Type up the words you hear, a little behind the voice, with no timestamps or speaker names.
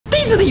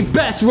These are the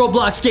best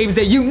Roblox games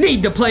that you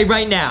need to play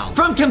right now.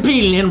 From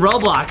competing in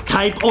Roblox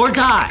Type or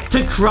Die,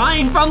 to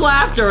crying from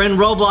laughter in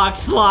Roblox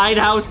Slide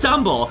House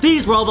Tumble,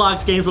 these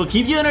Roblox games will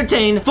keep you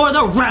entertained for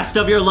the rest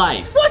of your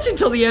life. Watch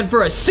until the end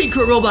for a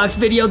secret Roblox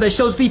video that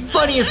shows the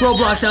funniest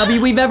Roblox obby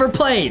we've ever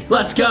played.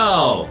 Let's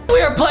go.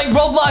 We are playing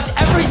Roblox.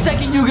 Every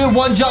second you get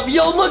one jump.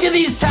 Yo, look at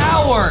these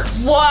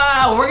towers.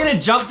 Wow, we're gonna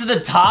jump to the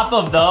top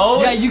of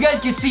those? Yeah, you guys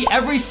can see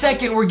every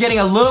second we're getting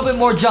a little bit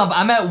more jump.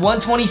 I'm at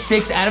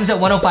 126, Adam's at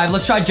 105.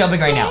 Let's try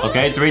jumping right now.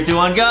 Okay, 3, 2,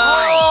 1, go.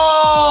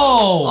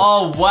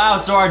 Oh! Oh, wow,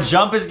 so our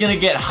jump is gonna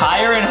get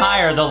higher and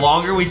higher the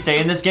longer we stay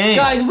in this game.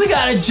 Guys, we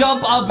gotta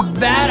jump up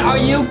that. Are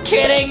you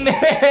kidding me?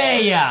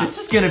 This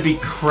is gonna be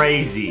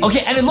crazy. Okay,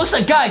 and it looks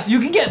like, guys,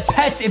 you can get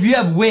pets if you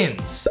have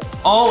wins.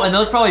 Oh, and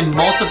those probably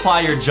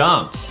multiply your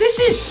jumps. This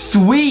is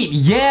sweet.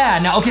 Yeah.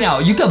 Now, okay, now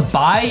you can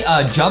buy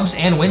jumps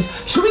and wins.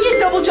 Should we get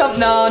double jump?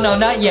 No,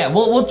 not yet.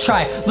 We'll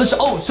try. Let's.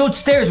 Oh, so it's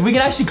stairs. We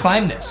can actually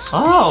climb this.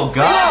 Oh,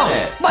 got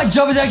it. My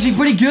jump is actually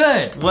pretty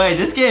good. Wait,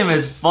 this game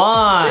is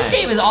fun. This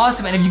game is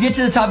awesome, and if you get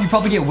to the top, you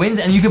probably get wins,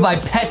 and you can buy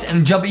pets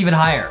and jump even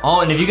higher. Oh,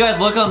 and if you guys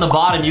look on the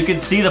bottom, you can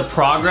see the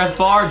progress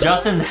bar.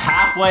 Justin's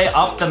halfway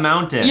up the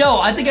mountain. Yo,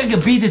 I think I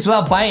could beat this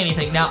without buying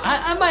anything. Now,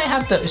 I might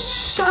have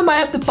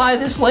to buy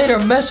this later.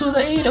 Mess with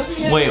Adam.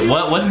 Yeah. Wait,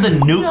 what's the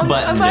nuke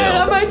button do?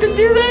 I might have to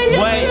do that.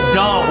 Wait,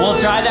 don't. We'll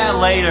try that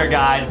later,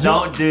 guys.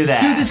 Don't do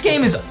that. Dude, this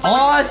game is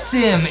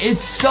awesome.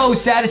 It's so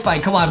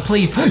satisfying. Come on,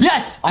 please.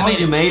 Yes! I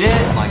made it.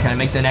 Come on, can I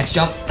make the next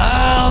jump?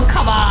 Oh,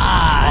 come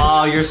on.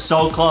 Oh, you're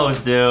so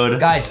close, dude.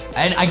 Guys,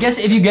 and I guess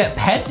if you get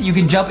pets, you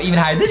can jump even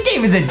higher. This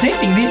game is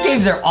addicting. These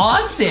games are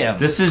awesome.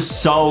 This is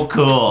so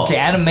cool. Okay,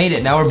 Adam made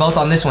it. Now we're both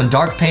on this one.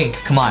 Dark pink.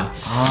 Come on.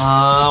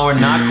 We're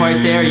not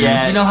quite there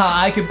yet. You know how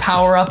I could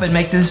power up and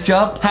make this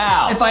jump?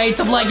 How? If I ate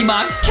some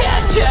LankyBox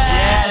Kitchen.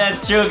 Yeah,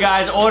 that's true,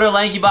 guys. Order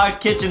LankyBox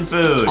Kitchen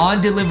food.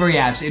 On delivery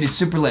apps. It is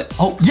super lit.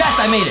 Oh, yes,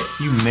 I made it.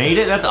 You made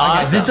it? That's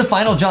awesome. Guys, this is the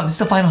final jump. This is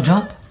the final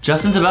jump.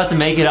 Justin's about to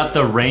make it up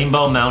the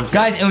Rainbow Mountain.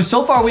 Guys, and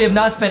so far we have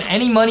not spent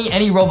any money,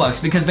 any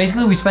Robux, because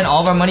basically we spent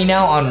all of our money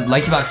now on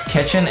LankyBox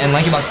Kitchen and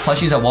LankyBox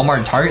plushies at Walmart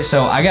and Target.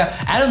 So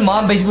Adam's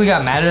mom basically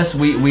got mad at us.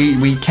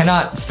 We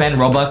cannot spend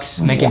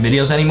Robux making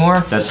videos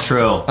anymore. That's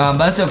true. But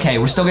that's okay.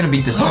 We're still gonna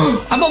beat this.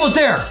 I'm almost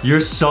there. You're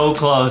so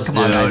close, Come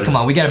on, guys. Come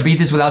on. We gotta beat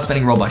this without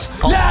spending Robux.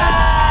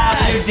 Yeah!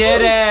 You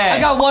did it. I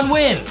got one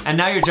win. And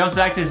now your jump's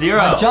back to 0.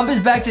 My jump is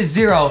back to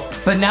 0,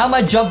 but now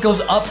my jump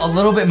goes up a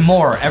little bit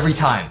more every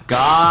time.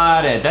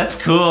 Got it. That's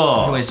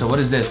cool. Wait, so what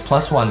is this?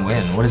 +1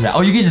 win. What is that?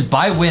 Oh, you can just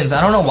buy wins.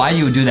 I don't know why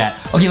you would do that.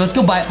 Okay, let's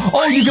go buy.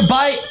 Oh, you can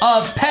buy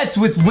pets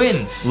with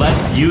wins.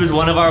 Let's use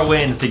one of our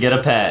wins to get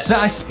a pet. So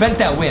now I spent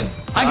that win.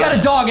 I got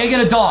a dog. I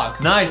get a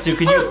dog. Nice. So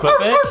can you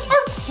equip it?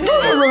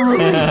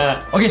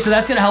 Okay, so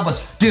that's gonna help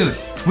us. Dude,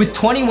 with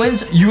 20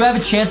 wins, you have a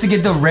chance to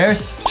get the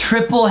rarest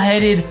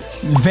triple-headed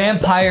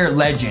vampire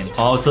legend.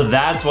 Oh, so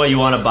that's why you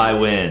want to buy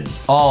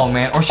wins. Oh,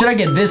 man. Or should I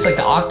get this, like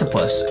the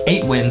octopus?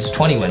 8 wins,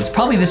 20 wins.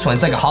 Probably this one.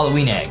 It's like a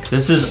Halloween egg.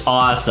 This is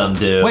awesome,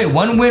 dude. Wait,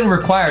 1 win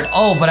required.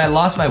 Oh, but I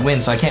lost my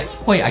win, so I can't.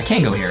 Wait, I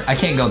can't go here. I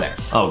can't go there.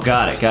 Oh,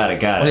 got it.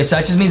 Okay, so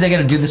that just means I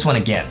gotta do this one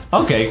again.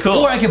 Okay, cool.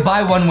 Or I could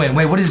buy 1 win.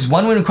 Wait, what is this?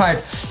 1 win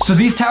required. So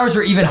these towers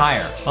are even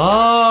higher.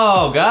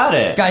 Oh, got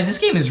it. Guys, this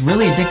game is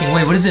really addicting.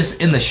 Wait, what is this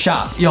in the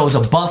shop? Yo, it's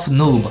a buff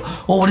noob.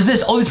 Oh, what is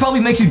this? Oh, this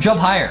probably makes you jump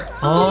higher.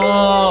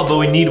 Oh, but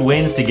we need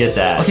wins to get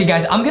that. Okay,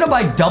 guys, I'm gonna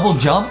buy double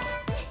jump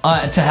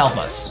to help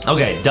us.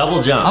 Okay,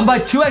 double jump. I'm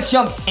buying 2x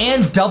jump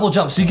and double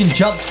jump, so you can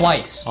jump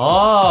twice.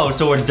 Oh,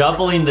 so we're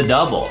doubling the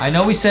double. I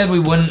know we said we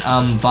wouldn't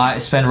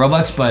spend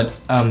Robux, but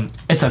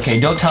it's okay.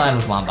 Don't tell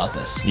Adam's mom about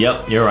this.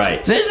 Yep, you're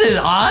right. This is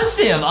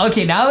awesome.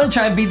 Okay, now I'm gonna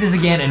try and beat this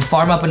again and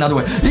farm up another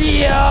one.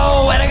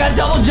 Yo, and I got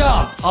double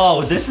jump.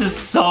 Oh, this is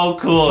so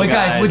cool, Wait,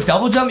 guys, with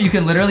double jump, you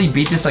can literally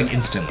beat this like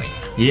instantly.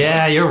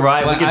 Yeah, you're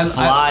right. We can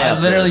fly up.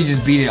 I literally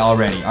just beat it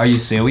already. Are you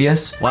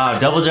serious? Wow,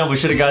 double jump. We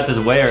should have got this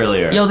way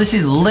earlier. Yo, this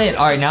is lit.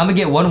 All right, now I'm gonna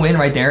get 1 win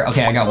right there.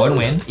 Okay, I got 1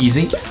 win.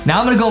 Easy.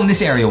 Now I'm gonna go in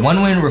this area.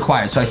 1 win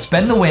required. So I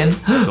spend the win.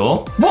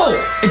 Cool.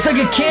 Whoa, it's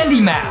like a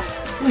candy map.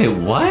 Wait,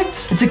 what?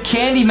 It's a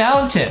candy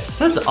mountain.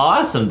 That's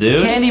awesome,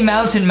 dude. Candy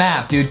mountain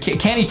map, dude.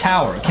 Candy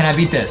tower. Can I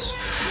beat this?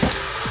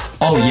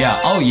 Oh,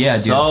 yeah,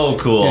 dude. So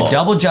cool. Dude,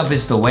 double jump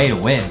is the way to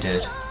win,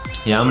 dude.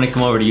 Yeah, I'm gonna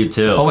come over to you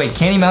too. Oh wait,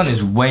 Candy Mountain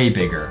is way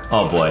bigger.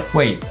 Oh boy.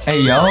 Wait,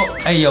 hey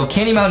yo,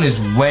 Candy Mountain is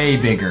way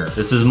bigger.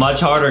 This is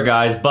much harder,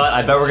 guys, but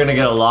I bet we're gonna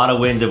get a lot of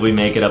wins if we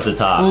make it up the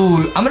top.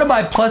 Ooh, I'm gonna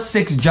buy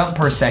 +6 jump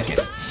per second.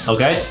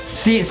 Okay.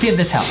 See if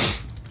this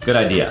helps. Good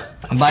idea.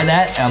 I'll buy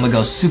that, and I'm gonna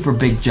go super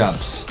big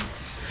jumps.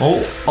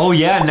 Oh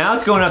yeah, now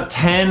it's going up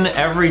 10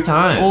 every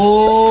time.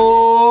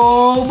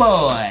 Oh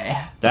boy.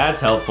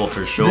 That's helpful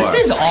for sure.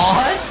 This is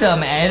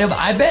awesome, Adam.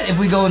 I bet if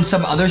we go in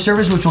some other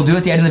servers, which we'll do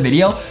at the end of the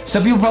video,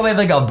 some people probably have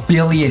like 1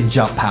 billion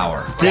jump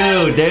power.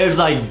 Dude, they'd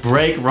like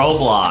break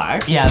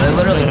Roblox. Yeah, they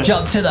literally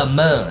jump to the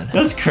moon.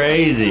 That's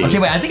crazy. Okay,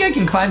 wait, I think I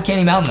can climb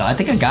Candy Mountain though. I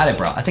think I got it,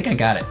 bro. I think I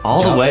got it.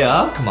 All the way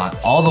up? Come on,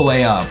 all the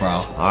way up, bro.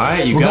 All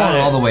right, We're got going it.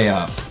 all the way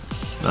up.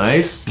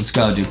 Nice. Let's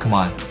go, dude, come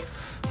on.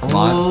 Come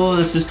on. Oh,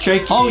 this is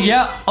tricky. Oh,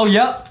 yeah. Oh,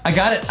 yeah. I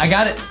got it. I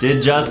got it.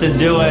 Did Justin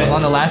do it? I'm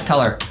on the last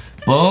color.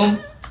 Boom.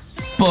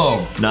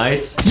 Boom.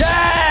 Nice.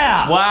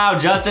 Yeah! Wow,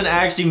 Justin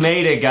actually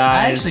made it,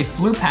 guys. I actually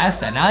flew past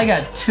that. Now I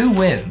got 2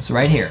 wins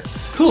right here.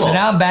 Cool. So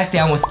now I'm back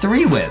down with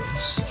 3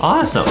 wins.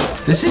 Awesome.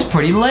 This is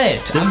pretty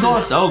lit. This is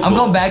so cool. I'm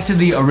going back to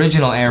the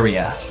original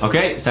area.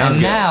 Okay, sounds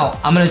And good. now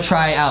I'm gonna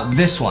try out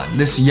this one.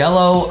 This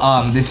yellow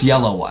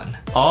one.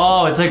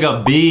 Oh, it's like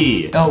a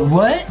bee. Oh,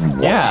 what?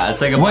 Yeah, it's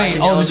like a Wait,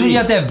 oh, this one you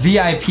have to have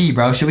VIP,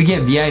 bro. Should we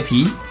get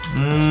VIP?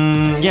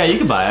 Yeah, you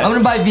can buy it. I'm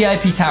gonna buy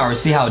VIP Tower,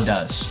 see how it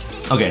does.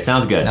 Okay,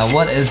 sounds good. Now,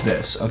 what is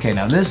this? Okay,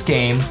 now this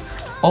game.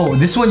 Oh,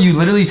 this one you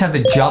literally just have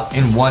to jump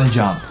in 1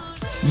 jump.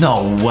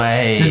 No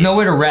way. There's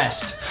nowhere to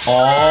rest. Oh.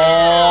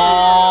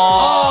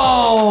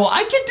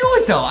 I can do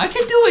it though. I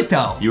can do it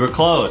though. You were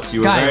close.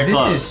 You were Guys, very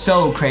close. this is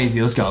so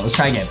crazy. Let's go. Let's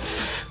try again.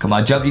 Come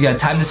on, jump. You gotta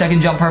time the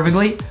second jump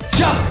perfectly.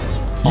 Jump.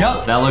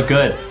 Yup. That looked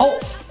good. Oh.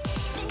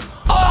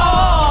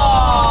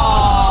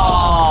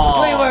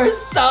 Oh! We were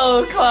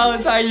so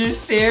close. Are you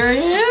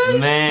serious?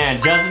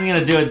 Man, Justin's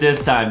gonna do it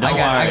this time. Don't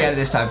worry. I got it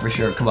this time for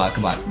sure. Come on,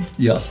 come on.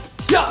 Yup.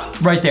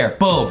 Yup. Right there.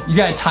 Boom. You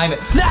gotta time it.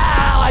 No!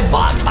 I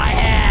bonked my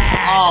head.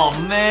 Oh,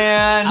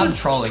 man. I'm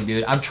trolling,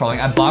 dude. I'm trolling.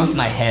 I bonked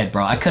my head,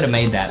 bro. I could have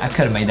made that. I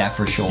could have made that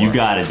for sure. You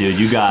got it, dude.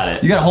 You got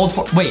it. You gotta hold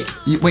for. Wait.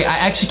 Wait. I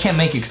actually can't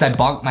make it because I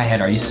bonked my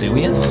head. Are you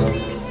serious?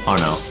 Oh,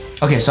 no.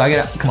 Okay, so I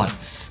gotta. Come on.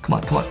 Come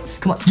on. Come on.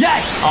 Come on.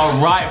 Yes! All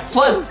right.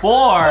 +4.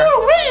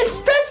 4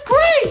 wins. That's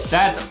great.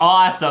 That's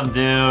awesome,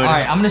 dude. All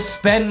right. I'm gonna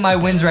spend my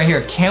wins right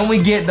here. Can we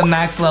get the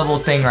max level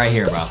thing right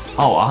here, bro?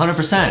 Oh,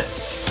 100%.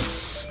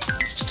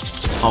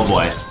 Oh,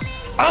 boy.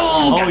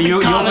 Oh, you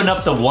opened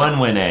up the 1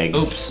 win egg.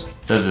 Oops.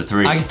 Instead of the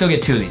 3. I can still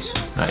get 2 of these.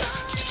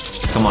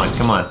 Nice. Come on,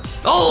 come on.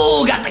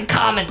 Oh, got the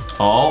common.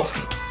 Oh.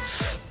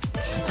 It's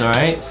all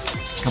right.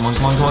 Come on,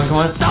 come on, come on, come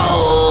on.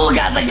 Oh,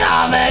 got the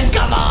common.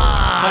 Come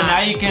on. But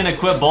now you can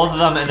equip both of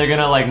them and they're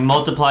gonna like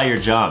multiply your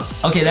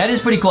jumps. Okay, that is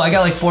pretty cool. I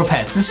got like 4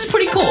 pets. This is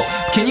pretty cool.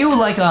 Can you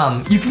like,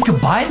 you can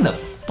combine them.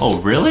 Oh,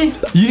 really?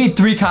 You need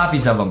 3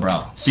 copies of them,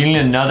 bro. So you need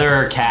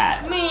another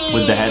cat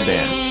with the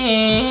headband.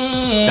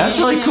 That's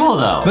really cool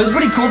though. But it's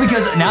pretty cool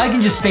because now I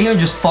can just stay here and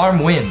just farm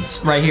wins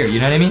right here. You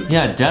know what I mean?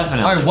 Yeah,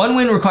 definitely. All right, 1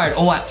 win required.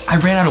 Oh, I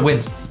ran out of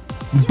wins.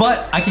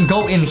 But I can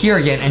go in here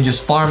again and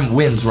just farm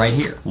wins right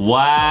here.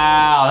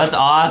 Wow, that's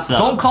awesome.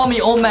 Don't call me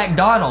old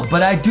MacDonald,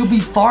 but I do be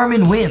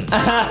farming wins.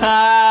 MacDonald,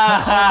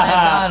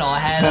 I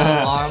had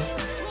a farm.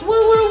 Woo,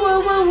 woo,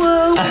 woo, woo,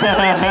 woo.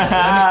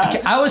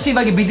 I want to see if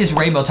I can beat this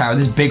rainbow tower,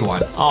 this big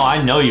one. Oh,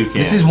 I know you can.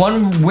 This is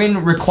 1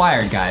 win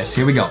required, guys.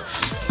 Here we go.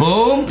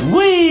 Boom.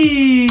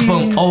 Whee!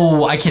 Boom.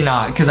 Oh, I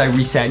cannot because I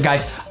reset.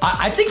 Guys,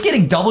 I think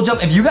getting double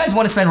jump, if you guys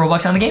want to spend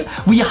Robux on the game,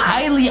 we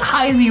highly,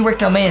 highly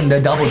recommend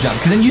the double jump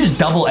because then you just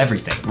double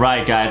everything.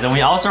 Right, guys. And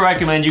we also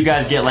recommend you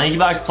guys get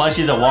LankyBox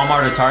plushies at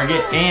Walmart or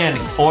Target and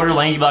order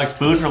LankyBox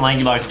food from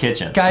LankyBox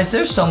Kitchen. Guys,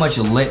 there's so much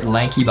lit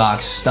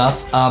LankyBox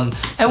stuff. And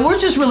we're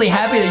just really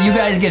happy that you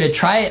guys get to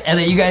try it and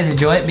that you guys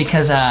enjoy it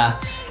because,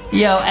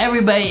 yo,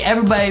 everybody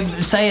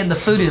saying the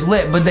food is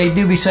lit, but they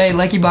do be saying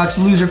LankyBox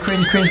loser,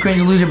 cringe, cringe,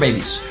 cringe, loser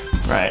babies.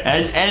 Right,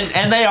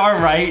 and they are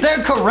right.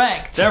 They're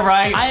correct. They're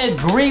right. I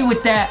agree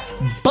with that,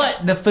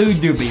 but the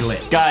food do be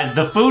lit. Guys,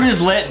 the food is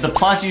lit, the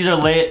plushies are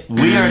lit,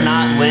 we are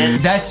not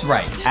lit. That's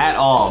right. At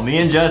all. Me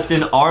and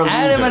Justin are losers.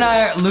 Adam and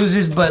I are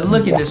losers, but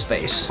look at this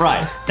face.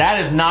 Right, that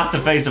is not the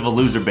face of a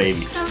loser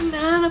baby. I'm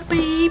not a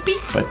baby.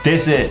 But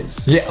this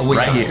is. Yeah,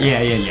 right here.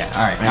 Yeah.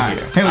 All right, Right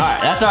here. All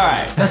right, that's all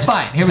right. That's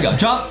fine. Here we go.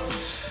 Jump.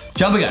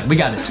 Jump again. We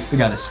got this. We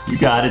got this. You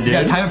got it, dude. You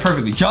gotta time it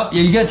perfectly. Jump.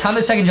 Yeah, you gotta time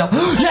the second jump.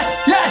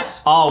 Yes!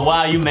 Yes! Oh,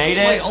 wow, you made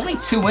it? Wait, only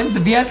 2 wins? The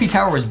VIP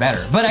tower was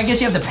better. But I guess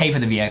you have to pay for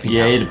the VIP tower.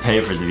 Yeah, you had to pay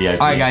for the VIP.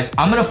 All right, guys.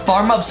 I'm gonna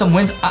farm up some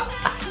wins.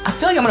 I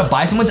feel like I'm gonna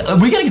buy some wins.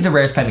 We gotta get the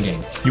rarest pet in the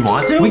game. You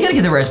want to? We gotta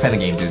get the rarest pet in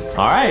the game, dude.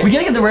 All right. We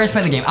gotta get the rarest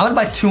pet in the game. I'm gonna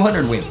buy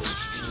 200 wins.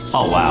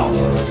 Oh, wow.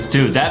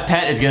 Dude, that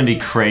pet is gonna be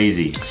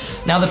crazy.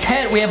 Now the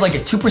pet, we have like a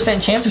 2%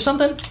 chance or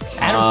something?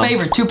 Adam's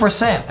favorite, 2%.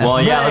 That's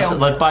well, yeah, rare.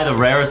 let's buy the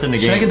rarest in the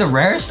game. Should I get the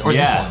rarest or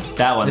this one?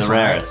 That one, This the one,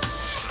 rarest.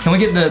 Can we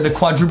get the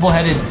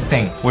quadruple-headed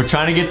thing? We're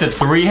trying to get the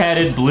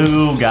 3-headed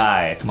blue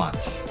guy. Come on.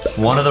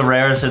 One of the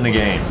rarest in the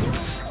game.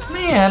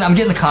 Man, I'm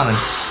getting the commons.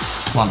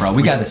 Come on, bro.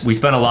 We got this. We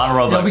spent a lot of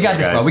Robux. Yeah, we got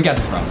this, guys. bro. We got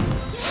this, bro.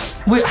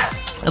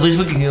 At least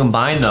we can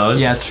combine those.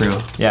 Yeah, that's true.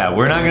 Yeah,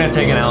 we're not gonna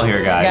take an L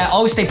here, guys. Yeah,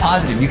 always stay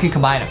positive. You can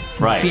combine them.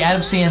 Right. See,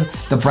 Adam's seeing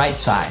the bright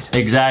side.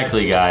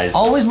 Exactly, guys.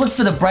 Always look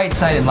for the bright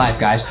side in life,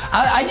 guys.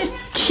 I just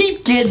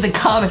keep getting the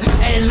comment,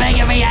 and it's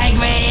making me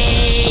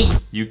angry.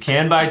 You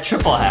can buy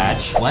triple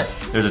hatch. What?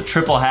 There's a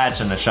triple hatch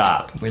in the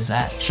shop. Where's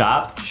that?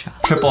 Shop?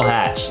 Triple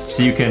hatch.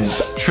 So you can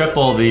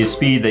triple the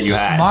speed that you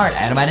had. Smart,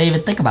 Adam. I didn't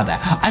even think about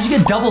that. I should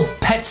get double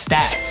pet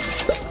stats.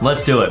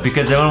 Let's do it,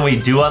 because then when we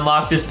do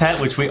unlock this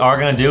pet, which we are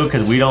gonna do,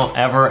 because we don't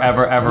ever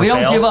We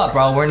don't give up,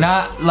 bro. We're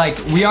not, like,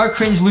 we are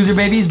cringe loser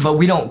babies, but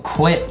we don't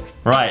quit.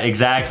 Right,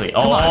 exactly.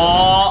 Come on.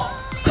 Oh!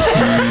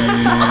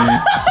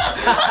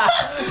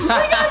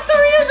 I got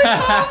 3 of the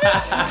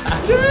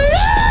comments.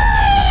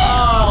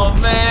 Oh,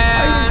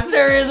 man. Are you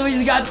serious? We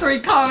just got 3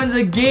 comments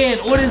again.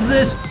 What is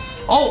this?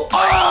 Oh,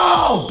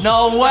 oh!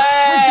 No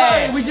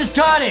way! We just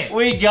got it.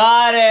 We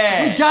got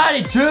it. We got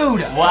it,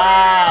 dude.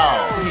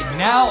 Wow. Okay,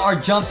 now our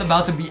jump's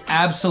about to be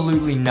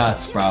absolutely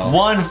nuts, bro.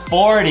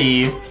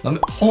 140.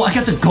 Oh, I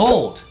got the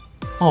gold.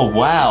 Oh,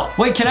 wow.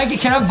 Wait, can I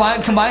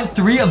combine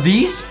 3 of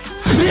these?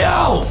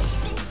 Yo!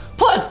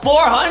 Plus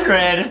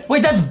 400.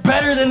 Wait, that's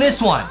better than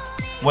this one.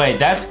 Wait,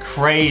 that's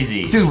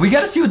crazy. Dude, we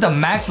gotta see what the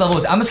max level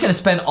is. I'm just gonna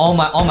spend all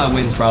my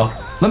wins, bro.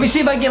 Let me see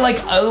if I get like,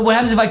 what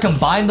happens if I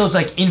combine those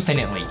like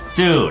infinitely?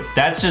 Dude,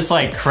 that's just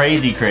like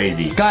crazy.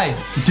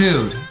 Guys,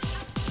 dude,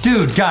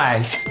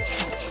 guys.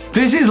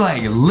 This is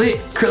like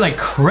lit, like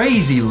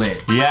crazy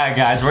lit. Yeah,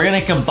 guys, we're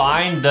gonna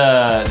combine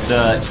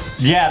the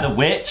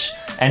witch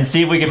and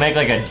see if we can make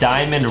like a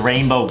diamond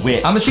rainbow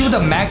witch. I'm gonna see what the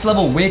max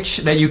level witch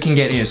that you can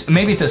get is.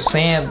 Maybe it's a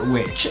sand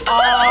witch.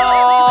 Oh!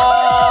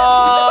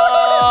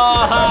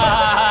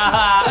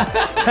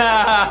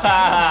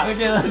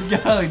 Okay, let's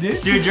go,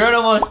 dude. Dude, you're at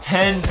almost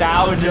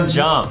 10,000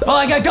 jump. Oh,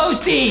 I got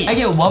Ghosty. I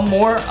get one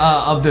more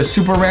of the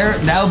super rare.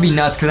 That would be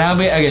nuts, because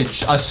I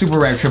get a super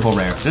rare, triple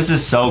rare. This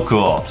is so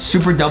cool.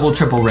 Super double,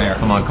 triple rare.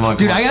 Come on.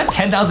 Dude, I got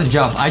 10,000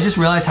 jump. I just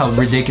realized how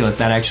ridiculous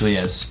that actually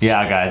is.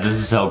 Yeah, guys, this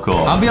is so cool.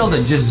 I'll be able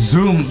to just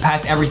zoom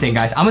past everything,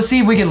 guys. I'm gonna see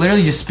if we can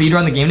literally just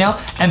speedrun the game now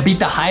and beat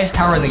the highest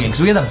tower in the game,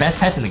 because we have the best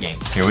pets in the game.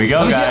 Here we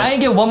go, guys. I need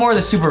to get one more of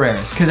the super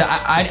rares, because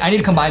I need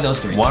to combine those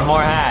 3. One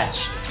more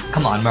hatch.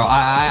 Come on, bro.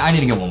 I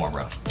need to get one more,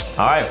 bro.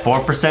 All right,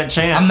 4%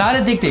 chance. I'm not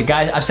addicted,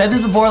 guys. I've said this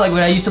before, like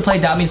when I used to play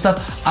Dotme and stuff.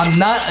 I'm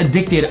not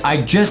addicted. I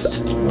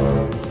just...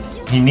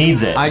 He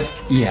needs it.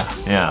 Yeah.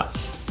 Yeah.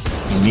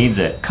 He needs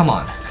it. Come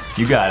on.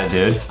 You got it,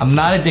 dude. I'm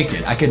not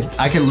addicted. I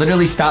could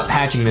literally stop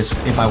patching this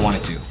if I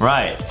wanted to.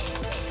 Right.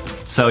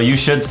 So you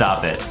should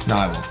stop it. No,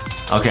 I won't.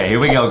 Okay, here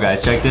we go,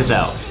 guys. Check this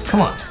out.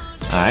 Come on.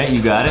 All right,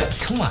 you got it.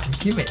 Come on,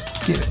 give it.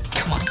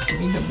 Come on, give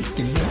me the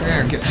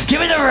rare. Give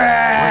me the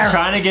rare. We're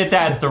trying to get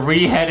that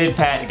 3-headed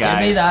pet,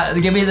 guys.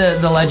 Give me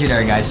the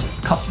legendary, guys.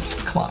 Come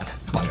on,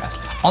 guys.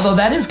 Although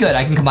that is good,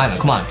 I can combine them.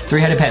 Come on,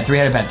 3-headed pet. Come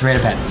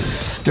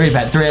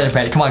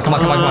on.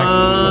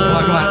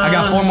 I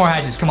got 4 more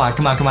hatches. Come on.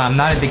 I'm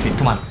not addicted.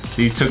 Come on.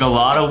 These took a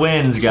lot of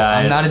wins,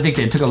 guys. I'm not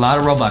addicted. It took a lot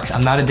of Robux.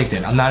 I'm not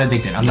addicted.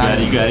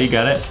 You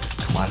got it.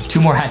 Come on,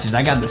 2 more hatches.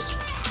 I got this.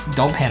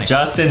 Don't panic.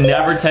 Justin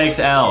never takes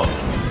L's.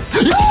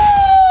 He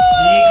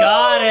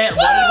got it.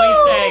 What did we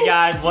say,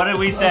 guys? What did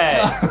we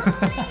say?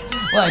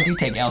 Well, I do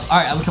take L's. All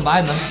right, I'm gonna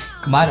combine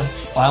them.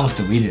 Oh, I almost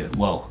deleted it.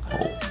 Whoa.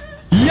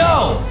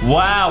 Yo!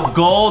 Wow,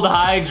 gold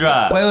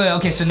Hydra. Wait.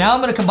 Okay, so now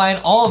I'm gonna combine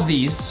all of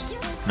these.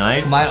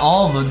 Nice. Combine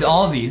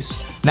all of these.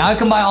 Now I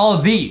combine all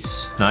of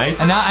these. Nice.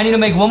 And now I need to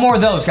make one more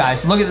of those,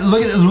 guys. Look at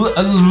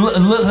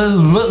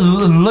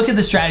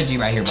the strategy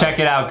right here, bro. Check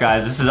it out,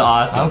 guys. This is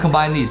awesome. I'm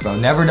combining these, bro.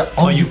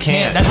 Oh, you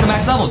can't. That's the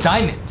max level,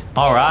 diamond.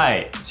 All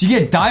right. So you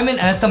get diamond,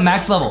 and that's the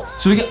max level.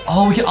 So we can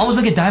almost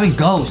make a diamond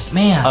ghost,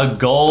 man. A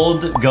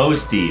gold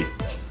ghosty.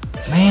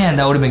 Man,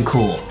 that would have been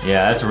cool.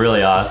 Yeah, that's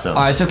really awesome.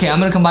 All right, it's okay. I'm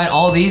gonna combine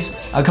all these.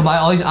 I'm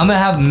gonna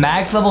have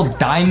max level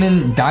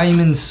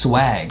diamond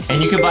swag.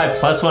 And you could buy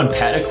 +1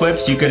 pet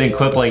equips. You could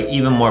equip like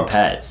even more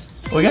pets.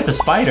 Oh, we got the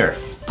spider.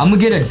 I'm gonna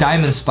get a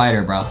diamond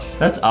spider, bro.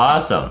 That's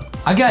awesome.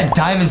 I got a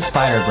diamond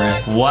spider, bro.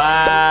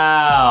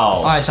 Wow.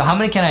 All right, so how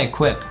many can I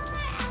equip?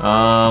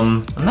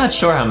 I'm not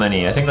sure how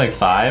many. I think like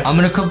 5. I'm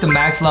gonna equip the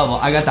max level.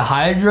 I got the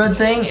Hydra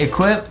thing,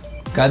 equip.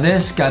 Got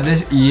this.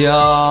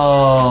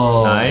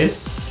 Yo.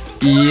 Nice.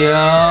 Yo.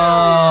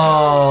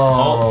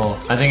 Oh,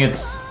 I think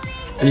it's...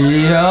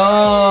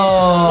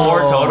 Yo.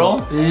 4 total?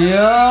 Yo.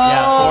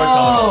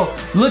 Yeah, 4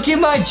 total. Look at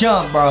my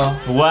jump, bro.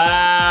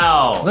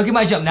 Wow. Look at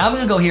my jump. Now I'm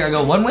gonna go here. I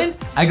go 1 win.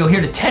 I go here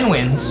to 10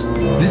 wins.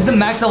 This is the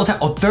max level.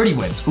 Oh, 30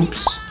 wins.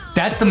 Oops.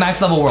 That's the max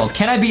level world.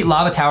 Can I beat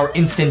Lava Tower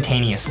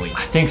instantaneously?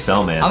 I think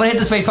so, man. I'm gonna hit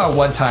the space bar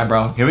 1 time,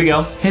 bro. Here we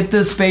go. Hit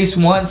the space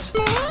once.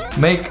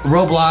 Make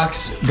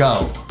Roblox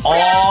go.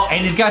 Oh,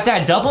 and he's got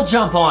that double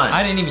jump on.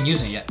 I didn't even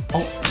use it yet.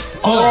 Oh.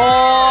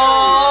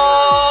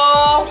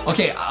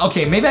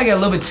 Okay, maybe I get a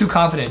little bit too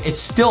confident. It's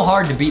still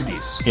hard to beat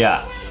these.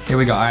 Yeah. Here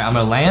we go. All right, I'm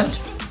gonna land,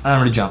 and I'm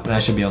gonna jump, and I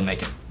should be able to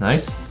make it.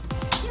 Nice.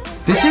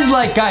 This is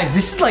like, guys,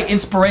 this is like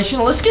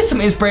inspirational. Let's get some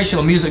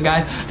inspirational music,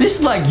 guys. This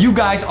is like you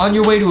guys on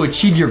your way to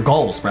achieve your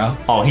goals, bro.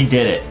 Oh, he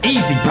did it.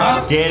 Easy,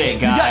 bro. He did it,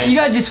 guys. You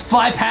gotta just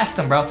fly past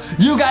them, bro.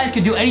 You guys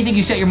can do anything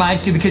you set your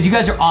minds to because you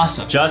guys are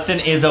awesome.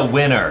 Justin is a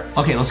winner.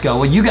 Okay, let's go.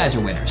 Well, you guys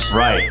are winners.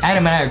 Right.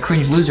 Adam and I are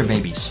cringe loser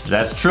babies.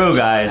 That's true,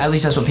 guys. At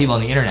least that's what people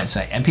on the internet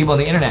say. And people on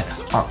the internet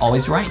are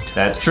always right.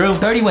 That's true.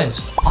 30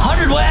 wins.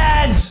 100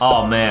 wins!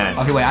 Oh, man.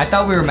 Okay, wait. I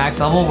thought we were max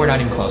level. We're not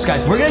even close.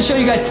 Guys, we're gonna show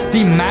you guys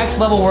the max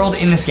level world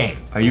in this game.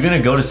 Are you gonna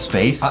go to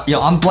space? Yo,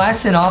 I'm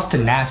blasting off to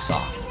NASA.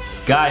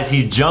 Guys,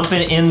 he's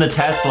jumping in the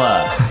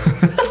Tesla.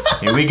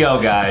 Here we go,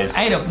 guys.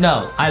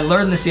 No, I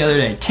learned this the other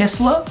day.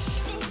 Tesla,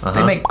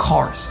 they make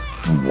cars.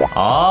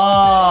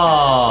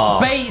 Oh.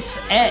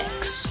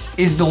 SpaceX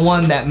is the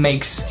one that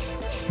makes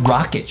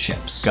rocket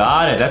ships.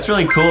 Got it. That's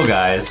really cool,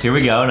 guys. Here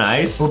we go.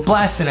 Nice. We're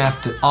blasting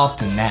off to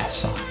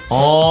NASA.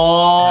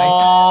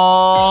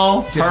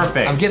 Oh. Nice.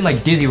 Perfect. I'm getting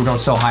like dizzy. We're going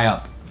so high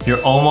up.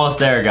 You're almost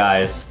there,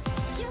 guys.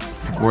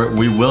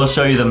 We will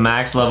show you the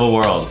max level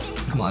world.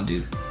 Come on,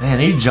 dude. Man,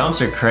 these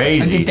jumps are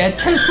crazy. I get that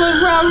Tesla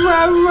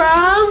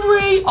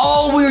Rari.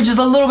 Oh, we were just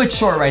a little bit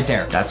short right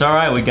there. That's all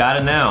right. We got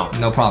it now.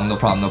 No problem, no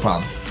problem, no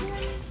problem.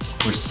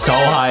 We're so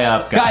high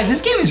up, guys. Guys,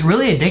 this game is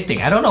really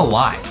addicting. I don't know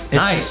why. It's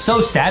nice.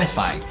 So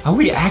satisfying. Are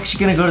we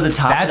actually gonna go to the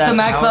top? That's the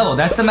max tower? level.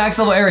 That's the max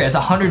level area. It's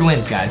 100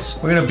 wins, guys.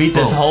 We're gonna beat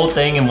this whole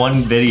thing in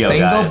one video,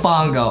 Bingo guys.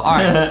 bongo. All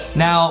right.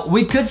 Now,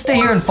 we could stay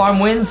here and farm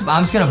wins.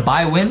 I'm just gonna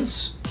buy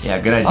wins. Yeah,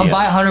 good idea. I'll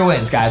buy 100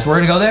 wins, guys.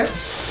 We're gonna go there.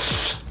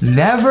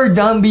 Never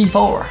done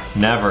before.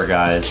 Never,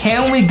 guys.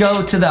 Can we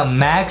go to the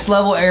max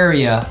level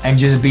area and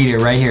just beat it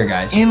right here,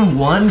 guys? In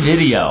one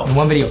video. In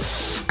one video.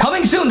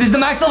 Coming soon. This is the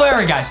max level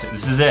area, guys.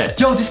 This is it.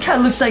 Yo, this kind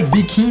of looks like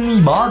Bikini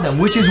Bottom,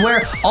 which is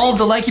where all of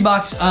the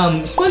LankyBox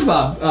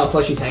SpongeBob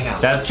plushies hang out.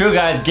 That's true,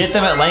 guys. Get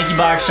them at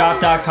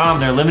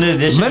LankyBoxShop.com. They're limited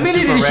edition.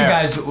 Limited edition,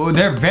 guys.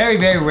 They're very,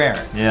 very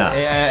rare. Yeah.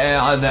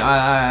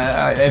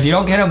 If you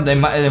don't get them, they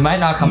might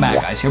not come back,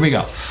 guys. Here we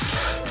go.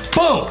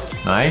 Boom.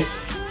 Nice.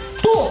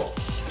 Boom.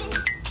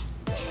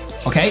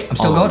 Okay, I'm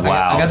still going.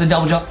 Wow. I got the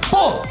double jump.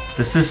 Boom.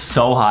 This is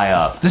so high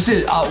up. This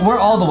is, we're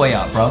all the way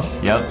up, bro.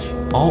 Yep.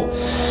 Oh,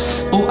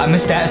 I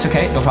missed that. It's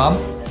okay, no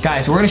problem.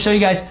 Guys, we're gonna show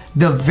you guys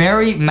the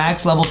very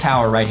max level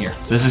tower right here.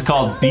 this is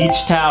called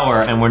Beach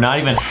Tower, and we're not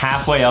even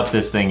halfway up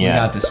this thing yet. We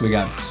got this, we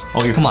got this.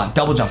 Oh, Come on,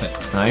 double jump it.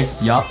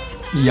 Nice. Yup.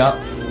 Perfect.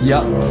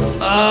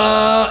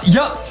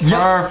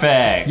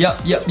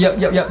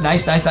 Yup.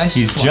 Nice.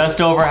 He's just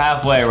over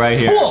halfway right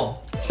here. Cool.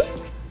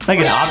 It's like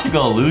an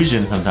optical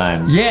illusion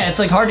sometimes. Yeah, it's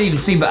like hard to even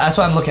see, but that's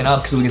why I'm looking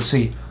up, because we can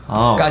see.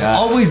 Oh, guys, God.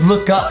 always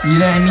look up, you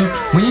know what I mean?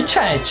 When you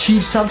try to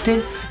achieve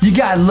something, you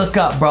gotta look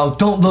up, bro.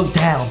 Don't look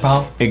down,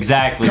 bro.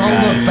 Exactly, Don't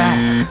guys. look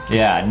back.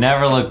 Yeah,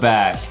 never look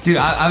back. Dude,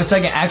 it's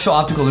like an actual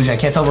optical illusion. I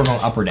can't tell if we're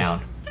going up or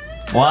down.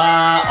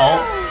 Wow.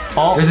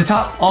 Oh. There's a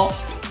top. Oh.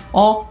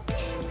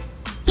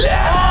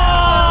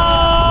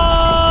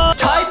 Yeah!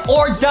 Type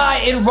or die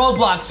in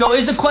Roblox. So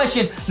here's a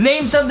question.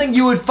 Name something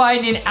you would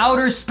find in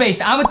outer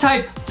space. I'm gonna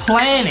type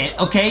planet,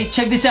 okay?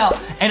 Check this out.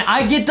 And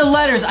I get the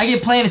letters, I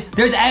get planets.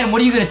 There's Adam, what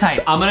are you gonna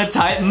type? I'm gonna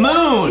type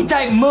moon. You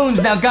type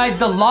moons. Now guys,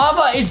 the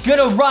lava is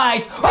gonna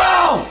rise.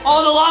 Oh!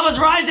 Oh, the lava's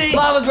rising.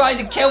 Lava's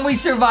rising, can we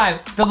survive?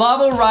 The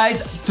lava will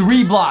rise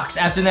 3 blocks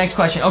after the next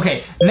question.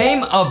 Okay,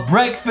 name a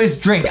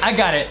breakfast drink. I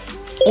got it.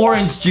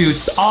 Orange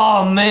juice.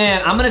 Oh,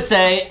 man. I'm gonna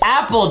say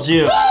apple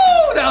juice.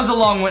 Oh, that was a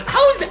long one.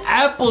 How is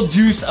apple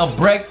juice a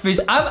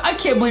breakfast? I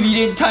can't believe you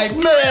didn't type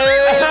milk.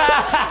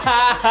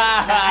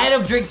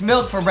 Adam drinks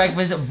milk for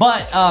breakfast,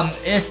 but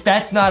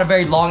that's not a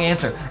very long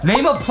answer.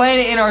 Name a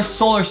planet in our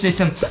solar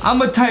system. I'm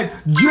gonna type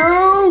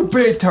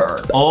Jupiter.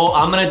 Oh,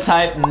 I'm gonna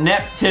type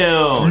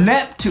Neptune.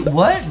 Neptune.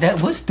 What?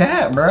 What's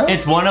that, bro?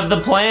 It's one of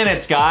the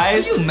planets,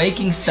 guys. Are you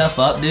making stuff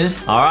up, dude?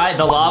 All right,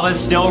 the lava's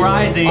still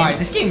rising. All right,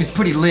 this game is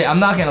pretty lit. I'm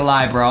not gonna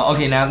lie, bro.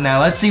 Okay, now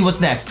let's see what's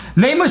next.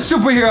 Name a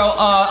superhero.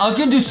 I was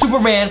gonna do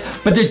Superman,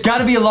 but there's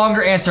gotta be a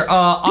longer answer.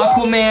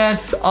 Aquaman,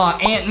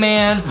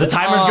 Ant-Man. The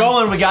timer's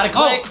going. We gotta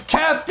click. Oh,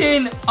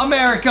 Captain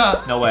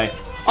America. No way.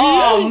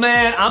 Oh,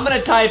 man. I'm gonna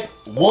type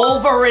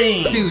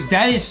Wolverine. Dude,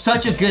 that is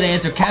such a good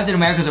answer. Captain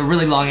America's a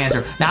really long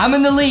answer. Now, I'm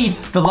in the lead.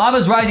 The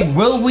lava's rising.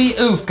 Will we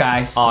oof,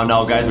 guys? Oh,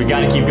 no, guys. We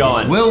gotta keep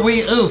going. Will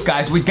we oof,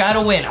 guys? We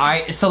gotta win. All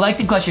right,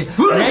 selected question.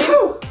 Name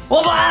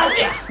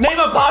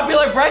a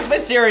popular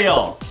breakfast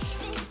cereal.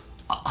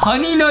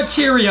 Honey Nut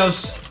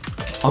Cheerios.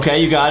 Okay,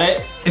 you got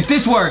it. If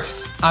this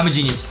works, I'm a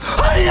genius.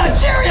 Honey Nut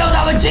Cheerios,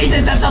 I'm a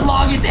genius. That's the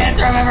longest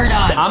answer I've ever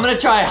done. I'm gonna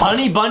try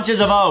Honey Bunches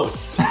of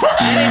Oats.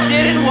 And it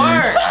didn't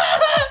work.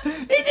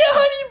 He did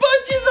Honey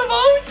Bunches of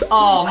Oats.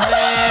 Oh,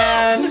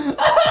 man.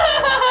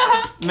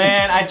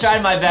 Man, I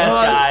tried my best,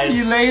 guys. See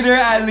you later,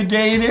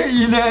 alligator.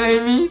 You know what I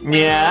mean?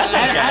 Yeah, that's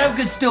okay. Adam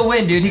could still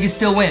win, dude. He could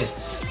still win.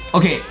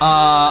 Okay,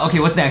 okay,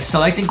 what's next?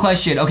 Selecting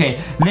question. Okay,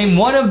 name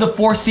one of the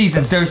 4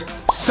 seasons. There's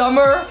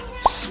summer,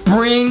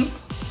 spring,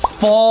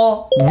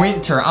 fall,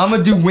 winter. I'm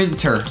gonna do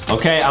winter.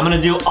 Okay, I'm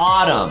gonna do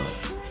autumn.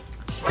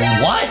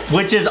 What?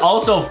 Which is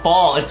also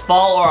fall. It's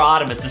fall or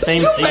autumn. It's the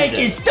same season. You're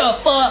making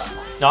stuff up.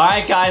 All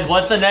right, guys,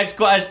 what's the next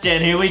question?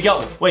 Here we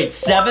go. Wait,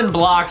 7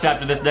 blocks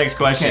after this next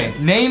question.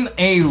 Okay, name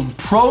a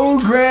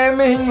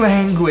programming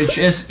language.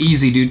 It's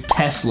easy, dude.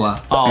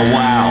 Tesla. Oh,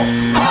 wow.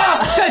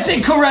 Ah, that's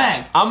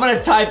incorrect. I'm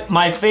gonna type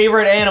my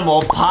favorite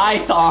animal,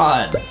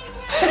 Python.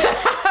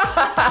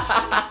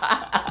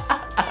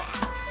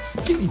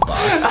 Give me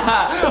box.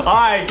 All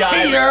right,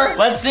 guys. Cheater.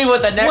 Let's see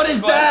what the next What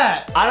is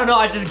that? I don't know.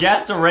 I just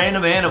guessed a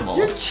random animal.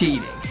 You're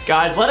cheating.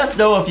 Guys, let us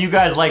know if you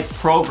guys like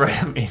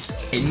programming.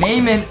 Okay,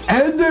 name an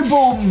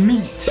edible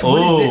meat. Ooh.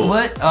 What is it?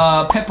 What?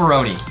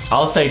 Pepperoni.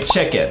 I'll say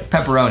chicken.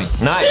 Pepperoni.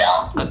 Nice.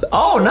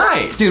 Oh,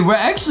 nice. Dude, we're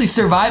actually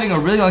surviving a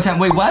really long time.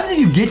 Wait, what happens if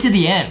you get to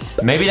the end?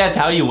 Maybe that's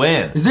how you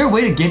win. Is there a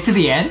way to get to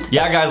the end?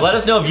 Yeah, guys, let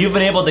us know if you've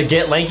been able to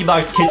get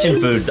LankyBox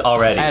kitchen food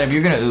already. Adam,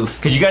 you're gonna oof.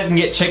 Because you guys can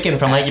get chicken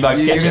from LankyBox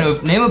You're Kitchen. gonna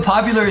oof. Name a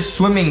popular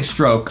swimming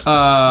stroke.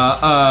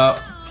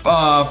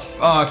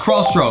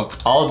 Cross-stroke.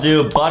 I'll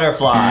do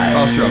butterfly.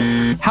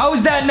 Cross-stroke. How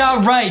is that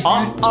not right, dude?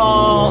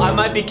 Uh-oh, I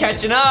might be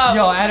catching up.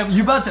 Yo, Adam,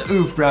 you about to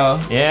oof, bro.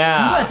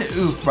 Yeah. You about to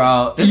oof,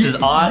 bro. This is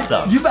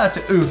awesome. You about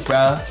to oof,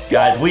 bro.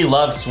 Guys, we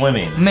love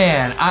swimming.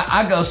 Man,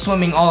 I go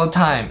swimming all the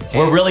time.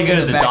 We're really good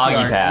at the doggy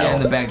backyard. paddle. Yeah,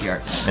 in the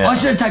backyard. Yeah. Oh, I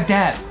should have typed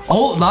that.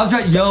 Oh, Lob's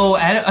right. Yo,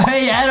 Adam.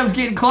 Hey, Adam's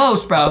getting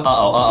close, bro.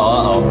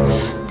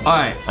 Uh-oh. All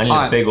right. I need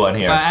a big one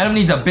here. Adam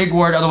needs a big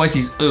word, otherwise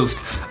he's oofed.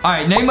 All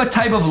right, name a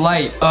type of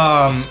light.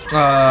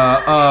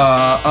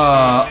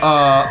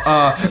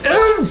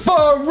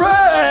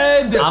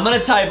 Infrared. I'm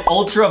gonna type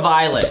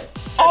ultraviolet.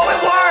 Oh,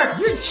 it worked!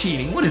 You're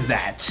cheating. What is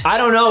that? I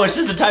don't know. It's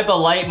just the type of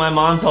light my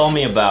mom told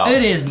me about.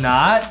 It is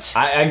not.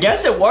 I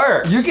guess it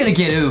worked. You're gonna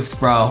get oofed,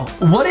 bro.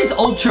 What is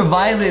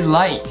ultraviolet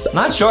light?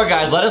 Not sure,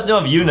 guys. Let us know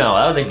if you know.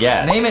 That was a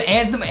guess. Name an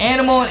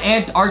animal in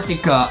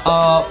Antarctica.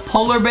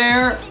 Polar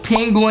bear,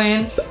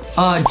 penguin,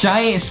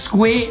 giant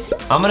squid.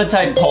 I'm gonna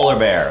type polar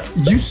bear.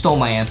 You stole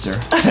my answer.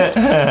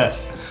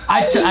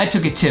 I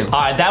took it too.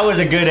 All right, that was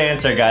a good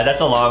answer, guys. That's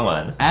a long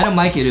one. Adam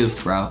might get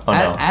oofed, bro. Oh,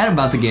 no. Adam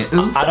about to get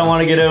oofed. I don't want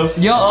to get oofed.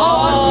 Yo,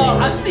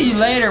 I'll see you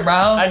later, bro.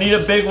 I need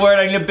a big word.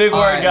 I need a big word,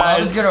 Well, guys. I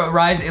was gonna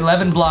rise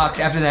 11 blocks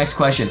after the next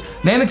question.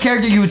 Name a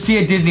character you would see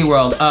at Disney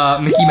World.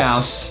 Mickey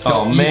Mouse.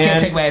 Oh, You man.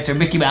 can't take my answer.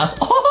 Mickey Mouse.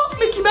 Oh,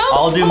 Mickey Mouse.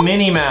 I'll do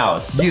Minnie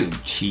Mouse. You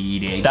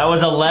cheating. That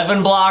was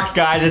 11 blocks,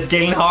 guys. It's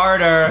getting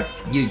harder.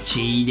 You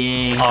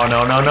cheating. Oh,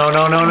 no.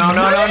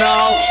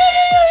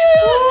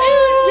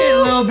 Get a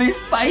little bit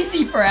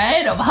spicy for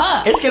Adam,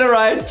 huh? It's gonna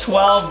rise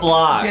 12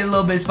 blocks. Get a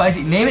little bit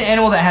spicy. Name an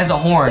animal that has a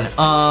horn.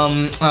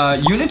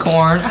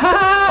 Unicorn.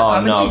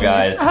 I'm no, a genius.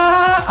 guys.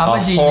 I'm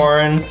a genius.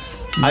 Horn.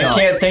 I No.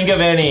 can't think of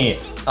any.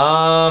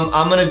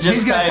 I'm gonna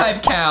just He's gonna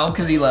type cow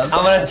because he loves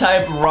I'm gonna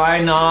type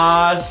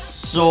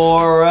rhinoceros.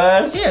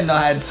 He didn't know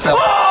how to spell.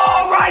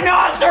 Oh,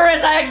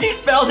 rhinoceros! I actually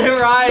spelled it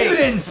right. You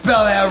didn't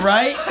spell that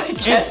right.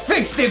 It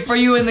fixed it for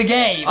you in the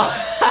game.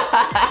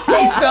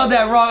 He spelled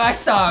that wrong. I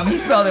saw him. He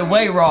spelled it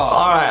way wrong.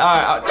 All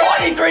right.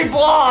 23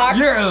 blocks.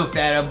 You're oofed,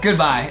 Adam.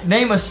 Goodbye.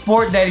 Name a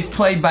sport that is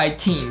played by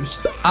teams.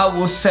 I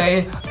will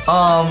say,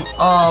 I'll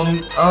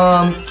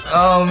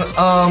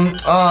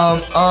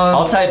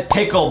type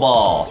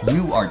pickleball.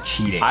 You are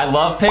cheating. I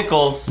love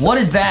pickles. What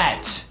is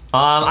that?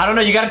 I don't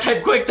know. You gotta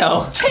type quick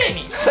though.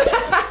 Tennis.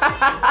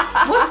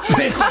 What's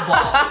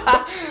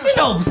pickleball? You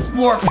know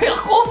sport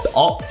pickles.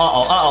 Oh.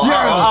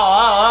 You're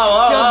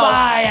oofed.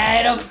 Goodbye,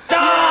 Adam.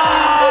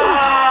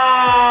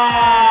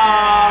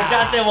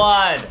 Justin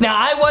won. Now,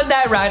 I won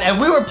that round, and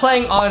we were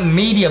playing on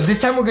medium. This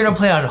time, we're gonna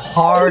play on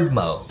hard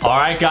mode. All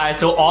right, guys.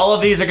 So all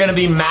of these are gonna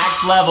be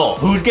max level.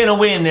 Who's gonna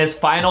win this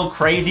final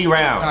crazy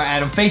round? All right,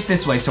 Adam, face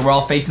this way, so we're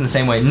all facing the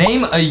same way.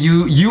 Name a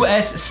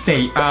U.S.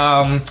 state.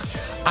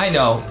 I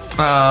know.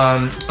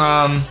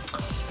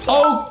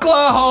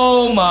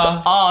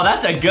 Oklahoma. Oh,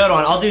 that's a good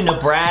one. I'll do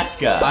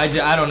Nebraska. I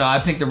don't know. I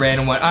picked a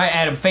random one. All right,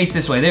 Adam, face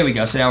this way. There we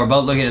go. So now we're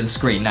both looking at the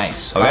screen.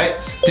 Nice. Okay. All right.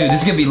 Dude, this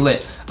is gonna be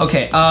lit.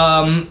 Okay.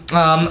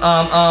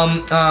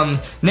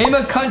 Name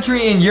a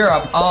country in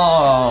Europe.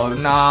 Oh,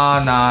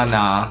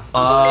 nah.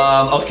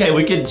 Okay,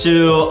 we could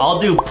do. I'll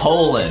do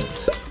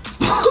Poland.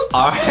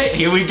 All right,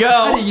 here we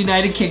go. The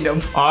United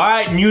Kingdom. All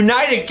right,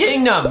 United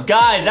Kingdom,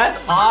 guys. That's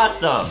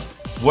awesome.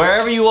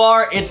 Wherever you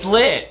are, it's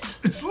lit.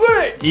 It's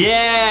lit.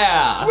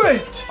 Yeah.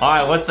 Lit. All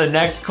right, what's the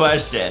next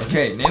question?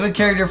 Okay, name a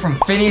character from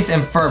Phineas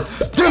and Ferb.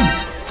 Dude.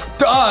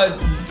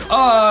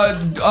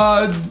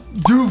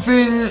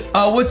 Doofin.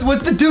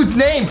 What's the dude's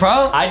name,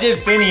 bro? I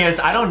did Phineas.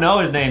 I don't know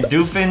his name.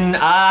 Doofin.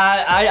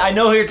 I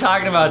know who you're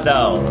talking about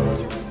though.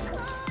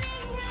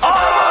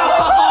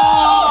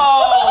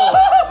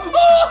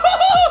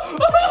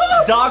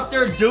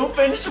 Dr.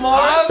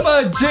 Doofenshmirtz? I'm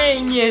a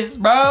genius,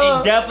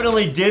 bro. It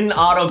definitely didn't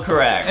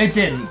autocorrect. It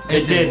didn't.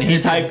 It didn't. He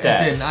typed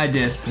that. It didn't. I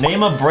did.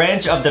 Name a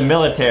branch of the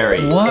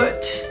military.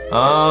 What?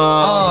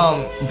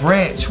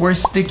 Branch.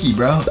 Where's Sticky,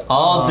 bro?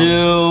 I'll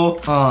do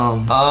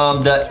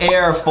the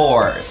Air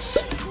Force.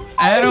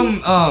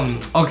 Adam,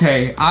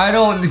 okay,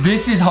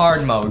 this is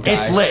hard mode,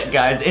 guys. It's lit,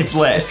 guys. It's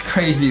lit. It's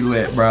crazy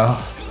lit, bro.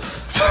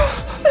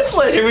 It's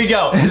lit. Here we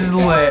go. This is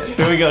lit.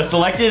 Here we go.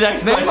 Select the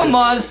next Name question. a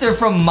monster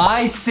from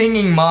My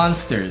Singing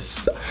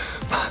Monsters.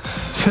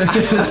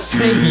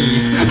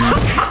 Singing.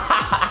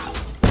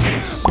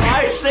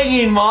 My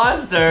Singing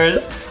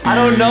Monsters? I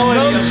don't know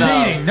any of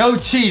them. No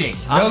cheating.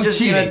 I'm just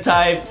gonna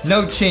type.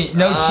 No cheating.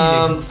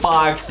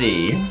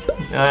 Foxy.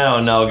 I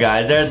don't know,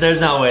 guys. There's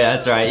no way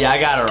that's right. Yeah, I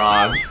got it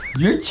wrong.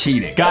 You're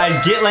cheating. Guys,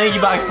 get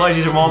LankyBox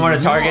plushies from Walmart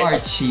or Target. You are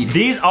cheating.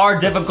 These are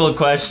difficult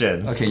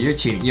questions. Okay, you're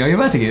cheating. Yo, you're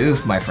about to get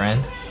oofed, my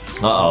friend.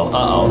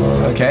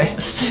 Okay.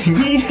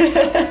 Singing,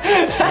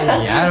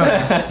 I don't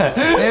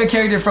know. Name a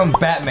character from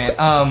Batman.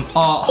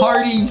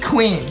 Harley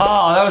Quinn.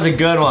 Oh, that was a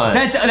good one.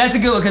 That's a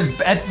good one because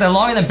that's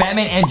longer than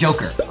Batman and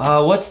Joker.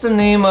 What's the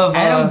name of?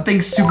 Adam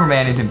thinks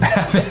Superman is in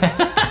Batman.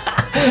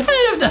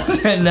 Adam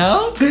doesn't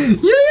know. Yeah, he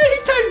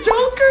typed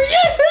Joker.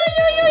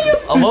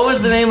 Yeah. What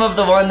was the name of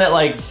the one that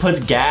like puts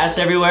gas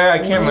everywhere? I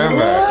can't remember.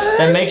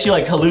 That makes you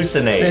like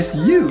hallucinate. That's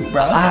you,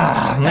 bro.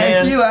 Ah, man.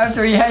 That's you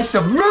after he has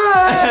some.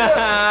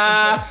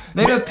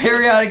 Name a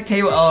periodic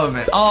table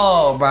element.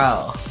 Oh,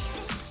 bro.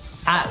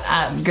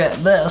 I'm good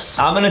at this.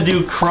 I'm gonna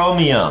do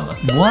chromium.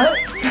 What?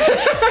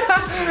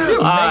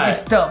 You're making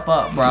stuff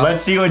up, bro.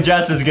 Let's see what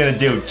Justin's gonna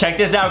do. Check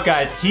this out,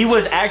 guys. He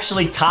was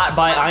actually taught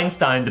by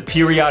Einstein the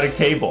periodic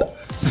table.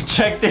 So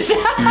check this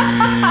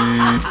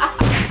out.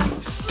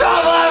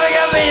 Stop laughing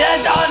at me.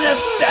 That's on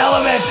the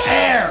elements.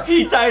 Air.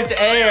 He typed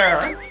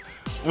air,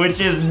 which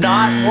is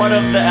not one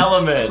of the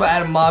elements. That's what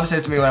Adam Mob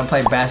says to me when I'm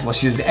playing basketball.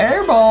 She's the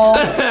air ball.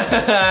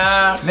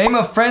 Name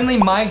a friendly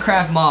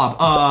Minecraft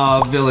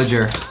mob.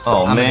 Villager.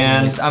 Oh,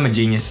 man. I'm a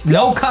genius.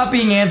 No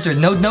copying answers.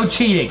 No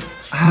cheating.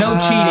 No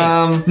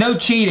cheating. No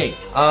cheating.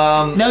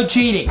 No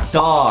cheating.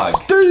 Dog.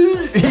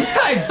 He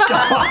typed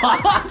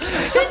dog.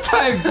 He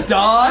typed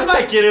dog. I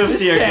might get oofed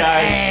here,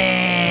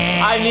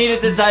 guys. I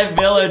needed to type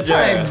villager.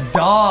 Type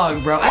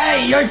dog, bro.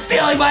 Hey, you're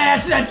stealing my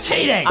answer. That's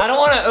cheating. I don't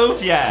want to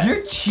oof yet.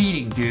 You're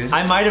cheating, dude.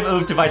 I might have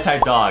oofed if I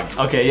typed dog.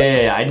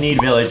 Okay, yeah. I need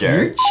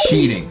villager. You're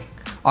cheating.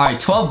 All right,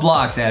 12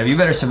 blocks, Adam. You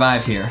better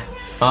survive here.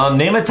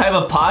 Name a type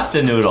of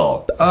pasta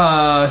noodle.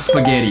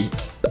 Spaghetti.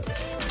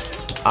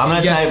 I'm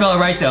gonna You gotta spell it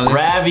right though.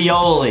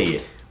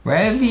 ravioli.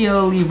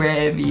 Ravioli. Go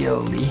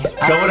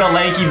to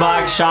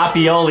LankyBox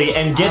Shopioli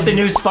and get the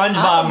new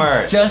SpongeBob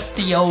merch. Just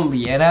the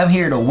Oli, and I'm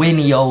here to win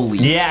the Oli.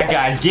 Yeah,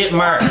 guys, get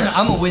merch.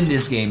 I'm gonna win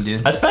this game,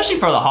 dude. Especially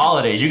for the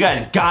holidays, you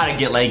guys gotta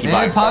get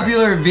LankyBox. A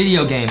popular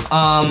video game.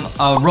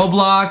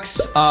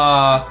 Roblox.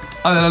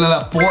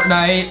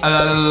 Fortnite.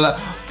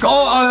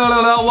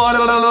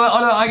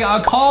 I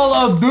got Call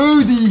of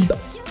Duty.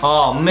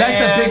 Oh man, that's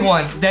the big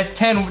one. That's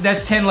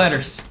 10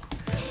 letters.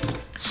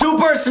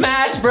 Super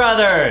Smash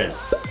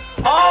Brothers.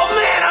 Oh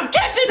man, I'm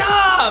catching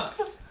up.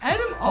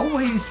 Adam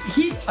always,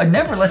 he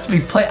never lets me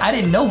play. I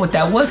didn't know what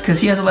that was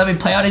because he hasn't let me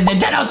play on his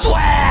Nintendo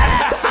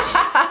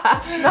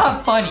Switch.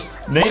 Not funny.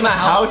 Name a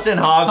house in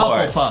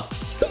Hogwarts. Hufflepuff.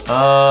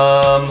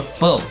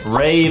 Boom.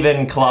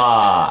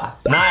 Ravenclaw.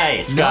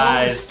 Nice,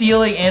 guys. No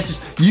stealing answers.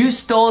 You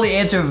stole the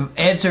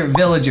answer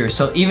villager.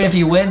 So even if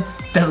you win,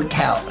 doesn't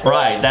count.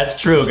 Right, that's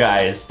true,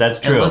 guys. That's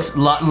true. It looks,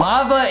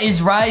 lava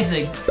is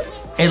rising.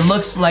 It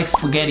looks like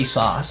spaghetti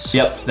sauce.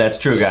 Yep, that's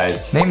true,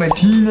 guys. Name a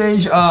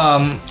teenage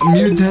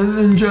mutant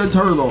ninja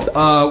turtle.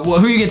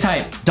 Who you gonna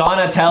type?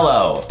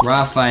 Donatello.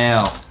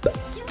 Raphael.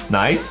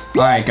 Nice.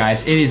 All right,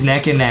 guys, it is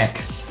neck and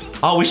neck.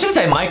 Oh, we should have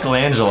typed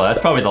Michelangelo.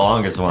 That's probably the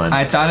longest one.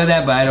 I thought of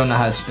that, but I don't know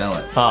how to spell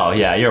it. Oh,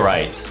 yeah, you're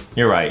right.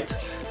 You're right.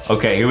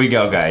 Okay, here we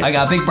go, guys. I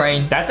got big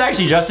brain. That's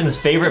actually Justin's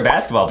favorite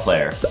basketball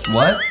player.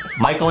 What?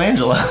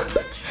 Michelangelo.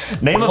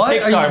 Name a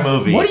Pixar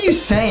movie. What are you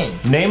saying?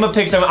 Name a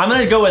Pixar. I'm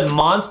gonna go with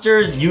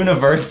Monsters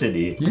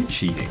University. You're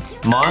cheating.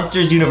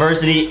 Monsters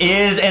University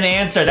is an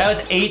answer. That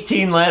was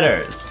 18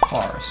 letters.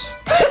 Cars.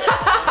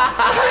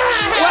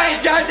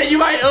 Wait, Justin, you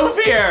might oof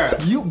here.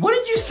 What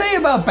did you say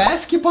about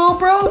basketball,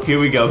 bro? Here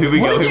we go. Here we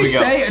go. What did you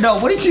say? No,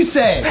 what did you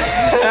say?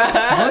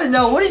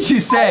 What did you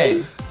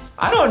say?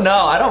 I don't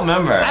know. I don't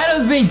remember.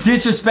 Adam's being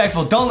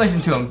disrespectful. Don't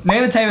listen to him.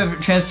 Name a type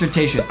of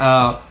transportation.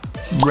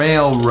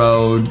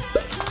 Railroad.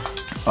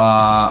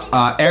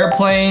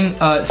 Airplane.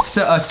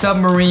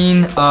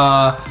 Submarine.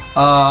 I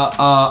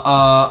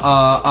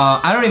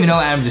don't even know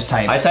what Adam just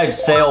typed. I typed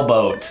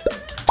sailboat.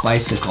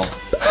 Bicycle.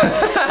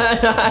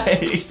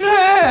 Nice.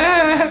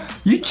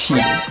 You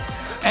cheated.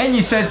 And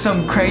you said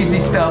some crazy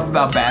stuff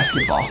about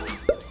basketball.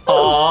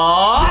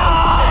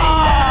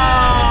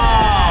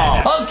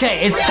 Okay,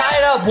 it's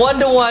tied up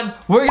 1-1.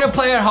 We're gonna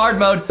play on hard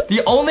mode.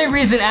 The only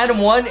reason Adam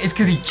won is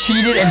because he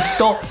cheated and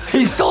stole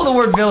the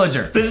word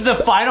villager. This is the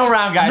final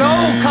round, guys.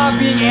 No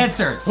copying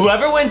answers.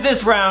 Whoever wins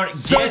this round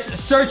gets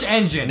search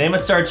engine. Name a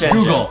search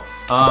engine. Google.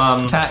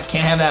 Can't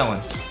have that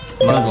one.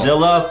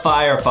 Mozilla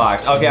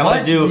Firefox. Okay, I'm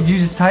gonna do. Did you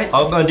just type?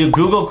 I'm gonna do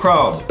Google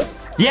Chrome.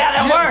 Yeah,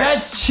 that worked.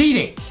 That's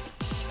cheating.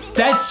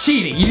 That's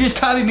cheating. You just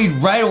copied me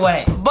right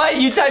away. But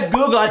you typed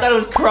Google. I thought it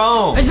was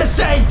Chrome. It's the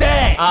same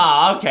thing.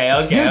 Oh, okay.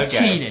 You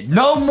cheated.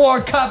 No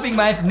more copying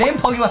my answer. Name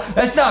Pokemon.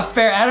 That's not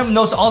fair. Adam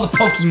knows all the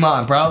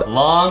Pokemon, bro.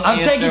 I'm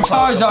taking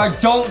Charizard.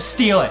 Pokemon. Don't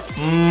steal it.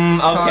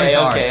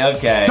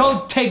 Okay.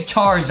 Don't take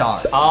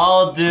Charizard.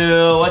 I'll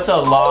do. What's a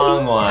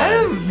long one?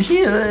 Adam,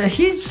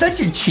 he's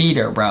such a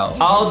cheater, bro.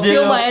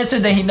 Steal my answer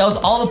that he knows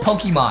all the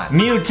Pokemon.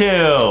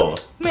 Mewtwo.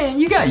 Man,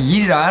 you got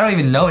yeeted on. I don't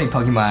even know any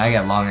Pokemon. I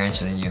got a longer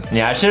answer than you.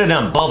 Yeah, I should have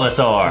done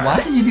Bulbasaur.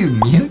 Why did you do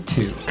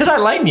Mewtwo? Because I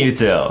like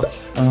Mewtwo.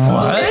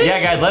 What?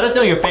 Yeah, guys, let us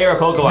know your favorite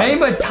Pokemon.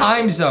 Name a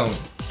time zone.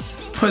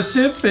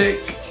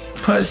 Pacific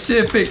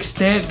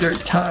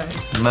Standard Time.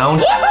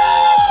 Mountain.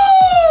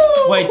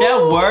 Wait,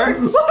 that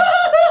worked?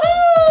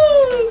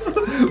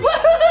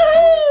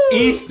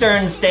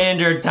 Eastern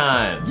Standard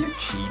Time. You're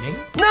cheating.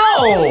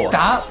 No!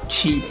 Stop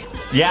cheating.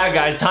 Yeah,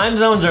 guys, time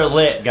zones are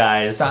lit,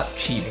 guys. Stop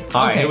cheating.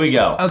 All right, here we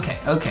go.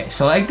 Okay.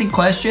 So like the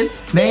question,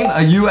 name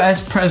a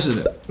U.S.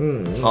 president.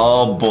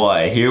 Oh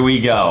boy, here we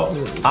go.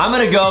 I'm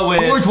gonna go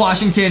with George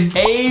Washington.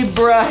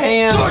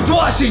 Abraham George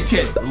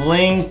Washington.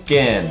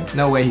 Lincoln.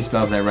 No way he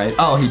spells that right.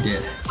 Oh, he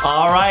did.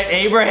 All right,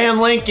 Abraham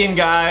Lincoln,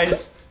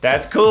 guys.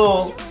 That's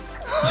cool.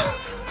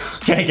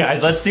 Okay,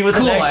 guys, let's see what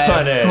the next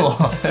one is.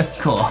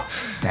 Cool.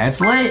 That's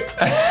lit.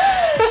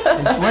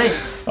 It's lit.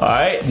 All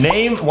right,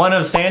 name one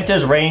of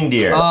Santa's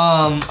reindeer.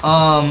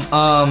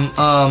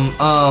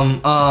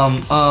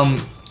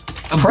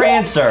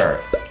 Prancer.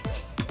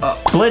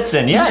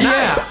 Blitzen, yeah,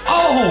 nice.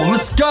 Oh,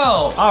 let's go.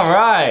 All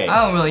right.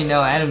 I don't really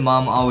know. Adam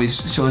Mom always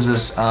shows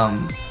us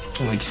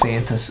like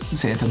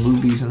Santa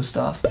movies and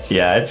stuff.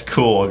 Yeah, it's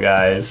cool,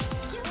 guys.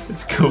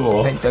 It's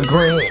cool. Like the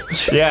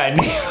Grinch. Yeah,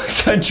 name a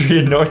country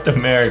in North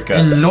America.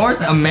 In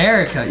North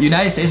America,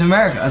 United States of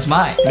America. That's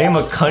mine. Name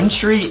a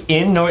country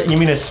in North. You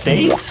mean a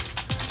state? He said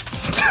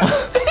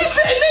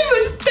name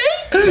a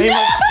state. Name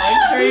a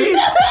country.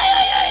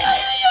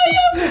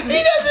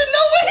 He doesn't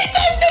know when he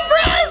typed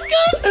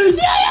Nebraska.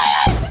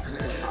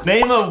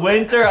 Name a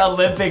Winter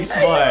Olympic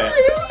sport.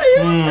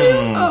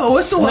 Oh,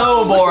 what's the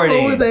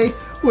Snowboarding. What's the one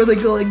where they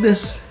go like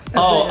this?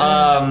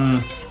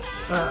 I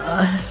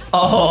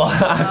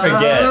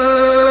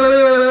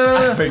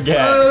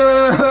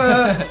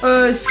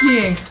forget.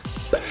 Skiing.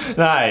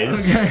 Nice.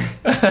 Okay.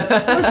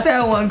 What's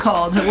that one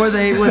called? Where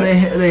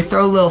they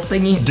throw a little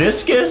thingy?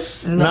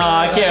 Discus? No,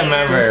 I can't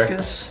remember.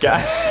 Discus.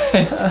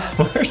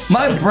 Guys,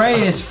 my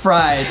brain is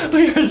fried.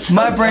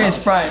 My brain is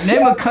fried.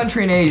 Name a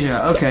country in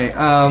Asia. Okay.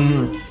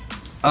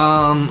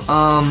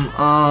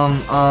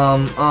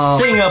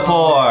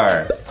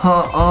 Singapore.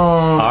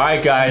 All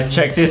right, guys,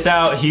 check this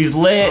out. He's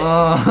lit.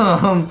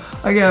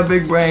 I got a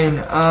big brain.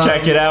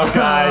 Check it out,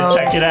 guys.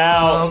 Check it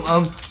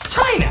out.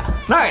 China.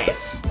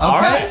 Nice. Okay. All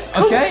right.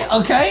 Cool.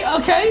 Okay.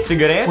 It's a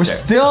good answer. We're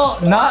still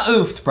not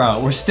oofed, bro.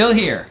 We're still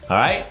here. All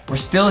right. We're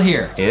still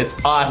here. It's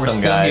awesome, We're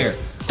still guys.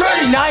 here.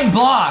 39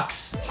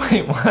 blocks.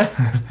 Wait, what?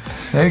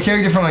 Name a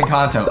character from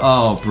Encanto.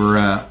 Oh,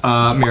 bruh.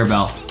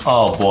 Mirabelle.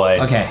 Oh boy.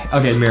 Okay,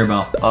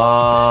 Mirabelle.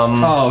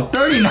 Oh,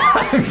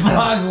 39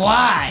 blocks.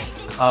 Why?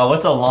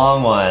 What's a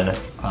long one?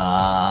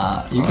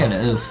 You're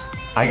gonna oof.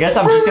 I guess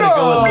I'm just gonna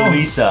go with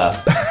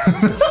Louisa.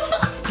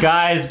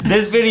 Guys,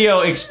 this video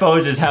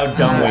exposes how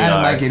dumb we I don't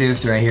are. like it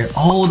oofed right here.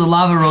 Oh, the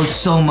lava rose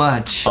so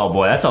much. Oh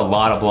boy, that's a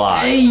lot of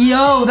blocks. Hey,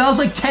 yo, that was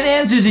like 10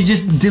 answers you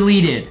just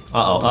deleted.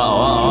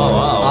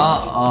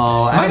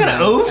 Uh-oh. Am I gonna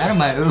oof? Out of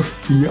my oof.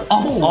 Yeah.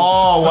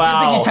 Oh, wow.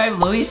 I think you type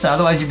Louisa,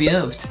 otherwise you'd be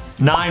oofed.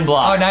 9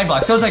 blocks. Oh, 9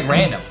 blocks. So it's like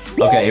random.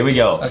 Okay, here we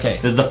go. Okay.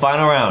 This is the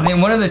final round. Name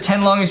one of the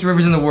 10 longest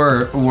rivers in the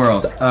world.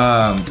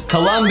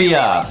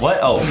 Columbia. What?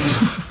 Oh.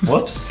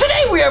 Whoops.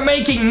 Today we are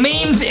making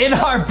memes in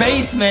our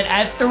basement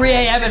at 3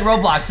 a.m. in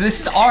Roblox. So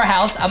this is our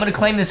house. I'm gonna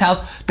claim this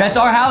house. That's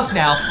our house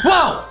now.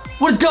 Whoa!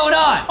 What is going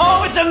on?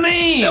 Oh, it's a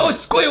meme! Yo,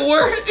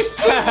 Squidward. It's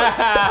Squidward.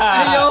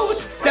 Hey, yo,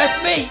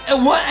 that's me.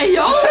 And what? Hey,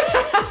 yo.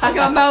 I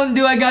got Mountain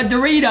Dew. I got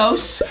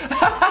Doritos.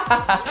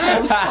 Hey,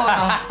 what's going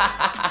on?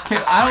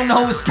 Okay, I don't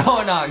know what's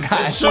going on,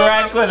 guys.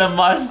 Shrek with a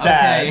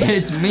mustache. Okay,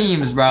 it's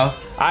memes, bro.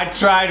 I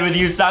tried with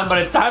you, son, but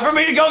it's time for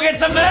me to go get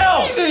some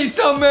milk! Need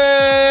some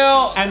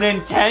milk! And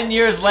then 10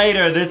 years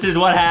later, this is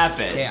what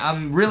happened. Okay,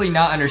 I'm really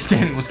not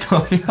understanding what's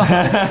going on.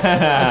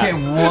 Okay,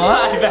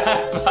 what?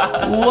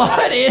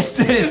 What is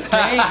this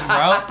game,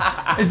 bro?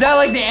 Is that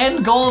like the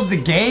end goal of the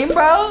game,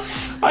 bro?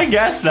 I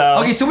guess so.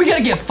 Okay, so we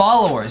gotta get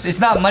followers. It's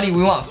not money,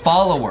 we want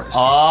followers.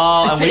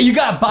 Oh, You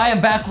gotta buy them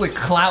back with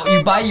clout.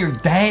 You buy your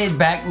dad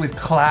back with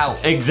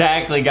clout.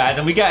 Exactly, guys,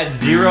 and we got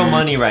 0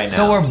 money right now.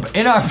 So we're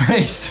in our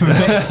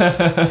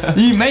basement.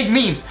 You make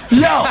memes.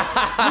 Yo,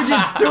 we're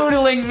just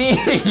doodling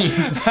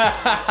memes.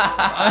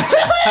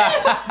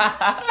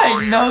 This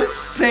makes no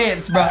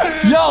sense, bro.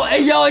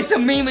 Yo, it's a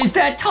meme. Is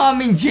that Tom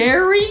and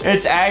Jerry?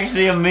 It's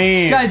actually a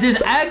meme. Guys, there's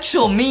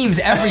actual memes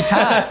every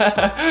time.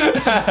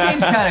 This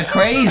game's kind of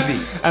crazy.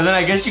 And then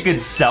I guess you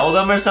could sell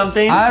them or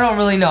something? I don't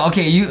really know.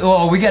 Okay,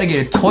 we gotta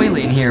get a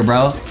toilet in here,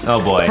 bro. Oh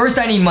boy. First,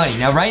 I need money.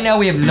 Now, right now,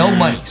 we have no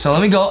money. So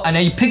let me go, and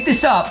then you pick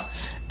this up,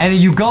 and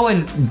then you go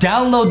and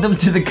download them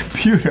to the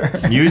computer.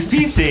 Use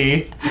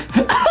PC.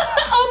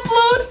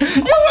 Upload. Yo,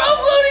 we're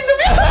uploading the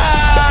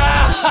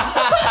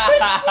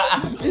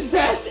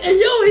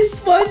it's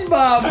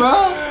SpongeBob,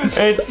 bro.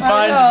 It's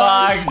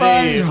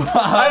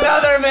SpongeBob.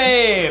 Another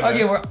meme.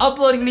 Okay, we're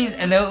uploading memes,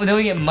 and then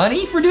we get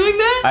money for doing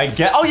that? I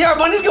get. Oh yeah, our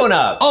money's going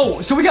up. Oh,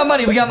 so we got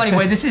money.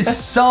 Wait, this is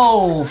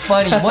so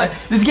funny. What?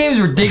 This game is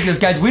ridiculous,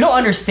 guys. We don't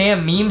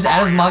understand memes.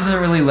 Adam's mom doesn't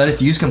really let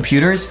us use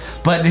computers,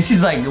 but this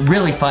is like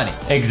really funny.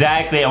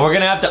 Exactly, and we're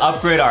gonna have to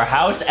upgrade our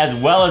house as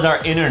well as our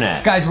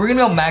internet. Guys, we're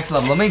gonna go max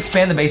level. Let me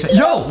expand the basement.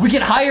 Yo, we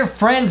can hire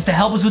friends to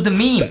help us with the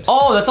memes.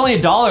 Oh, that's only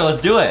 $1. Let's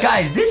do it.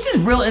 Guys, this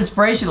is real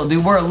inspirational,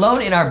 dude. We're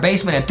alone in our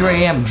basement at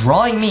 3 a.m.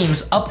 drawing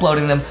memes,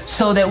 uploading them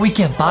so that we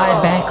can buy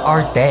back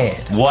our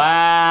dad.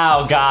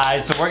 Wow,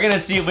 guys. So we're gonna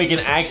see if we can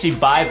actually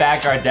buy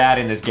back our dad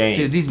in this game.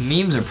 Dude, these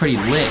memes are pretty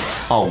lit.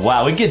 Oh,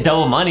 wow. We get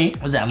double money.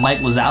 Was that Mike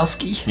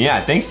Wazowski? Yeah,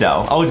 I think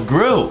so. Oh, it's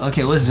Gru.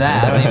 Okay, what's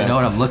that? I don't even know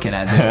what I'm looking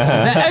at. Dude. Is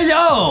that, hey,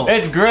 yo!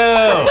 It's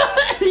Gru.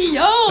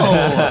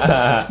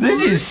 Yo!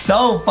 This is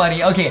so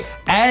funny. Okay,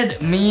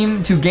 add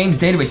meme to game's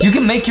database. You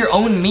can make your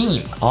own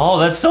meme. Oh,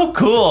 that's so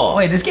cool.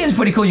 Wait, this game's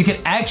pretty cool. You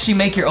can actually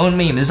make your own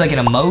meme. There's like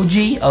an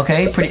emoji,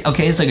 okay?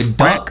 Okay, it's like a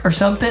duck or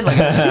something, like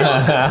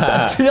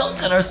a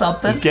tilted or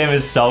something. This game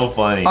is so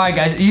funny. All right,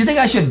 guys, do you think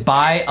I should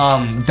buy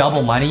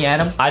double money,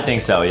 Adam? I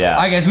think so, yeah.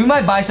 All right, guys, we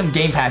might buy some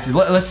game passes.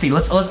 Let's see.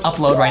 Let's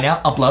upload right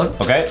now. Upload.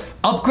 Okay.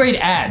 Upgrade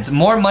ads.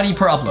 More money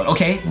per upload.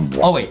 Okay.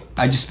 Oh wait,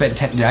 I just spent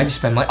 10. Did I just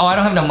spend money? Oh, I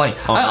don't have enough money.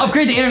 Oh, I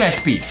upgrade the internet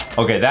speed.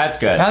 Okay, that's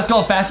good. Now it's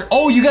going faster.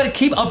 Oh, you gotta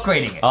keep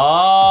upgrading it.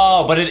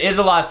 Oh, but it is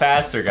a lot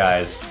faster,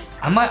 guys.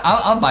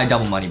 I'll buy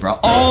double money, bro.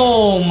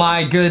 Oh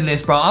my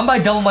goodness, bro. I'm buy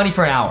double money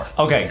for an hour.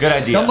 Okay, good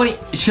idea. Double money.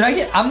 Should I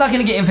get? I'm not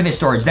gonna get infinite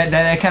storage.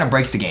 That kind of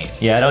breaks the game.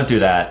 Yeah, don't do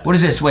that. What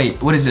is this?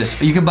 Wait, what is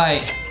this? You can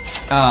buy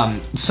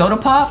soda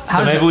pop.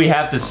 So maybe we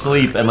have to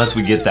sleep unless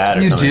we get that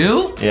or something.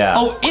 You do? Yeah.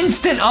 Oh,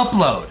 instant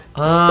upload.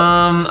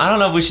 I don't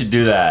know if we should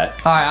do that.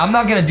 All right, I'm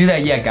not gonna do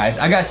that yet, guys.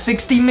 I got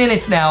 60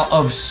 minutes now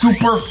of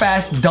super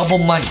fast double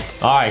money.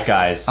 All right,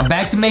 guys. I'm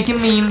back to making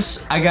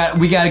memes.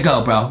 We gotta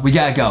go, bro. We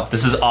gotta go.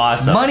 This is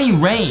awesome. Money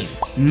rain.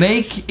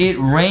 Make it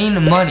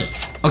rain money.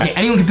 Okay,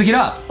 anyone can pick it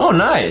up. Oh,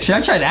 nice. Should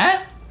I try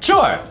that?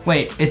 Sure.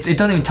 Wait, it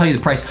doesn't even tell you the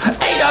price.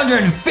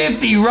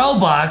 850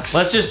 Robux.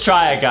 Let's just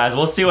try it, guys.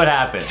 We'll see what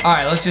happens. All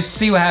right, let's just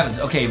see what happens.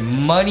 Okay,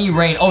 money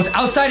rain. Oh, it's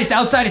outside. It's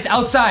outside. It's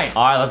outside.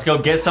 All right, let's go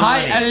get some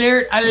money.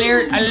 Alert,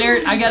 alert,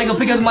 alert. I gotta go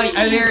pick up the money.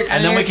 Alert,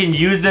 and then we can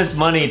use this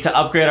money to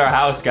upgrade our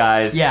house,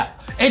 guys. Yeah.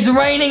 It's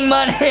raining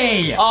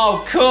money.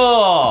 Oh,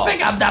 cool.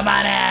 Pick up the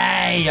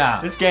money.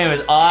 This game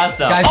is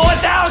awesome. Guys, oh,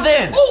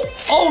 1,000.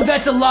 Oh,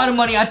 that's a lot of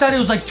money. I thought it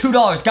was like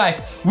 $2.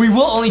 Guys, we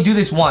will only do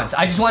this once.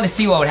 I just want to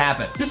see what would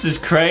happen. This is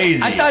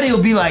crazy. I thought it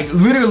would be like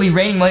literally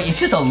raining money. It's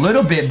just a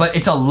little bit, but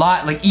it's a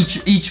lot. Like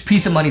each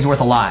piece of money is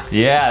worth a lot.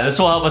 Yeah, this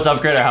will help us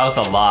upgrade our house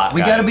a lot.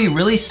 We gotta be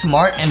really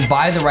smart and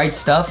buy the right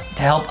stuff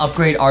to help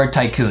upgrade our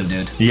tycoon,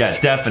 dude. Yeah,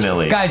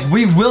 definitely. Guys,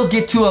 we will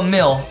get to a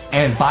mill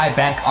and buy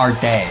back our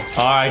day.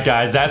 All right,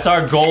 guys, that's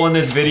our goal in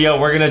this video.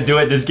 We're gonna do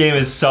it. This game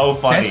is so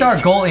funny. That's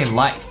our goal in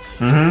life.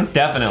 Mm-hmm,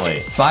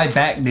 definitely. Buy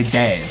back the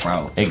day,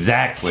 bro.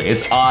 Exactly.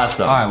 It's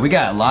awesome. All right, we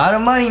got a lot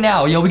of money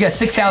now. Yo, we got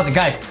 6,000.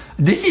 Guys,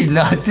 this is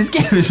nuts. This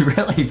game is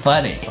really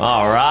funny.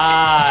 All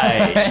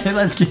right.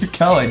 Let's keep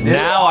going, dude.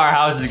 Now our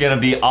house is gonna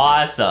be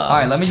awesome. All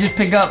right, let me just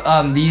pick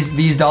up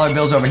these dollar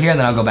bills over here, and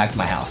then I'll go back to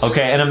my house.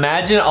 Okay, and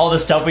imagine all the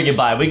stuff we could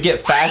buy. We could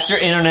get faster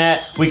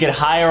internet. We could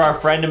hire our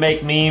friend to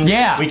make memes.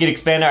 Yeah. We could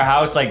expand our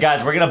house. Like,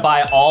 guys, we're gonna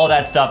buy all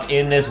that stuff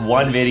in this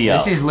one video.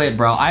 This is lit,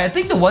 bro. I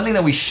think the one thing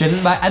that we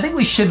shouldn't buy, I think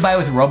we should buy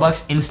with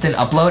Roblox instant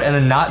upload and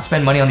then not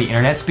spend money on the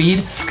internet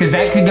speed, because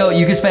that could go,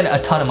 you could spend a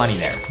ton of money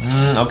there.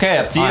 Okay,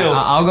 up to you. Right,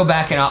 I'll go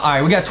back and all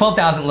right, we got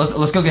 12,000.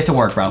 Let's go get to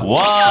work, bro.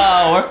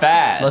 Whoa, we're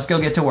fast. Let's go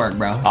get to work,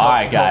 bro. All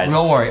right, guys.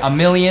 Don't worry. A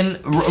million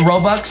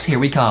Robux, here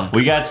we come.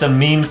 We got some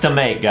memes to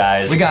make,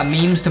 guys. We got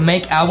memes to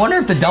make. I wonder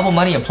if the double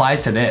money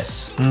applies to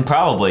this.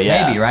 Probably,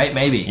 yeah. Maybe, right?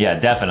 Maybe. Yeah,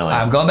 definitely.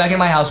 I'm going back in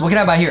my house. What can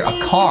I buy here? A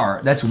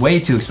car. That's way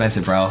too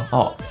expensive, bro.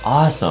 Oh,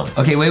 awesome.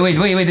 Okay,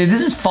 wait.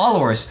 This is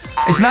followers.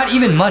 It's not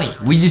even money.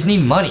 We just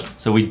need money.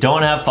 So we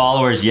don't have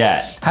followers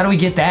yet. How do we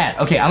get that?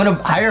 Okay, I'm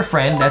gonna hire a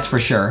friend, that's for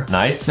sure.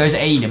 Nice. There's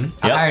Aiden.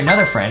 I hire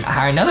another friend. I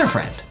hire another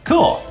friend.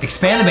 Cool.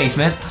 Expand the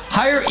basement.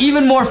 Hire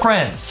even more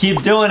friends.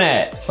 Keep doing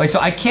it. Wait, so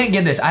I can't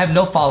get this. I have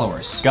no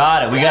followers.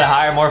 Got it. We gotta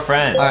hire more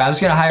friends. All right, I'm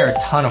just gonna hire a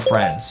ton of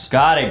friends.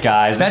 Got it,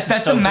 guys. That's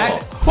so the max.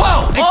 Cool.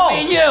 Whoa, it's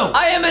me and you.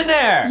 I am in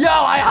there. Yo,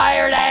 I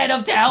hired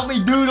Adam to help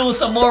me doodle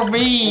some more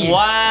memes.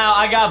 Wow,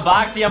 I got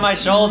Boxy on my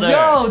shoulder.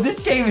 Yo,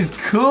 this game is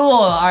cool.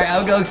 All right,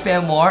 I'll go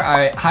expand more. All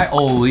right,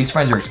 oh, these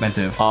friends are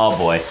expensive. Oh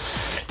boy.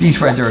 These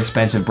friends are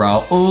expensive,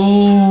 bro.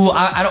 Ooh,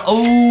 I don't,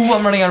 oh,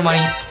 I'm running out of money.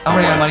 I'm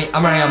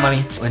running out of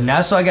money. But now,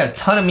 so I got a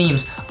ton of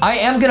memes. I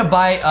am gonna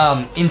buy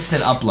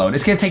instant upload.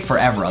 It's gonna take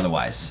forever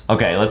otherwise.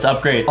 Okay, let's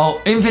upgrade.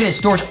 Oh, infinite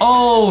storage.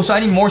 Oh, so I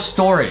need more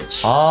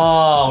storage.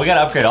 Oh, we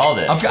gotta upgrade all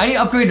this. I need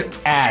to upgrade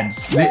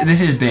ads. This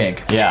is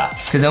big. Yeah.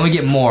 Because then we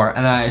get more,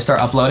 and then I start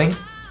uploading.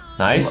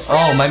 Nice.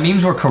 Oh, my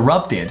memes were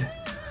corrupted.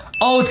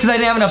 Oh, it's because I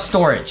didn't have enough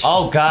storage.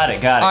 Oh, got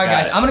it. All right,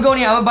 guys, I'm gonna go in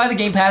here. I'm gonna buy the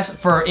Game Pass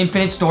for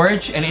infinite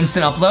storage and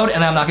instant upload,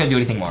 and then I'm not gonna do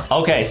anything more.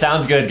 Okay,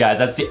 sounds good, guys.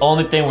 That's the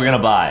only thing we're gonna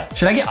buy.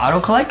 Should I get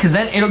auto collect? Because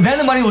then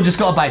the money will just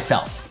go up by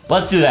itself.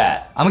 Let's do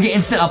that. I'm gonna get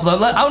instant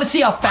upload. I wanna see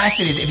how fast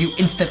it is if you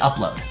instant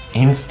upload.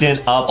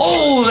 Instant up.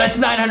 Oh, that's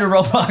 900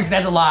 Robux.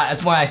 That's a lot.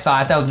 That's what I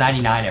thought. That was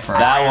 99 at first.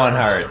 That one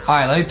hurts. All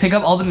right, let me pick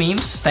up all the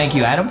memes. Thank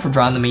you, Adam, for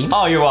drawing the meme.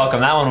 Oh, you're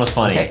welcome. That one was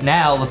funny. Okay,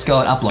 now let's go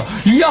and upload.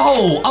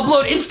 Yo,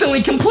 upload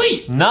instantly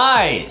complete.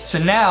 Nice.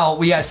 So now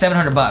we got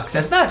 700 bucks.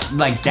 That's not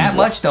like that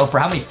much though for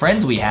how many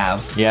friends we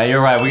have. Yeah,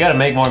 you're right. We got to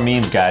make more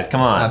memes, guys.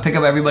 Come on. Pick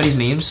up everybody's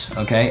memes.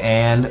 Okay,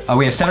 and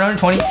we have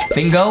 720.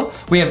 Bingo.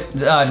 We have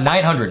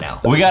 900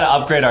 now. We got to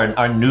upgrade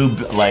our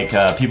noob, like,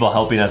 people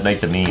helping us make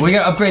the memes. We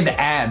got to upgrade the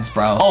ads,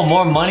 bro. Oh,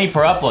 more money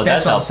per upload.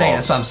 That's what I'm helpful. saying.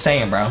 That's what I'm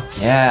saying, bro.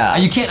 Yeah.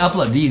 You can't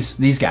upload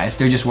these guys.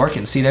 They're just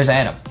working. See, there's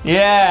Adam.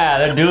 Yeah,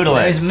 they're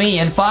doodling. There's me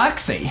and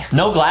Foxy.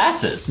 No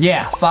glasses.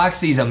 Yeah,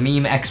 Foxy's a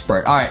meme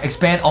expert. All right,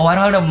 expand. Oh, I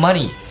don't have enough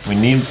money. We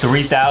need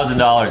 $3,000, guys.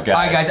 All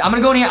right, guys, I'm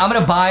gonna go in here. I'm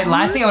gonna buy.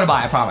 Last thing I'm gonna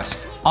buy, I promise.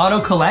 Auto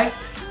collect.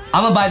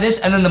 I'm gonna buy this,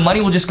 and then the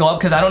money will just go up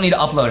because I don't need to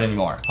upload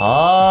anymore.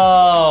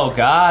 Oh,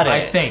 got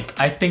it.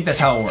 I think that's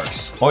how it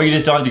works. Or you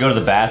just don't have to go to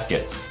the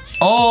baskets.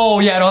 Oh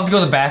yeah, I don't have to go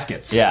to the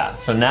baskets. Yeah,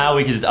 so now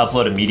we can just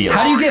upload immediately.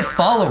 How do you get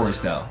followers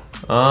though?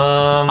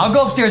 I'll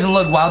go upstairs and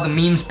look while the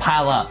memes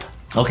pile up.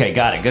 Okay,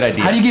 got it. Good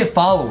idea. How do you get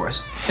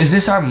followers? Is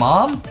this our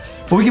mom?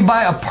 Well, we can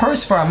buy a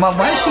purse for our mom.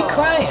 Why is she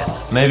crying?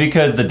 Maybe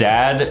because the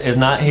dad is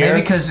not here?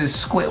 Maybe because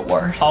it's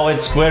Squidward. Oh,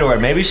 it's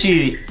Squidward. Maybe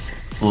she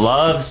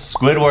loves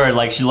Squidward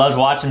like she loves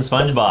watching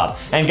SpongeBob.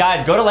 And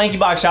guys, go to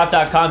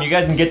LankyBoxShop.com. You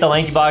guys can get the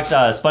LankyBox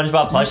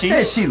SpongeBob plushies. You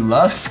said she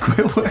loves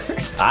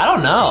Squidward? I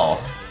don't know.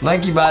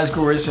 LankyBox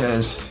World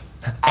says,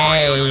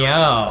 hey,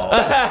 yo. Go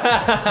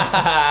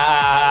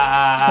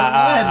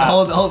ahead and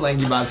hold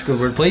LankyBox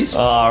World, please.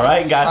 All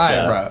right,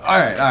 gotcha. All right, bro. All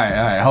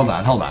right. Hold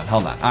on. All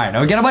right,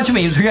 now we got a bunch of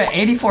memes. We got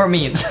 84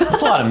 memes.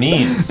 That's a lot of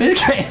memes. This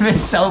game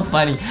is so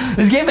funny.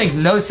 This game makes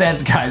no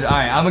sense, guys. All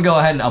right, I'm gonna go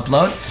ahead and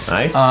upload.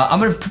 Nice. I'm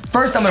gonna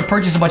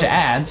purchase a bunch of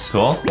ads.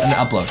 Cool. And then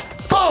upload.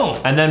 Boom!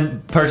 And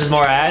then purchase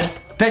more ads?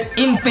 That's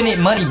infinite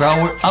money,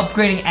 bro. We're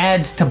upgrading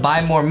ads to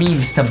buy more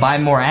memes, to buy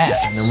more ads.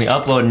 And then we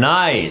upload.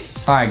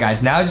 Nice. All right,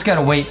 guys. Now I just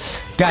gotta wait.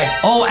 Guys,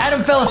 oh,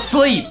 Adam fell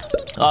asleep.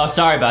 Oh,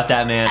 sorry about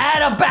that, man.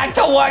 Adam, back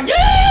to work. You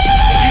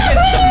get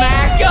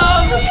smack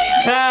him?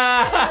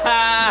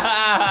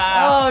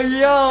 Oh,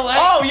 yo.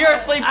 Oh, you're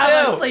asleep too.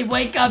 I'm asleep.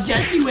 Wake up,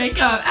 Jesse. Wake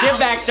up. Get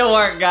back to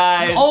work,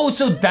 guys. Oh,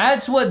 so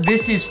that's what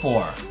this is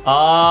for.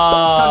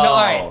 Oh. So, no, all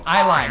right.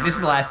 I lied. This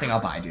is the last thing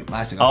I'll buy, dude.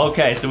 Last thing I'll buy.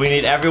 Okay, so we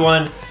need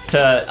everyone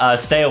to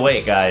stay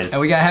awake, guys.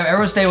 And we gotta have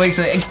everyone stay awake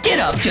so get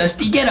up,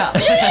 Justy, get up.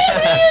 This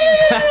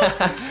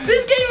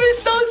game is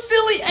so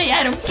silly. Hey,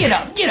 Adam, get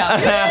up, get up.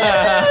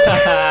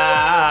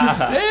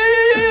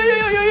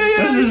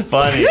 This is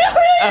funny.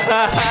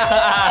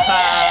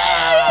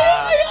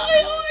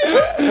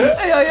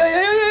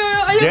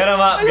 Get him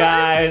up,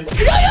 guys.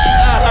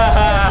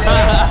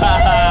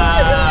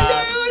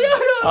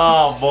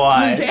 Oh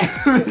boy.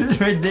 It's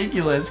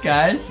ridiculous,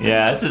 guys.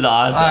 Yeah, this is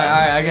awesome. All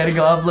right, I gotta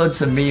go upload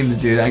some memes,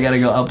 dude. I gotta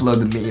go upload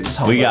the memes.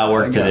 We got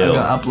work to do. I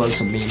gotta upload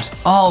some memes.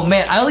 Oh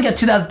man, I only got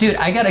 2,000. Dude,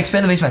 I gotta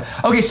expand the basement.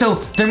 Okay,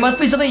 so there must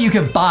be something you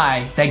can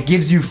buy that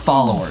gives you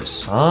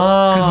followers.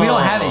 Oh. Because we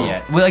don't have it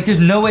yet. There's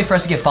no way for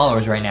us to get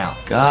followers right now.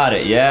 Got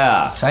it,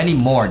 yeah. So I need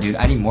more, dude.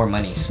 I need more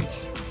monies.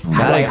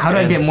 How do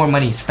I get more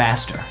monies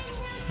faster?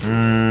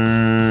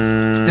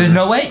 There's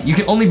no way? You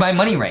can only buy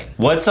money right.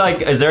 What's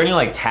is there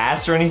any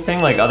tasks or anything,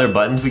 like other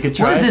buttons we could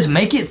try? What is this?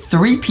 Make it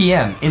 3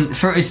 p.m.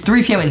 It's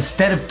 3 p.m.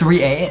 instead of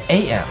 3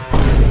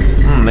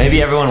 a.m.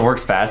 Maybe everyone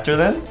works faster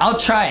then? I'll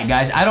try it,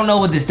 guys. I don't know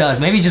what this does.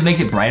 Maybe it just makes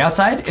it bright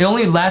outside. It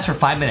only lasts for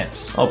 5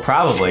 minutes. Oh,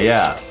 probably,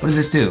 yeah. What does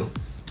this do?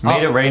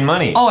 Made it rain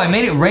money. Oh, I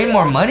made it rain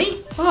more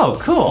money? Oh,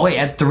 cool. Wait,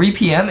 at 3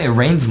 p.m. it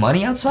rains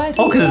money outside?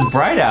 Oh, because it's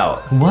bright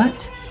out.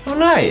 What? Oh,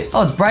 nice.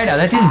 Oh, it's bright out.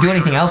 That didn't do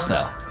anything else,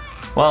 though.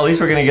 Well, at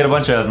least we're gonna get a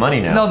bunch of money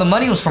now. No, the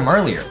money was from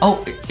earlier.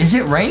 Oh, is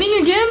it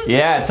raining again?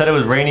 Yeah, it said it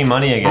was raining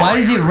money again. Why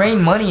does it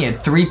rain money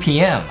at 3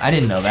 p.m.? I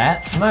didn't know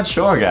that. I'm not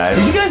sure, guys.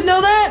 Did you guys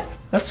know that?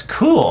 That's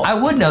cool. I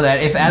would know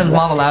that if Adam's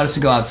mom allowed us to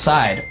go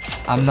outside.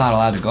 I'm not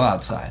allowed to go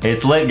outside.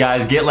 It's lit,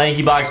 guys. Get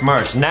LankyBox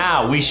merch.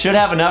 Now, we should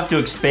have enough to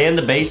expand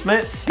the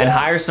basement and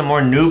hire some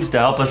more noobs to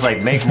help us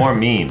make more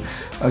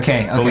memes.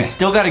 Okay. But we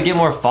still gotta get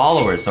more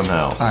followers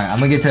somehow. All right, I'm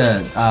gonna get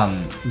to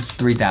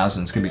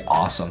 3,000. It's gonna be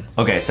awesome.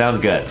 Okay, sounds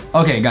good.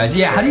 Okay, guys.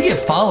 Yeah, how do you get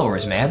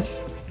followers, man?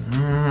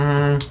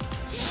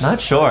 Not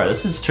sure.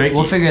 This is tricky.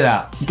 We'll figure it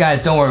out.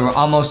 Guys, don't worry. We're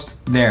almost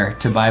there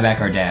to buy back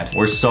our dad.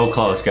 We're so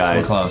close,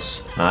 guys. We're close.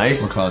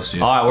 Nice. We're close,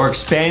 dude. All right, we're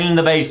expanding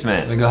the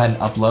basement. Let me go ahead and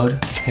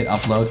upload. Hit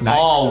upload. Nice.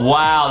 Oh,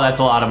 wow. That's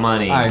a lot of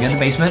money. All right, get the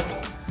basement.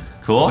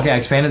 Cool. Okay, I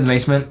expanded the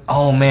basement.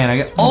 Oh,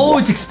 man. Oh,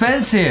 it's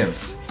expensive.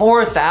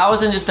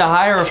 4,000 just to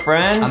hire a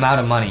friend? I'm out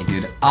of money,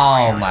 dude.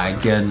 Oh, my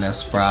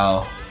goodness,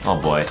 bro. Oh,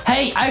 boy.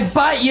 Hey, I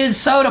bought you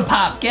soda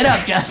pop. Get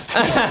up,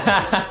 Justin.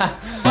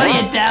 What are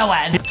you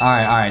doing? All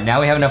right.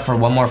 Now we have enough for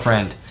one more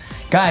friend.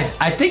 Guys,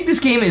 I think this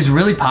game is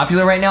really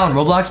popular right now on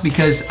Roblox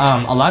because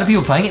a lot of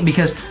people are playing it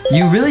because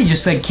you really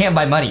just can't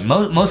buy money.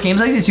 Most games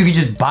like this, you can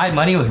just buy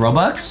money with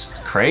Robux.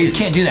 Crazy. You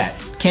can't do that.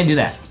 Can't do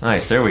that.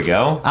 Nice, there we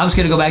go. I'm just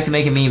gonna go back to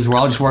making memes. We're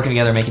all just working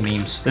together making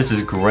memes. This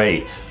is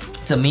great.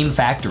 It's a meme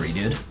factory,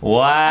 dude.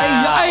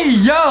 Wow. Hey,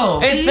 yo!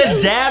 It's the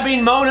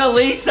dabbing Mona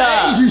Lisa.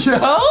 Hey, yo!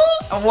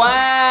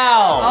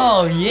 Wow.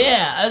 Oh,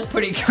 yeah. That's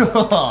pretty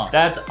cool.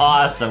 That's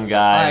awesome,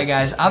 guys. All right,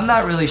 guys. I'm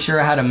not really sure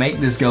how to make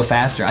this go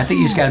faster. I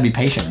think you just gotta be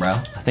patient, bro.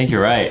 I think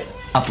you're right.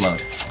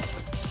 Upload.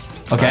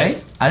 Okay?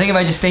 Nice. I think if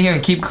I just stay here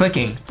and keep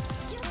clicking,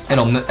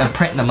 it'll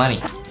print the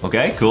money.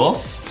 Okay,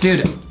 cool.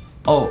 Dude.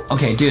 Oh,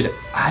 okay, dude.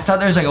 I thought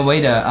there was like a way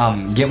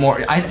to get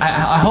more.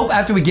 I hope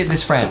after we get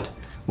this friend,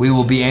 we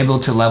will be able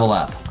to level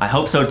up. I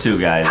hope so too,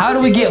 guys. How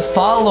do we get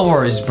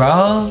followers,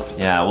 bro?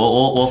 Yeah,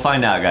 we'll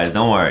find out, guys.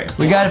 Don't worry.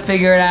 We gotta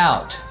figure it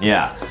out.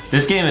 Yeah,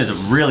 this game is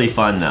really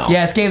fun, though.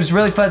 Yeah, this game's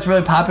really fun. It's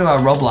really popular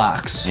on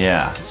Roblox.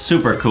 Yeah,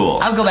 super cool.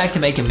 I'll go back to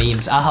making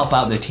memes. I'll help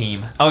out the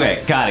team.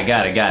 Okay, got it.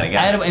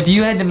 Adam, if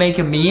you had to make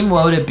a meme,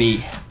 what would it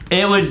be?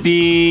 It would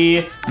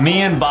be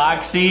me and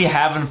Boxy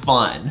having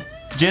fun.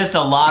 Just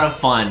a lot of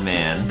fun,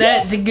 man.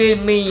 That's a good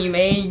meme,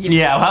 eh?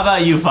 Yeah, how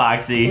about you,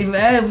 Foxy? If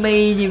I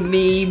made a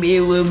meme, it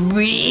would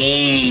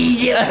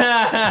be...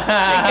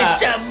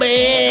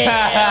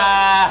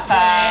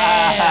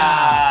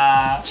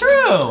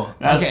 True.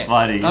 That's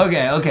funny.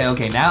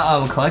 Okay.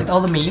 Now, collect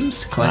all the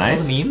memes. All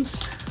the memes.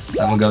 I'm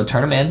gonna go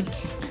turn them in.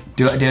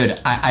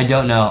 Dude, I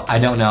don't know.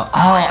 Oh,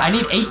 I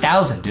need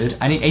 8,000, dude.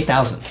 I need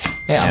 8,000.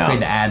 Yeah, upgrade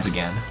the ads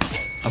again.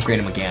 Upgrade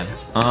them again.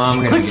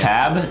 Click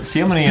tab. See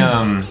how many,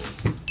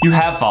 you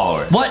have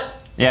followers.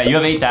 What? Yeah, you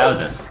have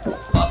 8,000.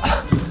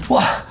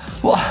 What?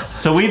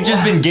 So we've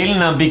just been getting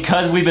them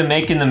because we've been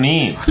making the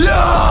memes.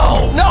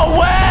 No! No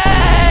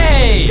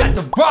way! Got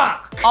the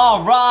rock!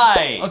 All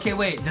right. Okay,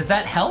 wait, does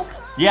that help?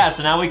 Yeah,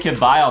 so now we can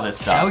buy all this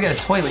stuff. Now we got a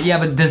toilet. Yeah,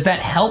 but does that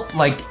help,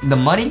 like, the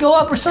money go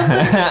up or something?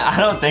 I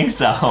don't think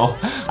so.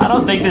 I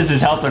don't think this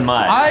is helping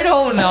much. I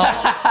don't know.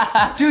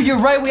 Dude, you're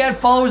right, we had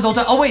followers all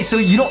the time. Oh, wait, so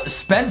you don't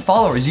spend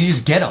followers, you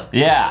just get them.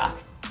 Yeah.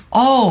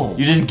 Oh.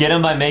 You just get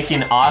them by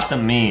making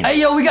awesome memes. Hey,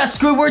 yo, we got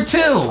Squidward too.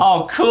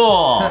 Oh,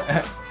 cool.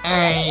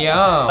 Hey,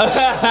 yo.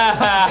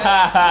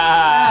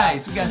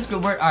 Nice, we got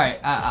Squidward. All right,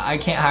 I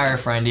can't hire a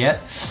friend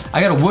yet.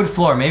 I got a wood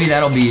floor. Maybe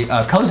that'll be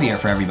cozier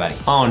for everybody.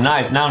 Oh,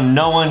 nice. Now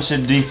no one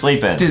should be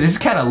sleeping. Dude, this is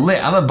kind of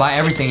lit. I'm gonna buy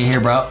everything in here,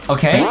 bro.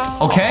 Okay?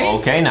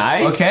 Okay,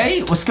 nice.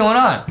 Okay, what's going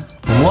on?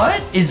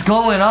 What is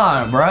going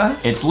on, bruh?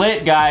 It's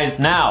lit, guys.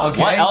 Now,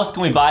 Okay. what else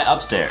can we buy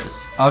upstairs?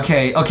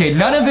 Okay,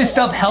 none of this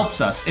stuff helps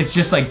us. It's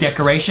just like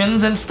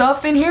decorations and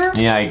stuff in here.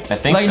 Yeah, I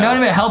think Like so. none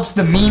of it helps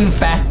the meme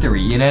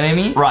factory, you know what I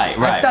mean? Right.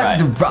 I thought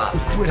The Rock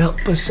would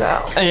help us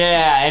out.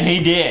 Yeah, and he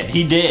did.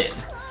 He do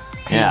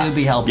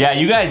be helping. Yeah,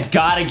 you guys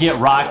gotta get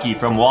Rocky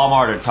from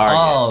Walmart or Target.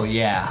 Oh,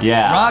 yeah.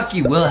 Yeah.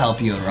 Rocky will help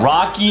you in Rocky.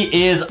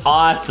 Rocky is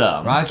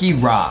awesome. Rocky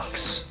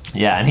rocks.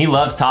 Yeah, and he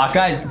loves tacos.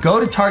 Guys, go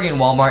to Target and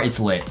Walmart. It's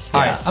lit.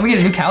 All right, I'm gonna get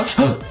a new couch.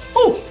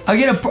 Oh, I'll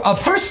get a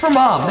purse for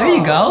mom. There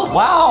you go.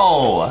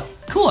 Wow.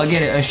 Cool, I'll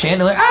get a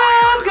chandelier.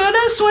 I'm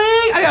gonna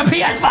swing. I got a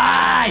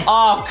PS5.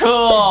 Oh,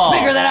 cool.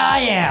 Bigger than I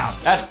am.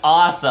 That's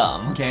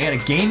awesome. Okay, I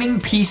got a gaming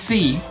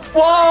PC.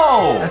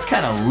 Whoa. That's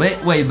kind of lit.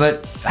 Wait,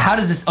 but how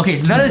does this? Okay,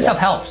 so none of this stuff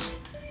helps.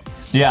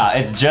 Yeah,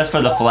 it's just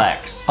for the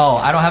flex. Oh,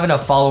 I don't have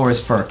enough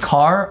followers for a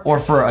car or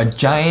for a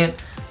giant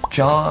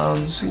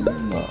John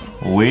Cena.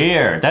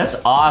 Weird. That's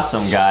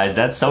awesome, guys.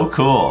 That's so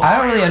cool. I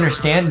don't really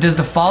understand. Does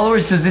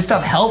this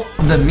stuff help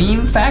the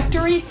meme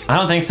factory? I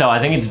don't think so. I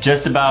think it's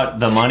just about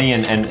the money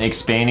and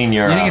expanding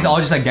your... You think it's all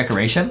just like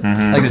decoration?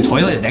 Like the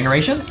toilet is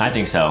decoration? I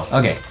think so.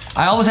 Okay.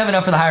 I almost have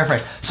enough for the higher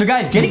friend. So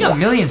guys, getting a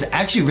million is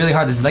actually really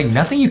hard. There's like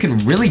nothing you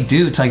can really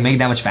do to like make it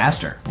that much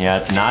faster. Yeah,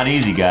 it's not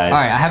easy, guys. All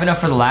right, I have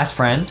enough for the last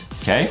friend.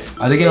 Okay.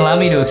 Are they gonna allow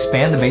me to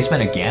expand the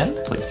basement again?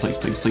 Please, please,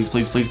 please, please,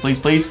 please, please, please,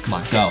 please. Come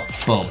on, go.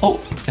 Boom.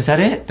 Oh, is that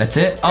it? That's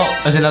it? Oh,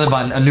 there's another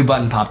button. A new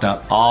button popped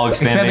up. Oh,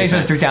 expand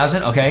basement.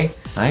 3,000, okay.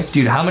 Nice.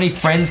 Dude, how many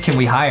friends can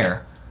we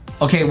hire?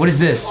 Okay, what is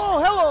this? Oh,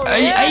 hello.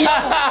 Hey,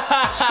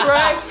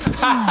 Shrek!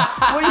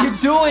 What are you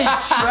doing,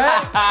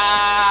 Shrek?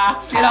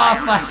 Get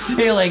off my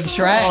ceiling,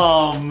 Shrek.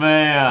 Oh,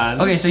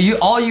 man. Okay, so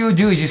all you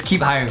do is just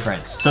keep hiring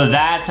friends. So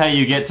that's how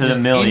you get to the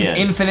million.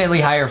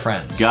 Infinitely hire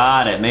friends.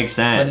 Got it. Makes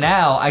sense. But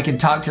now I can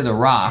talk to The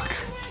Rock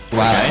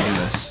while I Okay. do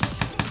this.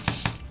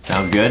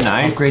 Sounds good.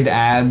 Nice. Upgrade the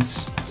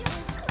ads.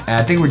 And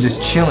I think we're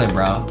just chilling,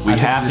 bro. We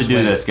have to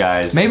do this,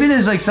 guys. Maybe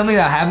there's like something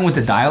that happened with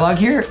the dialogue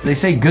here. They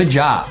say good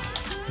job.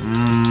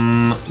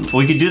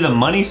 We could do the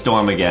money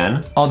storm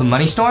again. Oh, the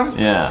money storm?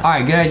 Yeah. All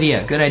right, good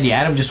idea. Good idea.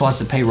 Adam just wants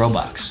to pay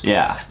Robux.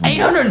 Yeah.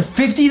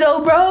 850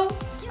 though, bro?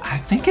 I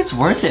think it's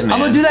worth it, man. I'm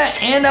gonna do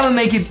that and I'm gonna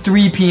make it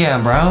 3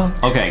 p.m., bro.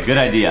 Okay, good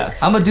idea.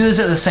 I'm gonna do this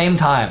at the same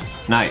time.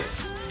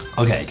 Nice.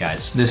 Okay,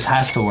 guys, this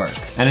has to work.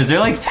 And is there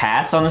like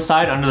tasks on the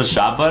side under the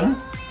shop button?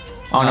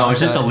 Oh no, it's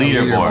just a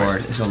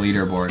leaderboard. It's a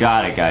leaderboard.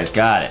 Got it, guys,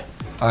 got it.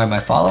 All right,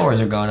 my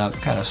followers are going up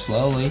kind of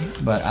slowly,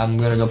 but I'm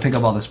gonna go pick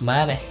up all this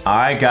money. All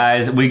right,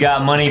 guys, we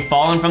got money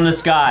falling from the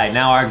sky.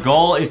 Now our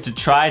goal is to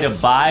try to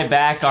buy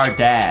back our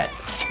dad.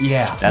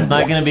 Yeah. That's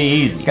not gonna be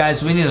easy.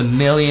 Guys, we need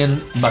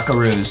 1,000,000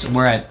 buckaroos.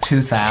 We're at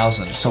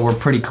 2,000, so we're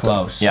pretty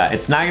close. Yeah,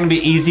 it's not gonna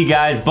be easy,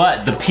 guys,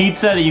 but the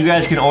pizza that you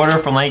guys can order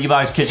from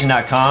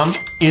LankyBoxKitchen.com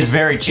is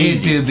very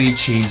cheesy. It do be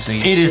cheesy.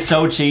 It is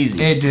so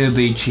cheesy. It do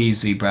be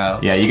cheesy, bro.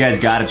 Yeah, you guys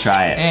gotta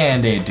try it.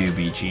 And it do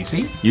be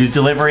cheesy. Use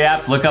delivery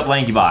apps, look up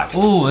LankyBox.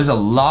 Ooh, there's a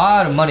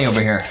lot of money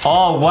over here.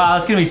 Oh, wow,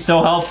 that's gonna be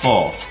so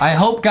helpful. I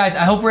hope, guys,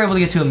 we're able to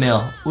get to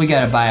 1,000,000. We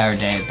gotta buy our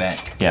dad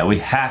back. Yeah, we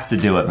have to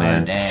do it, Our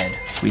man. dad.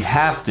 We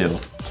have to.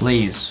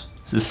 Please.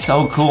 This is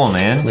so cool,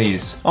 man.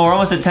 Please. Oh, we're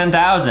almost at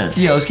 10,000.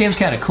 Yo, this game's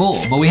kind of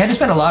cool, but we had to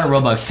spend a lot of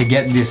Robux to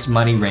get this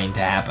money rain to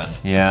happen.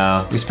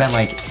 Yeah. We spent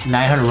like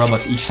 900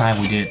 Robux each time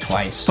we did it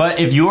twice. But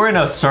if you were in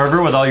a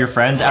server with all your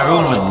friends,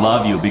 everyone would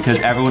love you because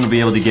everyone would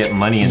be able to get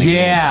money in the game.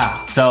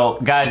 Yeah. So,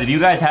 guys, if you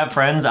guys have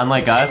friends,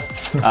 unlike us,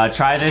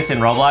 try this in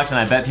Roblox, and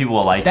I bet people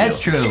will like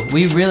That's you. true.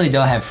 We really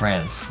don't have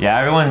friends. Yeah,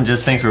 everyone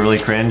just thinks we're really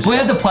cringe. We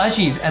have the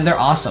plushies, and they're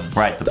awesome.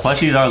 Right, the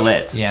plushies are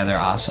lit. Yeah, they're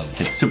awesome.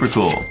 It's super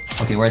cool.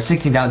 Okay, we're at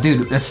 16 down.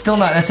 Dude, that's still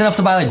not, that's enough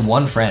to buy like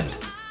one friend.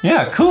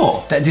 Yeah,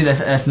 cool. Dude,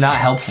 that's not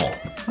helpful.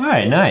 All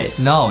right, nice.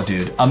 No,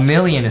 dude,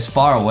 1,000,000 is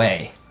far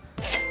away.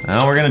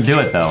 No, we're gonna do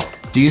it, though.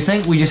 Do you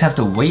think we just have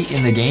to wait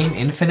in the game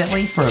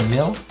infinitely for a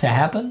mill to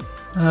happen?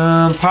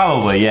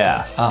 Probably,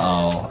 yeah.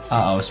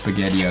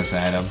 SpaghettiOs,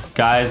 Adam.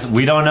 Guys,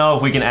 we don't know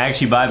if we can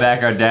actually buy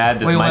back our dad.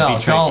 This might be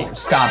tricky. Don't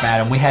stop,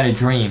 Adam. We had a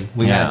dream.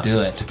 We gotta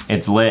do it.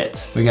 It's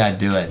lit. We gotta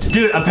do it.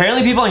 Dude,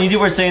 apparently people on YouTube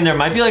were saying there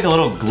might be like a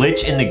little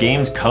glitch in the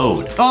game's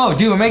code. Oh,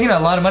 dude, we're making a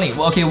lot of money.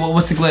 Well, okay, well,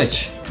 what's the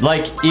glitch?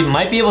 Like, it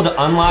might be able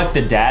to unlock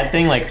the dad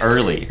thing like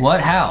early. What?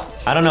 How?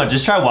 I don't know,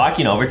 just try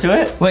walking over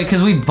to it. Wait,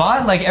 because we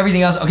bought like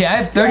everything else. Okay, I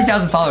have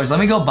 30,000 followers.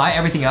 Let me go buy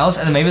everything else,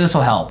 and then maybe this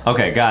will help.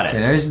 Okay, got Okay,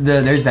 it.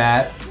 there's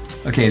that.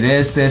 Okay,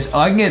 this. Oh,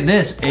 I can get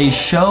this. A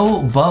show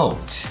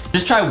boat.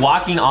 Just try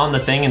walking on the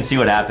thing and see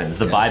what happens.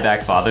 The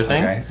buyback father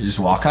thing. Okay, you just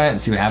walk on it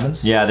and see what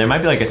happens? Yeah, there might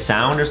be like a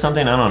sound or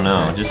something. I don't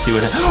know. Just see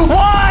what happens.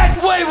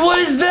 What? Wait, what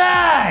is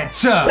that?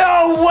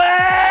 No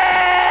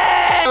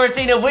way! We're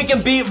seeing if we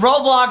can beat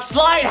Roblox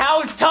Slide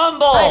House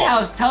Tumble.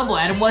 Lighthouse Tumble,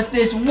 Adam, what's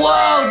this?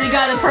 Whoa, they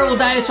got the purple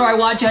dinosaur I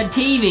watch on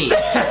TV.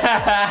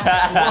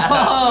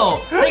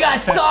 Whoa, they got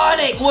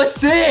Sonic, what's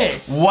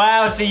this?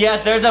 Wow, so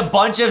yes, there's a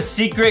bunch of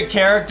secret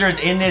characters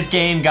in this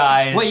game,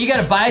 guys. Wait, you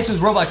gotta buy us with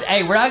Robux.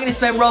 Hey, we're not gonna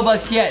spend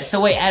Robux yet. So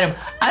wait, Adam,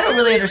 I don't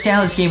really understand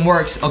how this game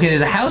works. Okay,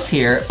 there's a house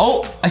here.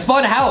 Oh, I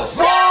spawned a house.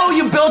 Whoa,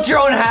 you built your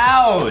own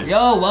house.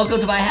 Yo, welcome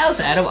to my house,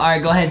 Adam. All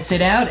right, go ahead and sit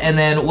down. And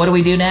then what do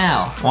we do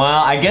now? Well,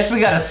 I guess we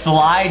gotta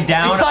slide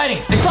down. It's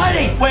sliding, it's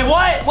sliding. Wait,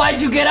 what?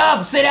 Why'd you get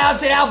up? Sit down,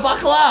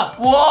 buckle up.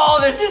 Whoa,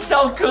 this is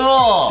so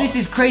cool. This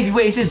is crazy.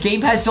 Wait, it says Game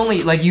Pass is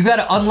only, like, you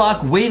gotta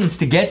unlock wins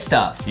to get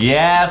stuff.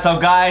 Yeah, so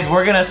guys,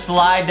 we're gonna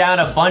slide down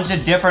a bunch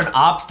of different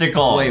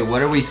obstacles. Wait,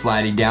 what are we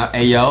sliding down?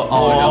 Hey, yo.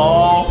 Oh, Whoa.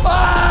 no.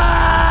 Ah!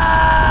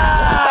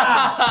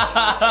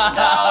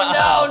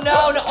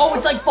 No. Oh,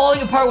 it's like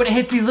falling apart when it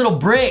hits these little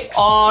bricks.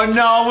 Oh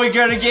no, we're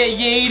gonna get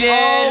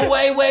yeeted. Oh,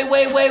 wait.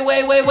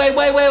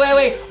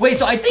 Wait,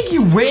 so I think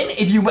you win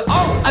if you win.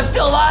 Oh, I'm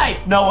still alive.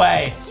 No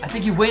way. I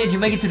think you win if you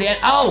make it to the end.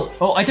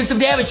 Oh, I took some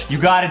damage. You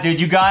got it, dude,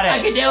 you got I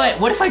it. can do it.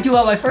 What if I do it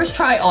on my first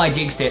try? Oh, I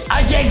jinxed it. Oh.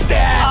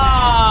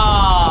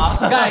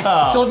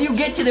 Guys, so if you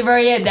get to the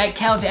very end, that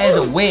counts as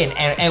a win,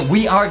 and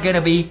we are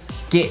gonna be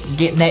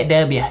getting that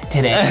W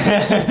today.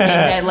 Getting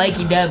that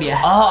Lanky W.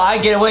 Oh, I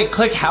get it. Wait,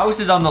 click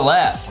houses on the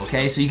left.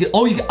 Okay, so you can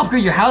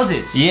upgrade your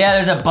houses. Yeah,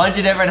 there's a bunch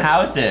of different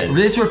houses.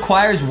 This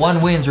requires 1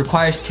 win,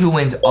 requires 2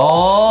 wins.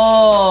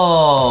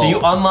 Oh. So you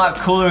unlock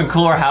cooler and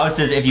cooler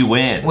houses if you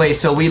win. Wait,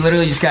 so we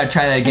literally just gotta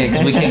try that again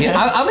because we can't get.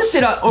 I'm gonna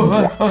sit up.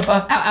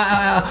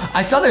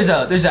 I saw there's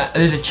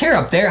a chair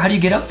up there. How do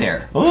you get up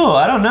there? Ooh,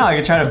 I don't know. I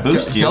could try to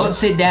boost you. Don't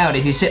sit down.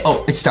 If you sit,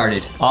 oh, it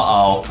started.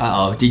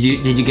 Uh-oh. Did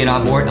you get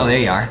on board? Oh, there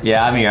you are.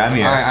 Yeah, I'm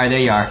here. All right, there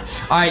you are.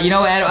 All right, you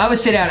know what, Adam, I'm gonna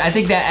sit down. I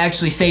think that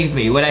actually saved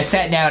me. When I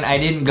sat down, I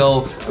didn't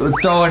go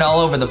throwing all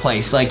over the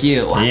place like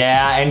you.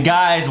 Yeah, and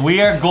guys, we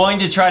are going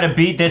to try to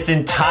beat this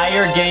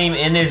entire game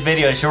in this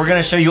video. So we're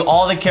gonna show you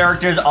all the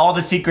characters, all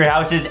the secret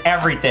houses,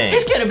 everything.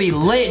 It's gonna be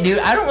lit, dude.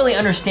 I don't really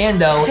understand,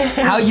 though,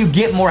 how you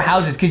get more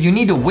houses, because you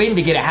need to win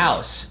to get a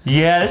house.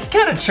 Yeah, this is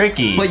kind of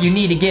tricky. But you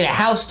need to get a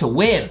house to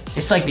win.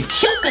 It's like the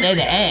chicken and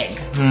the egg.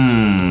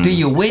 Do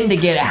you win to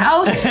get a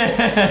house?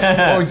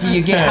 Or do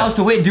you get a house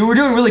to win? Dude, we're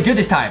doing really good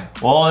this time.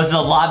 Well, this is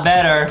a lot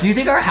better. Do you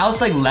think our house,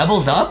 like,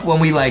 levels up when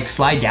we, like,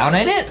 slide down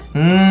in it?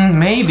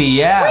 Maybe,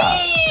 yeah.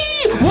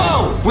 Whee!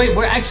 Whoa! Wait,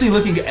 we're actually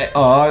looking good.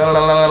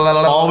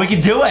 Oh, we can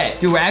do it.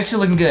 Dude, we're actually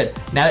looking good.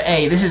 Now,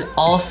 hey, this is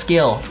all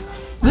skill.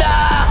 No!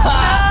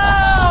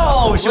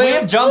 Should we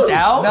have jumped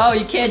out? No,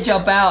 you can't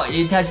jump out.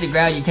 You touch the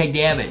ground, you take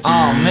damage.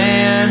 Oh,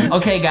 man.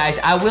 Okay, guys,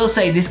 I will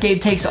say this game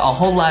takes a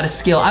whole lot of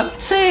skill. I'm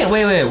saying,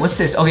 wait, what's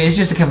this? Okay, it's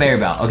just a conveyor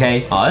belt,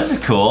 okay? Oh, this is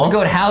cool.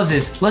 Go to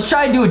houses. Let's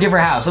try and do a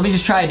different house. Let me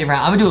just try a different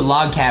house. I'm gonna do a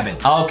log cabin.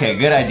 Okay,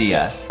 good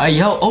idea.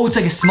 Oh, it's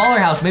like a smaller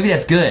house. Maybe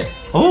that's good.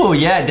 Ooh,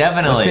 yeah,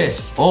 definitely. What's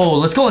this? Oh,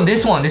 let's go in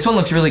this one. This one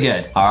looks really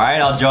good. All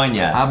right, I'll join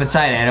you. Hop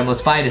inside, Adam.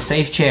 Let's find a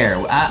safe chair.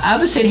 I'm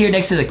gonna sit here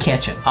next to the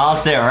kitchen. I'll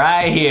sit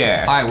right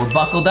here. All right, we're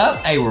buckled up.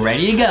 Hey, we're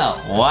ready to go.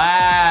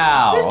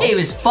 Wow. This game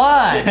is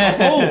fun.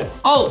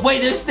 Oh,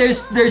 wait,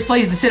 there's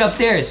places to sit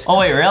upstairs. Oh,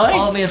 wait, really?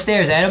 Follow me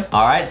upstairs, Adam.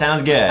 All right,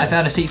 sounds good. I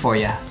found a seat for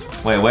you.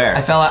 Wait, where?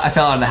 I fell out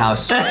of the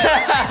house. I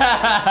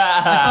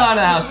fell out of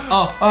the house.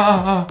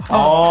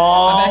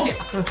 Oh. I'm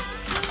back in.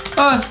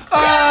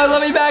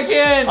 Let me back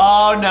in.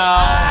 Oh, no.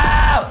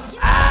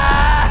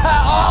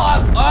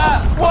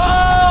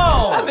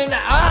 Whoa. I'm in the.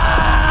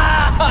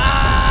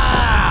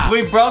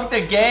 We broke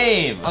the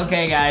game.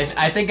 Okay, guys,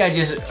 I think I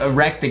just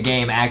wrecked the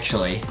game,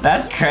 actually.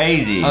 That's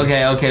crazy.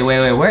 Okay,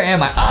 wait, where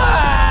am I?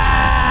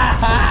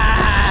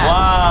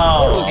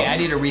 Whoa. Okay, I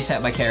need to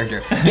reset my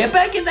character. Get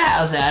back in the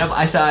house, Adam.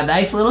 I saw a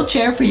nice little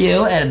chair for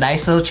you and a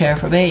nice little chair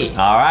for me.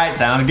 All right,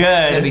 sounds It's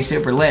gonna good. be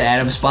super lit.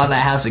 Adam, spawn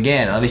that house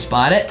again. Let me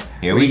spawn it.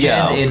 Here we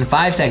Regen go. in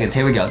 5 seconds.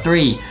 Here we go.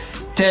 3,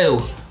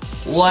 2,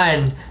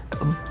 1.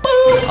 Boom.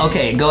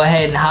 Okay, go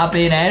ahead and hop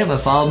in, Adam, and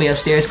follow me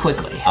upstairs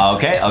quickly.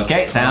 Okay,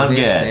 sounds Follow me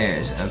good.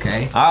 Upstairs,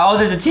 okay. Oh,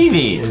 there's a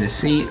TV. There's a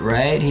seat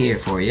right here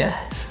for you.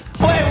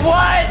 Wait,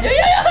 what? Sit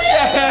down,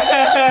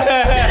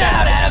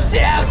 Adam.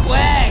 Sit down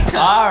quick.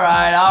 All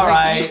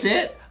right. Can you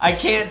sit? I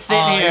can't sit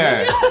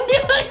here.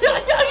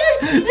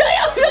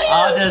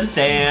 I'll just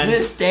stand.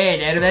 Just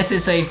stand, Adam. That's a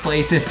safe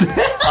place. All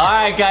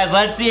right, guys,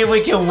 let's see if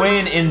we can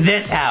win in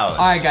this house. All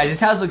right, guys, this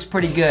house looks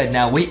pretty good.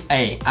 Now,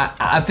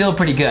 I'm feeling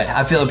pretty good.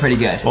 I'm feeling pretty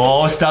good.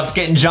 Oh, stuff's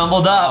getting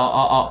jumbled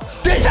up.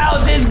 This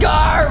house is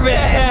garbage.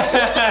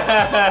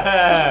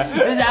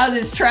 This house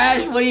is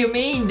trash. What do you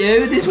mean,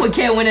 dude? This one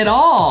can't win at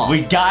all.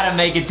 We gotta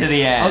make it to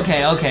the end.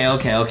 Okay.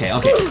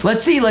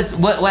 Let's see.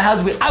 What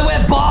house I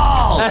went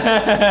bald.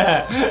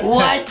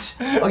 What?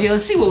 Okay,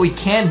 let's see what we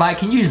can buy.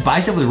 Can you just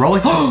buy stuff with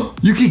Robux?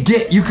 You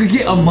could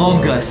get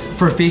Among Us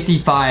for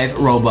 55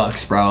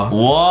 Robux, bro.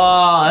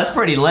 Whoa, that's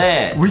pretty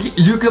lit.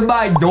 You can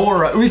buy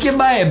Dora. We can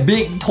buy a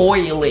big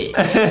toilet.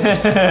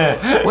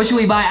 What should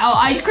we buy? Oh,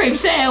 ice cream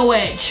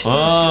sandwich.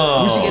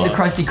 Oh. We should get the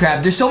Krusty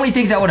Krab. There's so many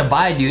things I want to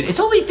buy, dude. It's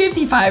only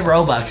 55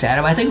 Robux,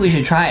 Adam. I think we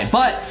should try it.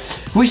 But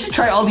we should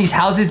try all these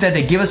houses that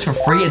they give us for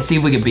free and see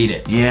if we can beat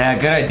it. Yeah,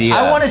 good idea.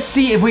 I want to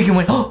see if we can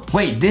win. Oh,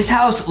 wait, this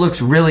house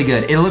looks really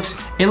good.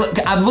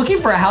 I'm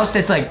looking for a house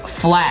that's like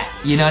flat.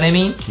 You know what I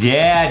mean?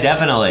 Yeah,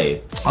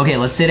 definitely. Okay,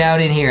 let's sit down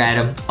in here,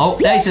 Adam. Oh,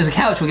 nice. There's a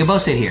couch. We can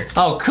both sit here.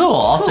 Oh, cool.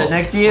 I'll sit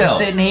next to you. We're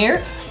sitting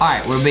here. All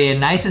right, we're being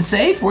nice and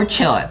safe. We're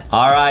chilling.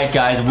 All right,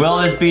 guys. Will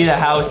this be the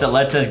house that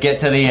lets us get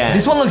to the end?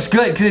 This one looks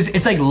good because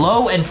it's like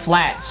low and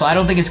flat, so I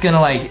don't think it's gonna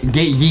like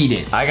get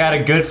yeeted. I got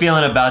a good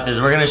feeling about this.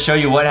 We're gonna show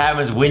you what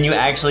happens when you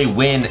actually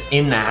win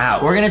in the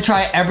house. We're gonna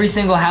try every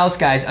single house,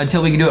 guys,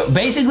 until we can do it.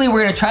 Basically,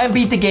 we're gonna try and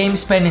beat the game,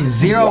 spending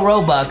 0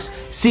 Robux,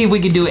 see if we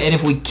can do it, and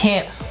if we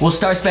can't, we'll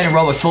start spending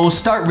Robux, but we'll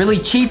start really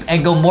cheap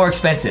and go more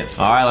expensive.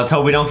 All right, let's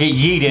hope we don't get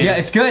yeeted. Yeah,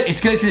 it's good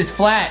because it's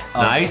flat.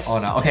 Nice. Oh,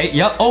 no. Okay,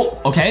 yep. Oh,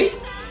 okay.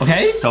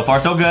 Okay. So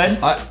far, so good.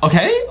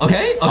 Okay.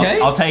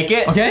 I'll take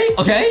it. Okay.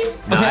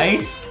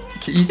 Nice.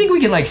 You think we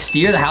can like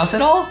steer the house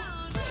at all?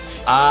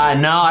 No, I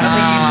don't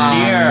think you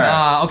can steer.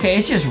 Okay,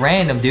 it's just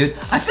random, dude.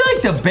 I feel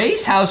like the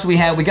base house we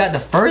got the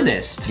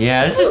furthest.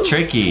 Yeah, this is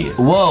tricky.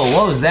 Whoa,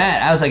 what was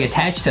that? I was like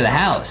attached to the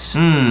house.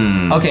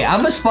 Okay,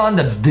 I'm gonna spawn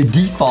the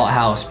default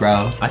house,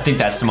 bro. I think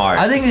that's smart.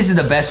 I think this is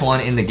the best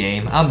one in the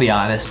game. I'll be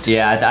honest.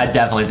 Yeah, I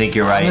definitely think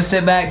you're I'm gonna right.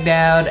 sit back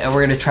down and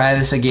we're gonna try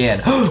this again.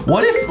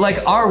 What if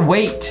like our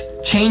weight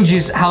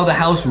changes how the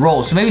house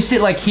rolls? So maybe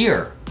sit like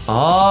here.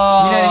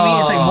 Oh. You know what I mean?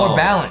 It's like more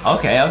balanced.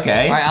 Okay. All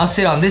right, I'll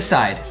sit on this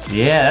side.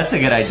 Yeah, that's a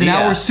good idea. So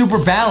now we're super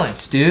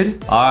balanced,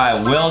 dude. All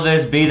right, will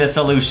this be the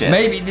solution?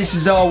 Maybe this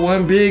is all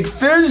one big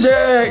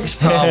physics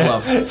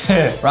problem.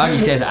 Rocky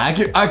says, I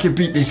could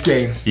beat this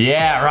game.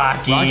 Yeah,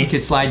 Rocky. Rocky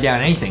could slide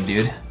down anything,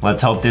 dude.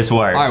 Let's hope this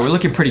works. All right, we're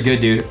looking pretty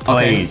good, dude.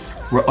 Okay. Please.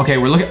 We're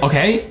looking,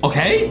 okay.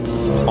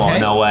 Oh,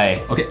 no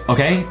way.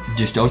 Okay.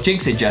 Just don't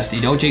jinx it,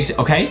 Justy. Don't jinx it,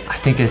 okay? I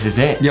think this is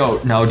it.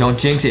 Yo, no, don't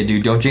jinx it,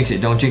 dude. Don't jinx it.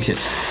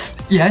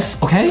 Yes,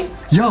 okay?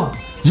 Yo.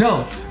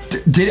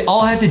 Did it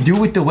all have to do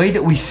with the way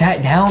that we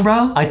sat down,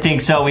 bro? I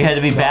think so. We had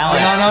to be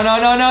balanced.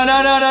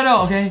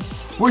 No, okay.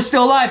 We're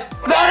still alive.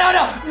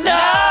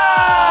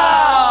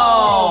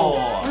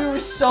 No! We were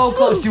so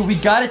close, dude. We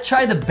gotta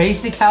try the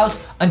basic house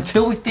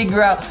until we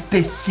figure out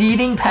the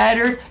seating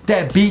pattern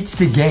that beats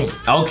the game.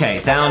 Okay,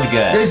 sounds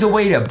good. There's a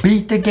way to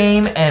beat the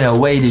game and a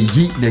way to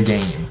yeet the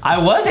game. I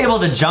was able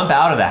to jump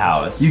out of the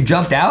house. You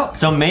jumped out?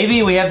 So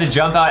maybe we have to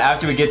jump out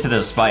after we get to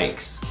the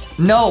spikes.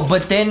 No,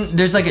 but then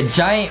there's like a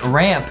giant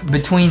ramp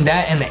between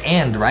that and the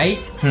end, right?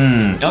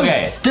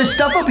 Okay. The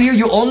stuff up here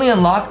you only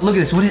unlock, look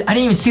at this, I didn't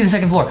even see the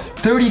second floor.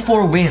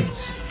 34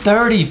 wins.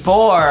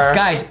 34.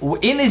 Guys,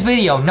 in this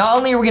video, not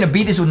only are we gonna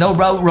beat this with no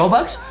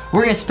Robux,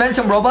 we're gonna spend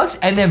some Robux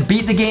and then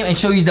beat the game and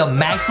show you the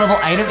max level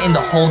item in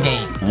the whole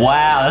game.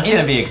 Wow, that's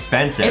gonna be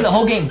expensive. In the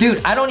whole game.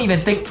 Dude, I don't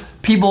even think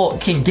people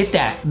can get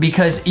that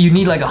because you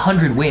need like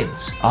 100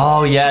 wins.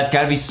 Oh yeah, it's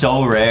gotta be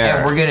so rare.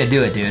 Yeah, we're gonna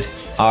do it, dude.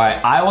 All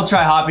right, I will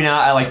try hopping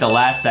out at like the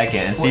last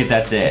second and see if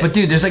that's it. But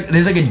dude, there's like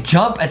a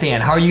jump at the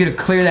end. How are you gonna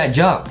clear that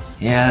jump?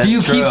 Yeah, that's Do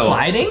you true. keep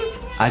sliding?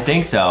 I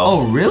think so.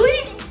 Oh,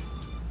 really?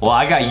 Well,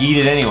 I got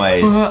yeeted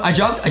anyways. I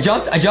jumped.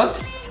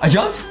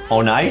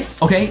 Oh,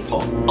 nice. Okay.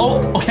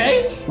 Oh,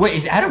 okay. Wait,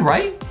 is Adam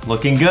right?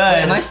 Looking good.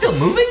 Wait, am I still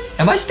moving?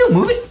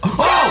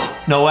 Oh!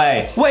 No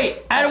way.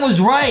 Wait, Adam was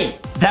right.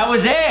 That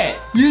was it.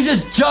 You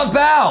just jump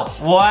out.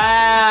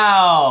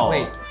 Wow.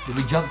 Wait, did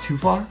we jump too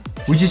far?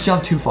 We just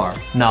jumped too far.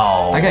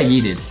 No. I got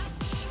yeeted.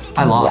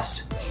 I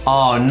lost.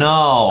 Oh,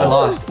 no. I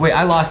lost. Wait,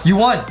 I lost. You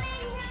won.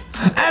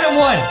 Adam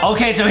won.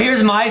 Okay, so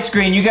here's my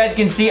screen. You guys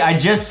can see I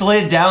just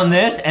slid down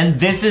this, and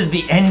this is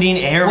the ending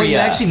area. Wait, you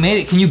actually made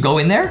it. Can you go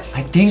in there?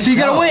 I think so. So you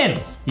gotta win.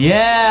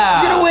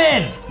 Yeah. You gotta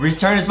win.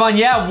 Return to spawn.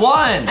 Yeah,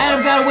 one.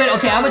 Adam gotta win.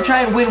 Okay, I'm gonna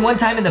try and win one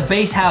time in the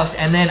base house,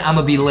 and then I'm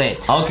gonna be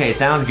lit. Okay,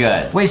 sounds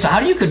good. Wait, so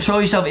how do you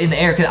control yourself in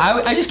the air? Cause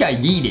I just got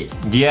yeeted.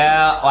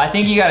 Yeah, well, I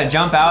think you gotta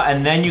jump out,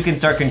 and then you can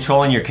start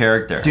controlling your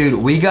character. Dude,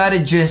 we gotta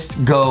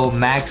just go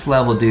max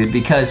level, dude,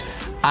 because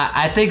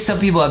I think some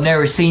people have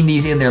never seen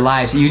these in their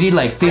lives. You need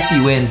like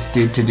 50 wins,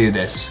 dude, to do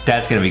this.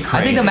 That's gonna be crazy.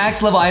 I think the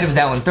max level item is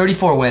that one,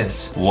 34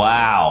 wins.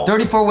 Wow.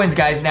 34 wins,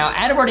 guys. Now,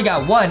 Adam already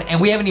got one,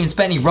 and we haven't even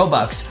spent any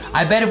Robux.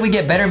 I bet if we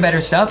get better and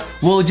better stuff,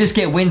 we'll just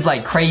get wins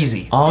like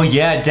crazy. Oh,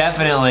 yeah,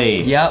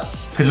 definitely. Yep.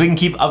 Because we can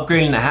keep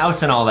upgrading the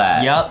house and all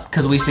that. Yep,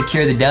 because we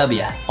secure the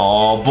W.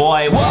 Oh,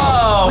 boy.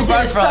 Whoa. We did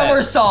a front front.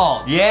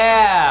 somersault.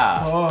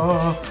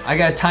 Yeah. I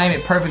gotta time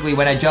it perfectly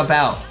when I jump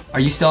out. Are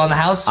you still on the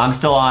house? I'm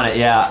still on it,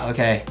 yeah.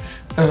 Okay.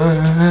 When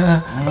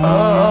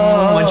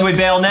should we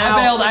bail now?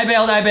 I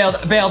bailed.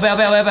 Bail.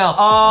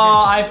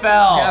 Oh, I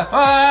fell.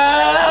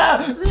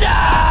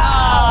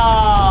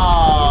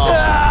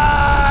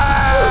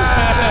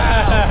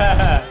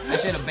 I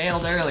should have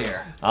bailed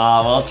earlier.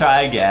 We'll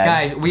try again.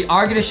 Guys, we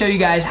are gonna show you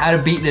guys how to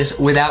beat this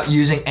without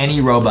using any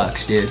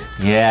Robux, dude.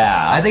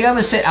 Yeah. I think I'm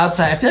gonna sit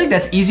outside. I feel like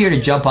that's easier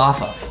to jump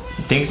off of.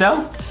 Think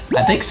so?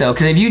 I think so,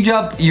 because if you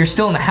jump, you're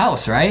still in the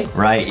house, right?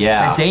 Right,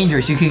 yeah. It's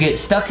dangerous. You could get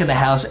stuck in the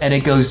house and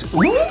it goes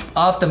whoop,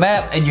 off the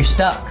map and you're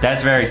stuck.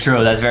 That's very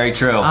true. That's very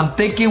true. I'm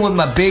thinking with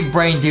my big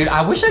brain, dude.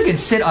 I wish I could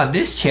sit on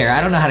this chair. I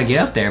don't know how to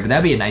get up there, but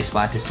that'd be a nice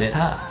spot to sit,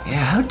 huh?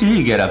 Yeah, how do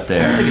you get up I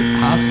there? don't think it's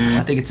possible.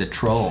 I think it's a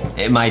troll.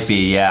 It might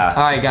be, yeah.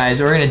 All right,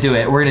 guys, we're gonna do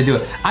it.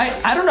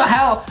 I don't know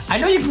how. I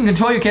know you can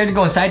control your character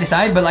going side to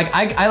side, but like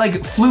I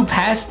like flew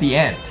past the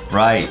end.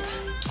 Right.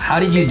 How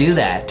did you do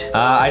that?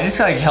 I just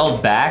like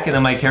held back and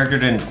then my character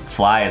didn't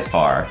fly as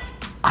far.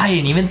 I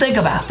didn't even think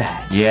about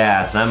that.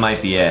 Yeah, so that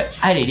might be it.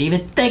 I didn't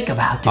even think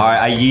about that. All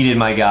right, I yeeted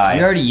my guy.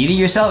 You already yeeted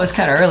yourself? It's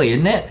kind of early,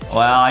 isn't it? Well,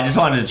 I just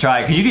wanted to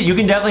try, because you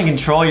can definitely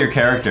control your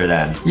character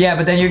then. Yeah,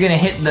 but then you're gonna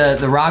hit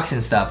the rocks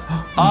and stuff.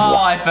 Oh,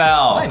 I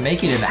fell. I might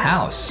make it in the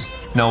house.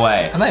 No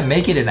way. I might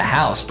make it in the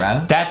house,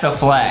 bro. That's a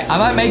flex. I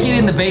might make it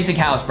in the basic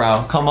house,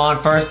 bro. Come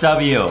on, first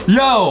W.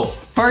 Yo,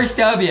 first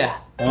W.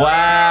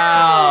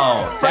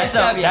 Wow. First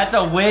W. That's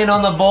a win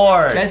on the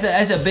board.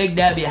 That's a big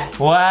W.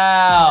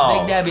 Wow.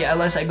 Big W,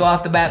 unless I go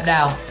off the map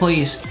now,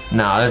 please.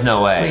 No, there's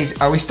no way. Please,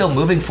 are we still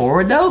moving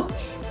forward though?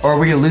 Or are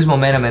we gonna lose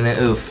momentum and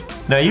then oof?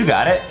 No, you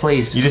got it.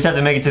 Please. You just have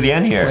to make it to the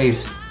end here.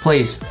 Please,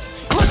 please.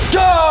 Let's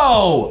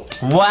go!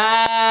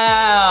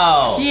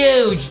 Wow.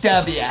 Huge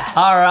W.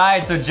 All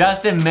right, so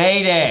Justin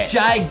made it.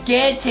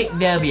 Gigantic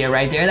W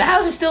right there. The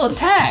house is still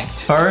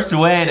intact. First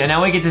win, and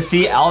now we get to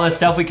see all the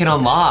stuff we can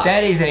unlock.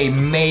 That is a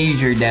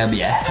major W.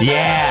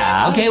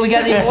 Yeah. Okay, we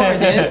got the award,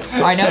 dude.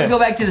 All right, now we go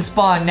back to the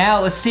spawn.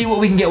 Now let's see what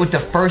we can get with the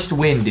first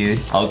win,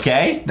 dude.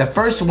 Okay. The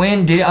first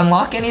win, did it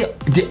unlock any?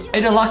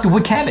 It unlocked the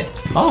wood cabin.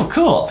 Oh,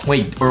 cool.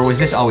 Wait, or was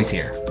this always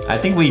here? I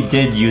think we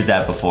did use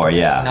that before,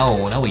 yeah. No,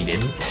 we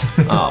didn't.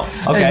 Oh,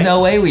 okay. There's no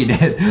way we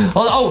did.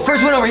 Oh,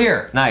 first one over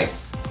here.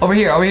 Nice. Over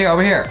here.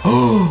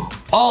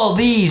 All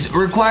these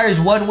requires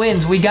one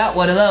wins. We got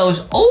one of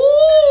those.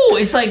 Oh,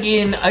 it's like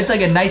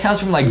a nice house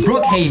from like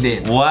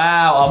Brookhaven.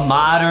 Wow, a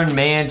modern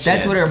mansion.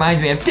 That's what it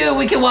reminds me of. Dude,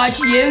 we can watch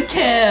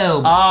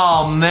YouTube.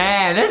 Oh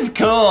man, this is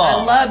cool.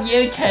 I love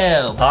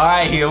YouTube. All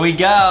right, here we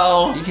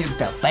go. YouTube's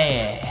the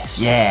best.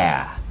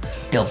 Yeah.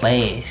 The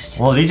best.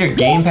 Well, these are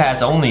Game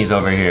Pass onlys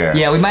over here.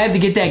 Yeah, we might have to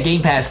get that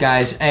Game Pass,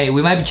 guys. Hey,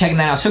 we might be checking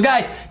that out. So,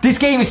 guys, this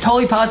game is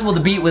totally possible to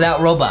beat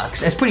without Robux.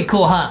 That's pretty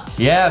cool, huh?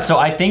 Yeah, so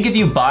I think if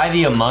you buy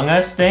the Among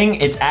Us thing,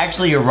 it's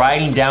actually you're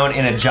riding down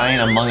in a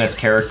giant Among Us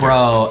character.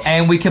 Bro,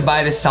 and we could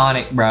buy the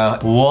Sonic, bro.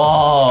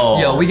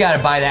 Whoa. Yo, we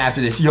gotta buy that after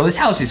this. Yo, this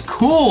house is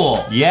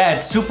cool. Yeah,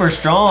 it's super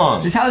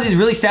strong. This house is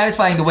really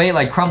satisfying the way it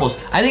like crumbles.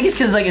 I think it's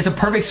because like it's a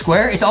perfect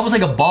square. It's almost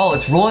like a ball.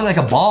 It's rolling like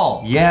a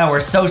ball. Yeah,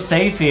 we're so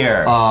safe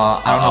here.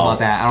 I don't know about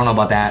that. I don't know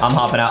about that. I'm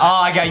hopping out. Oh,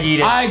 I got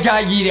yeeted. I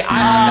got yeeted.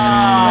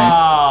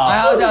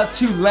 I hopped out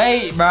too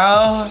late,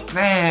 bro.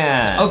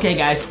 Man. Okay,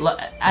 guys.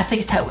 I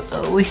think it's time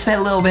we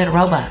spent a little bit of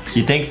Robux.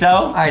 You think so?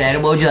 All right,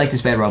 Adam. What would you like to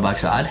spend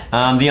Robux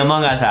on? The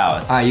Among Us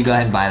house. All right, you go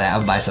ahead and buy that.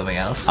 I'll buy something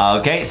else.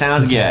 Okay,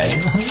 sounds good.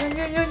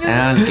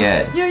 Sounds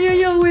good.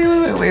 Yo,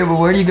 wait,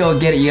 where do you go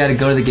get it? You gotta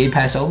go to the Game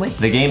Pass only?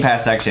 The Game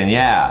Pass section,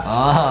 yeah.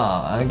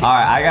 Oh, okay. All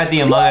right, I got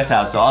the Among Us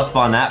house, so I'll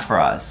spawn that for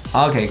us.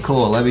 Okay,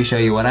 cool. Let me show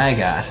you what I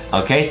got.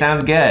 Okay,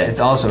 sounds good. It's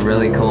also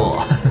really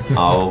cool.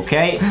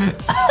 Okay.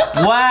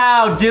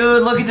 Wow,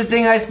 dude, look at the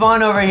thing I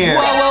spawned over here.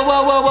 Whoa,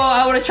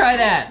 I wanna try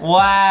that.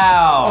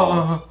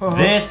 Wow.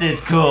 This is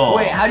cool.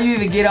 Wait, how do you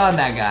even get on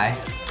that guy?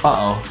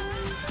 Uh-oh.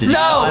 Did you get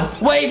No! on?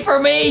 Wait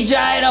for me,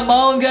 giant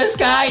Among Us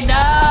guy! No!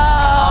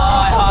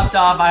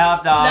 Oh, I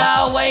hopped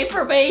off. No, wait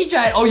for me,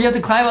 giant. Oh, you have to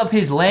climb up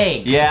his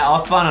legs. Yeah,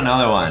 I'll spawn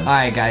another one. All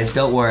right, guys,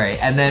 don't worry.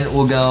 And then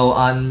we'll go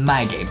on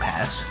my Game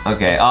Pass.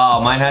 Okay,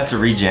 oh, mine has to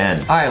regen.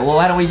 All right, well,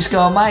 why don't we just go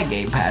on my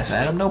Game Pass,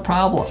 Adam? No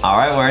problem. All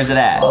right, where is it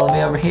at? Follow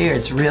me over here.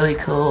 It's really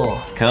cool.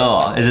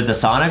 Cool. Is it the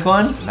Sonic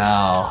one?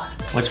 No.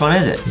 Which one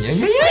is it? Yeah.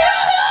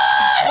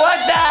 What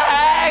the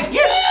heck?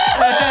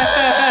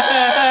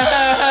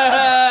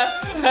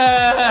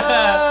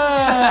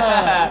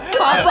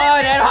 Hop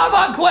on, Ed. Hop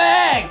on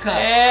quick. Ew.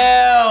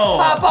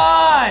 Hop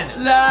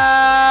on.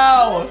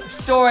 No.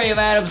 Story of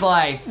Adam's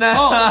life.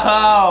 No.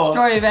 Oh,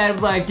 story of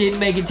Adam's life. Didn't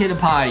make it to the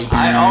potty.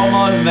 I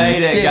almost made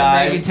it, Didn't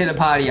guys. make it to the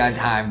potty on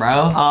time,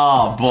 bro.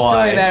 Oh, boy.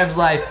 Story of Adam's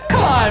life.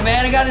 Come on,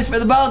 man. I got this for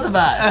the both of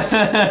us.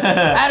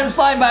 Adam's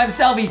flying by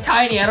himself. He's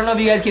tiny. I don't know if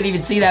you guys can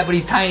even see that, but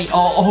he's tiny.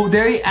 Oh,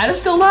 there he.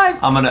 Adam's still alive.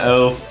 I'm gonna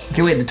oof.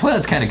 Okay, wait. The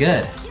toilet's kind of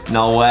good.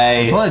 No The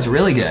way. toilet's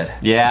really good.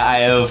 Yeah,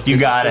 I oofed. You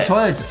got The it.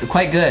 toilet's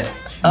quite good.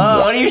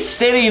 Oh, what are you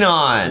sitting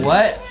on?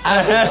 What?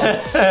 I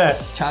don't know.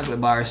 Chocolate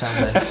bar or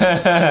something.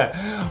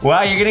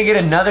 Wow, you're gonna get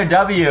another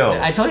W.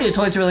 I told you the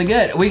toilet's really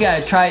good. We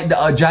gotta try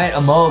the giant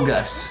Among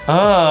Us.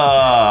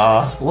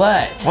 Oh.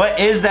 What? What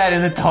is that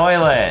in the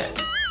toilet?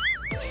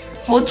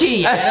 Well,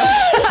 gee,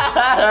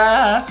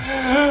 Adam,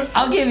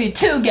 I'll give you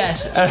 2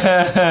 guesses.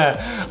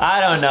 I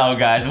don't know,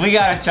 guys. We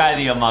gotta try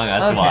the Among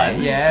Us Okay,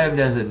 one. yeah, Adam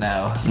doesn't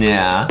know.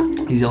 Yeah.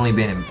 He's only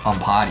been on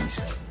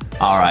potties.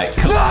 All right.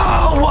 Cool.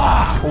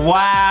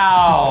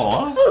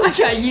 Wow. I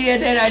got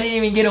yeeted and I didn't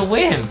even get a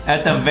win.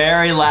 At the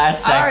very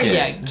last Are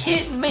second. you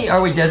kidding me?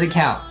 Or wait, does it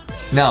count?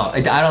 No,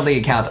 I don't think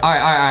it counts. All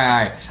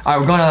right,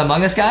 we're going on the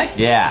Among Us guy?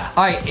 Yeah.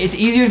 All right, it's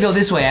easier to go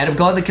this way, Adam.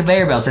 Go on the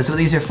conveyor belts. That's what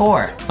these are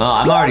for. Oh,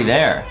 I'm already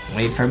there.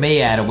 Wait for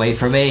me, Adam. Wait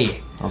for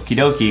me. Okie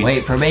dokie.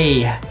 Wait for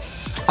me. All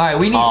right,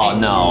 we need... Oh,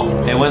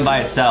 no. It went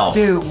by itself.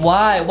 Dude,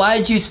 why?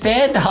 Why'd you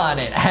stand on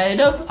it,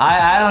 Adam?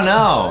 I don't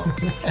know.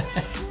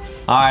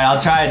 All right,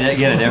 I'll try to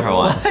get a different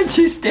one. Why'd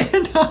you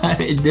stand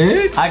on it,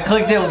 dude? I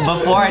clicked it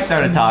before I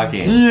started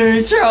talking.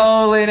 You're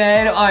trolling,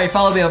 Adam. All right,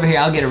 follow me over here.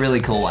 I'll get a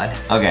really cool one.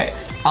 Okay.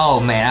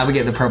 Oh, man, I would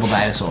get the purple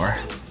dinosaur.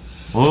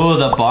 Ooh,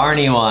 the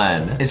Barney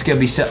one. It's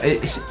gonna be so...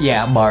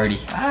 yeah, Barty.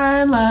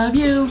 I love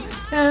you.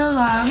 And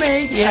I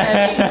make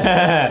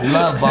it.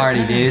 Love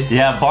Barty, dude.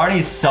 Yeah,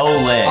 Barney's so lit.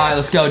 All right,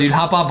 let's go, dude.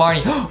 Hop on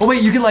Barney. Oh,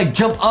 wait, you can, like,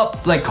 jump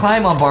up, like,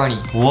 climb on Barney.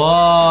 Whoa.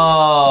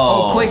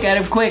 Oh, quick,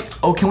 Adam, quick.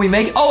 Oh, can we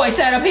make it? Oh, I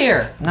sat up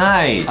here.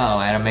 Nice.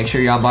 Oh, Adam, make sure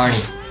you're on Barney.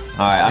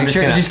 All right, I'm Make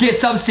sure, gonna... just get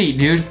some seat,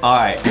 dude. All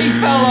right. He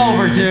fell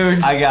over,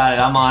 dude. I got it.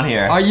 I'm on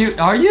here. Are you?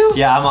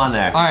 Yeah, I'm on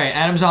there. All right,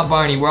 Adam's on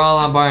Barney. We're all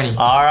on Barney.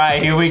 All right,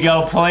 here we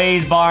go.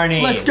 Please,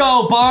 Barney. Let's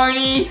go,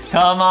 Barney.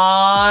 Come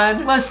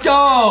on. Let's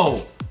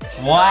go.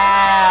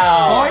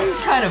 Wow. Barney's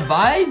kind of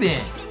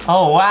vibing.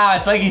 Oh, wow.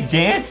 It's like he's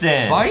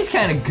dancing. Barney's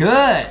kind of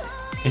good.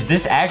 Is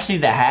this actually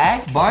the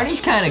hack?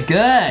 Barney's kind of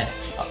good.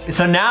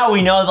 So now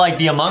we know, like,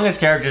 the Among Us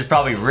character is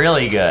probably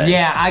really good.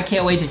 Yeah, I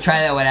can't wait to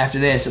try that one after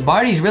this.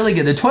 Barney's really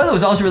good. The toilet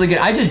was also really good.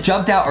 I just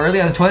jumped out early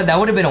on the toilet. That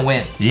would have been a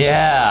win.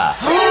 Yeah.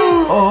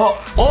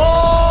 Oh.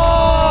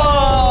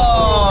 Oh!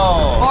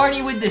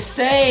 Barney with the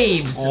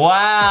saves.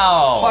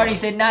 Wow. Barney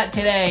said, not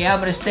today. I'm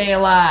going to stay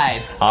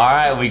alive. All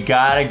right, we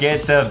gotta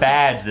get the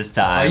badge this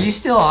time. Are you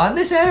still on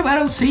this, Adam? I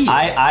don't see you.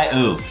 I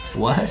oofed.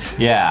 What?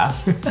 Yeah.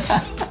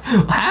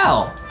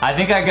 How? I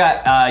think I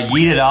got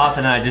yeeted off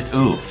and then I just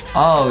oofed.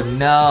 Oh,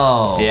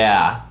 no.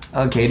 Yeah.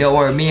 Okay, don't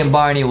worry. Me and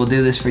Barney will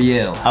do this for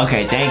you.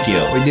 Okay, thank you.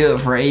 We do it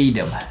for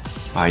Adam.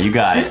 All right, you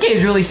got This it.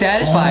 game's really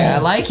satisfying. I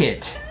like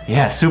it.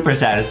 Yeah, super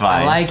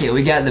satisfying. I like it.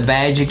 We got the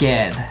badge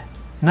again.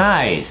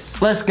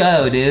 Nice. Let's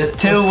go, dude.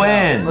 Two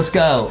wins. Let's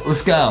go.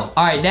 Let's go.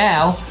 All right,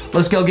 now,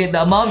 let's go get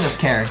the Among Us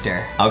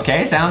character.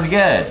 Okay, sounds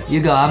good.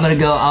 You go. I'm gonna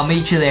go. I'll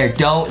meet you there.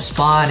 Don't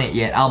spawn it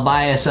yet. I'll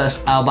buy us a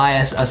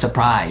surprise.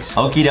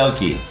 Okie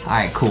dokie. All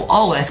right, cool.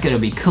 Oh, that's gonna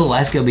be cool.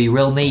 That's gonna be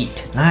real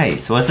neat.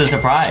 Nice. What's the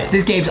surprise?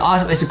 This game's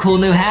awesome. It's a cool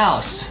new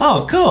house.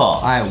 Oh, cool.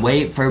 All right,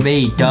 wait for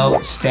me.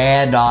 Don't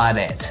stand on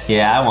it.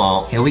 Yeah, I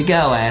won't. Here we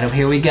go, Adam.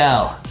 Here we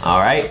go. All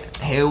right.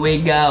 Here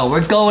we go.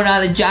 We're going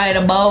on the giant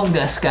Among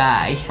Us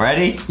guy.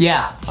 Ready?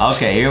 Yeah.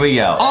 Okay, here we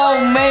go.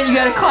 Oh, man, you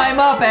gotta climb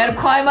up, Adam.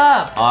 Climb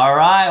up. All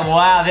right.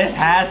 Wow, this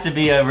has to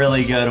be a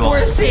really good one.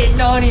 We're sitting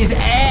on his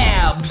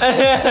abs.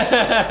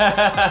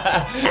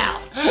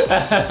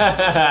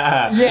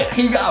 Yeah,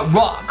 he got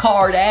rock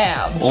hard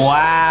abs.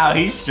 Wow,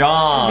 he's He's a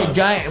strong.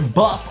 giant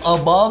buff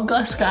Among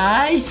Us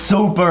guy.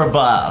 Super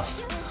buff.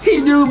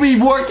 He do be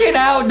working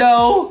out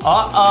though.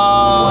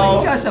 Uh-oh.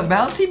 He got some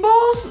bouncy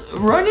balls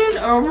running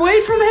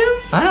away from him?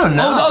 I don't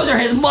know. Oh, those are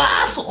his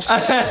muscles.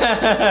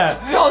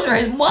 Those are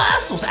his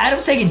muscles.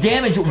 Adam's taking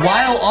damage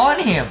while on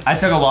him. I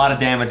took a lot of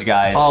damage,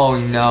 guys. Oh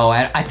no,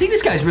 I think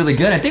this guy's really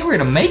good. I think we're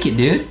gonna make it,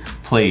 dude.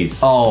 Please.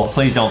 Oh.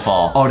 Please don't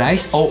fall. Oh,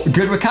 nice. Oh,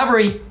 good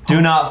recovery. Do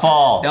not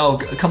fall. No,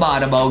 come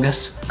on,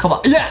 Amogus. Come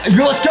on. Yeah,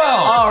 let's go.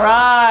 All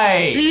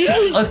right.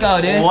 Let's go,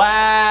 dude.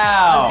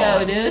 Wow. Let's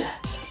go, dude.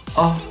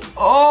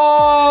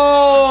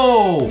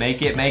 Oh.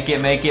 Make it, make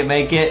it, make it,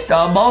 make it. The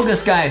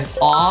Amogus guy is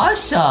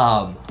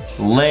awesome.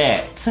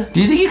 Lit. Do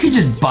you think you could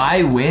just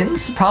buy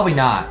wins? Probably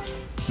not.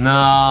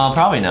 No,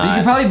 probably not. You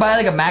could probably buy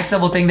like a max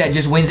level thing that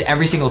just wins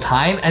every single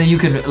time, and then you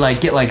could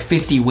like get like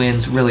 50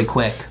 wins really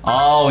quick.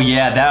 Oh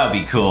yeah, that would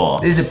be cool.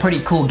 This is a pretty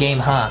cool game,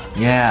 huh?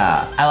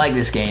 Yeah. I like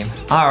this game.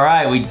 All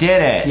right, we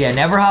did it. Yeah,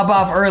 never hop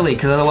off early,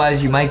 because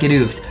otherwise you might get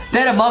oofed.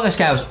 That Among Us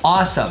guy was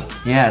awesome.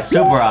 Yeah,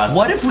 super awesome.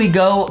 What if we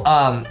go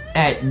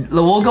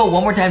we'll go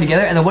one more time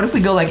together, and then what if we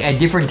go like at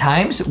different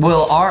times?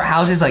 Will our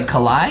houses like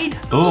collide?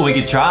 Ooh, we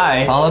could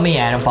try. Follow me,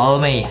 Adam, follow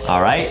me.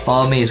 All right.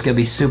 Follow me, it's gonna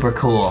be super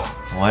cool.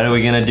 What are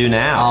we gonna do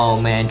now? Oh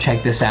man,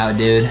 check this out,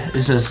 dude.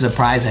 This is a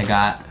surprise I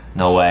got.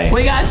 No way.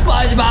 We got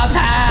SpongeBob's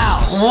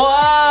house!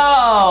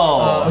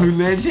 Whoa! Who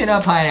lives in a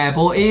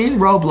pineapple in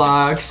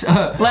Roblox.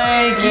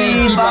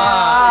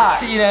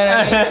 LankyBox! You know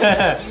what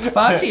I mean?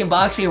 Foxy and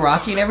Boxy and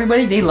Rocky and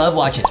everybody, they love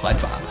watching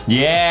SpongeBob.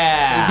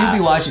 Yeah! We do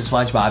be watching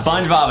SpongeBob.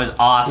 SpongeBob is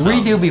awesome.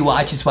 We do be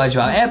watching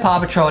SpongeBob and Paw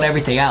Patrol and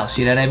everything else,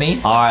 you know what I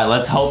mean? All right,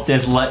 let's hope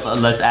this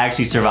let's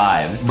actually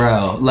survives.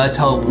 Bro, let's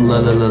hope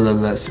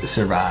let's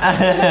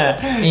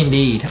survive.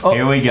 Indeed. Oh,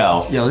 Here we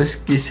go. yo,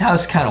 this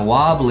house is kind of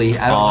wobbly.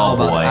 I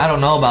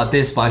don't know about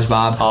this,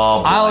 SpongeBob.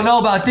 Oh, boy. I don't know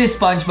about this,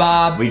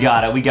 SpongeBob. We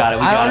got it, we got it,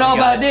 we I got don't it. know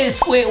about this,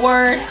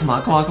 Squidward. Come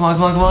on, come on, come on,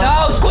 come on, come on.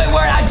 No,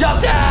 Squidward, I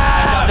jumped out.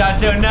 I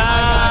jumped out too. No!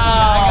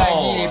 I got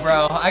yeeted,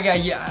 bro. I got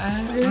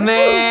yeeted.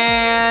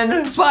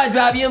 Man!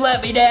 SpongeBob, you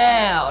let me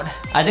down.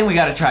 I think we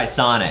gotta try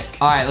Sonic.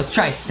 All right, let's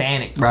try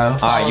Sonic, bro. All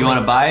right, you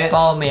wanna buy it?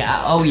 Follow me.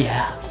 Oh,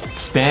 yeah.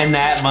 Spend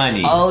that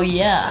money. Oh,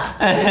 yeah.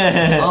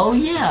 Oh,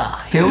 yeah.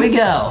 Here we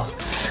go.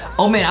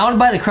 Oh, man, I want to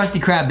buy the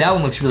Krusty Krab. That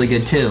one looks really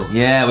good, too.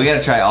 Yeah, we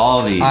gotta try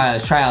all of these. All right,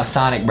 let's try out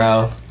Sonic,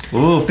 bro.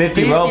 Ooh,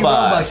 50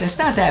 Robux. That's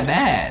not that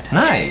bad.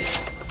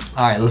 Nice.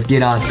 All right, let's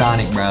get on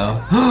Sonic,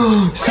 bro.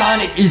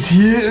 Sonic is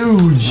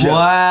huge.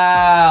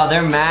 Wow,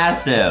 they're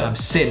massive. I'm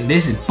sitting.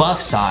 This is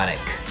Buff Sonic.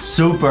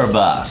 Super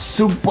buff.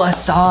 Super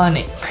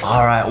Sonic.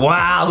 All right,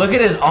 wow, look at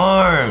his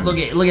arms. Look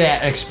at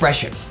that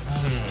expression.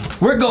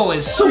 We're going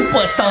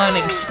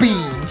supersonic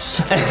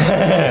speeds.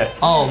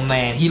 Oh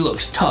man, he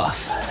looks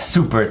tough.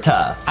 Super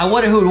tough. I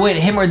wonder who would win,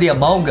 him or the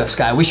Among Us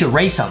guy. We should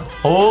race him.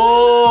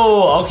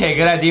 Oh, okay,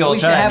 good idea. We'll We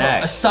should try have that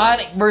a next.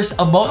 Sonic versus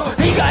Among.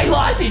 He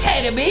lost his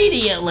head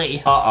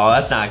immediately. Uh-oh,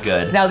 that's not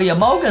good. Now the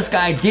Among Us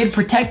guy did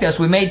protect us.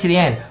 We made it to the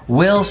end.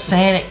 Will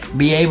Sonic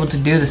be able to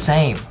do the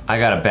same? I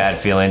got a bad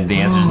feeling the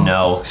answer's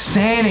no.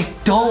 Sonic,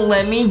 don't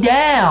let me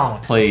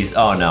down. Please,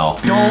 oh no.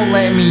 Don't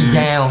let me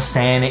down,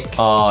 Sonic.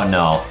 Oh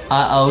no.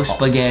 Uh-oh,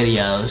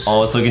 SpaghettiOs.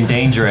 Oh, it's looking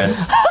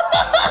dangerous.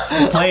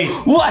 Please.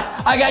 What?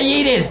 I got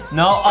yeeted.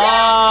 No,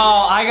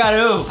 oh, I got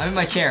oofed. I'm in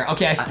my chair.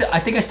 Okay, I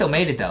think I still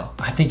made it though.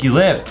 I think you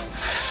lived.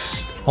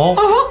 Oh,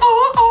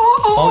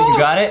 oh, you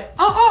got it?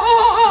 Oh,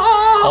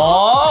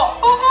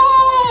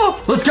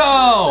 Let's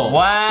go!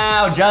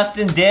 wow,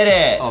 Justin did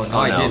it. Oh, no,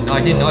 I didn't. No,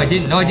 I didn't. No, I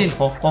didn't. No, I didn't.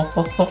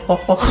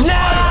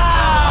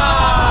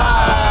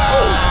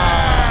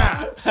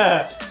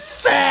 No!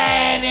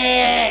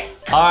 Sonic!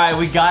 All right,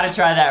 we gotta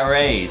try that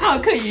race. How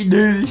could you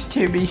do this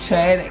to me,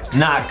 Sonic?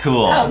 Not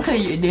cool. How could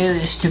you do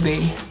this to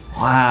me?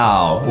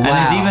 Wow. And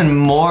there's even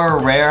more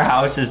rare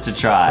houses to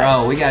try.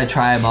 Bro, we gotta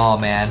try them all,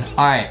 man.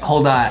 All right,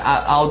 hold on.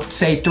 I'll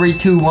say 3,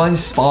 2, 1,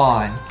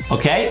 spawn.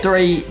 Okay.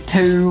 3,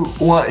 2,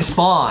 1,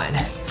 spawn.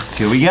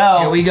 Here we go.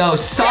 Here we go.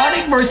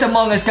 Sonic versus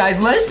Among Us, guys.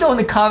 Let us know in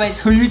the comments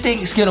who you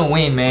think is gonna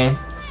win, man.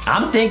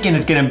 I'm thinking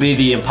it's gonna be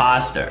the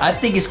imposter. I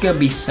think it's gonna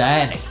be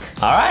Sonic.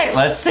 All right,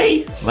 let's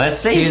see. Let's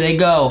see. Here they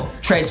go.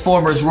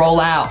 Transformers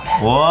roll out. Time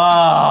to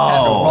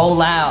Whoa.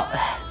 roll out.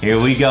 Here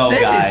we go,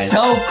 This guys. is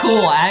so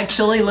cool.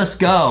 Actually, let's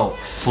go.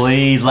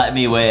 Please let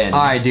me win.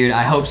 All right, dude.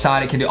 I hope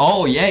Sonic can do.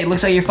 Oh, yeah. It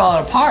looks like you're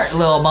falling apart,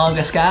 little Among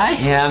Us guy.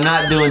 Yeah, I'm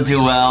not doing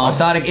too well.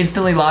 Sonic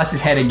instantly lost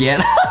his head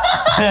again.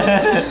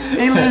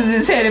 He loses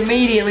his head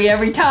immediately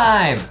every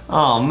time.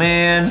 Oh,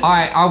 man. All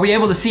right. Are we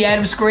able to see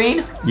Adam's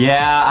screen?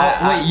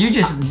 Yeah, Wait, you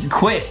just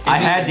quit. I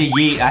had to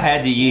yeet. I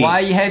had to yeet.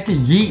 Why you had to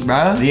yeet,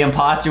 bro? The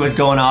imposter was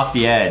going off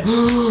the edge.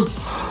 Oh,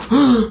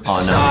 no.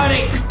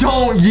 Sonic,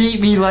 don't yeet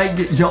me like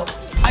this. Yo,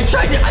 I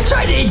tried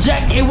to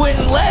eject, it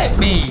wouldn't let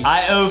me.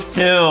 I oofed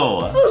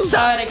too.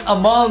 Sonic,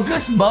 Among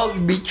Us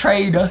both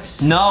betrayed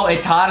us. No,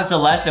 it taught us a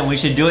lesson. We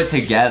should do it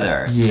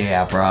together.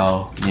 Yeah,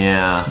 bro.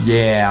 Yeah.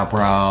 Yeah,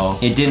 bro.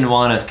 It didn't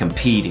want us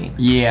competing.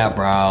 Yeah,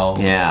 bro.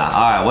 Yeah.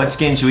 All right, what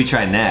skin should we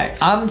try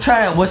next? I'm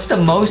trying to, what's the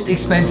most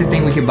expensive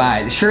thing we could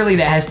buy? Surely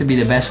that has to be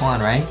the best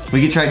one, right?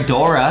 We could try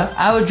Dora.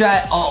 I would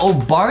try, oh,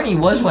 Barney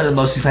was one of the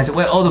most expensive.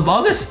 Wait, oh, the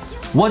bogus?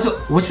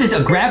 What's this? A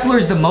grappler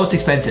is the most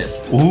expensive.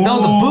 Ooh.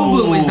 No, the boom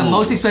boom is the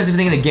most expensive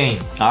thing in the game.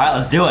 All right,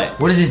 let's do it.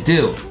 What does this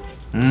do?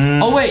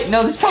 Oh wait,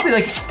 no, this is probably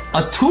like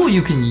a tool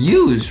you can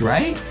use,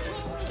 right?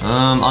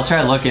 I'll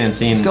try looking and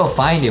seeing. Let's go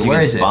find it.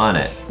 Where is it? Spawn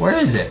it. Where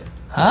is it?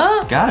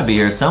 Huh? Gotta be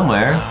here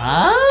somewhere.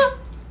 Huh?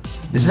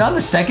 Is it on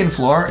the second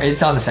floor?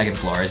 It's on the second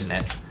floor, isn't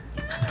it?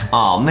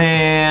 Oh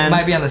man. It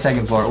might be on the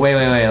second floor. Wait,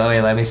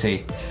 let me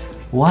see.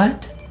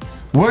 What?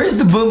 Where's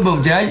the boom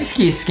boom? Did I just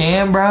get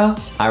scammed, bro?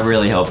 I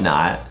really hope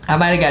not. I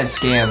might have got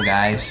scammed,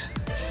 guys.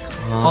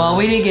 Well,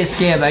 we didn't get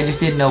scammed. I just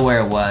didn't know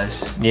where it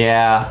was.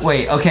 Yeah.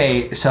 Wait,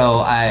 okay, so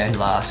I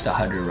lost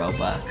 100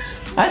 Robux.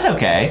 That's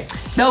okay.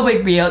 No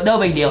big deal, no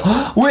big deal.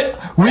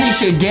 We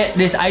should get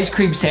this ice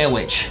cream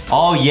sandwich.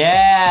 Oh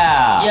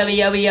yeah. Yummy,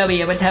 yummy, yummy,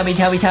 yummy,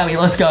 tummy.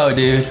 Let's go,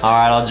 dude. All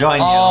right, I'll join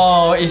you.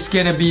 Oh, it's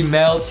gonna be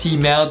melty,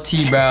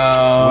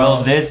 bro.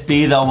 Will this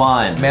be the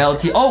one?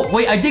 Melty. Oh,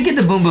 wait, I did get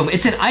the boom boom.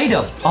 It's an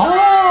item.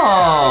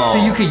 Oh. So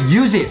you could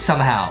use it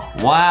somehow.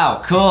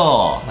 Wow,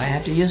 cool. Might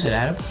have to use it,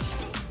 Adam.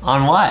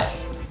 On what?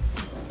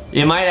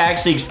 It might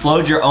actually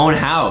explode your own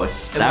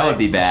house. That would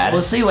be bad.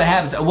 We'll see what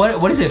happens.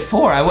 What is it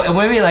for?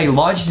 Maybe it like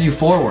launches you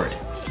forward.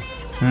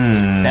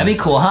 That'd be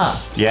cool, huh?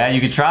 Yeah, you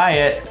could try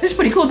it. This is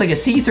pretty cool. It's like a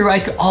see-through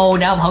ice cream. Oh,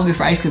 now I'm hungry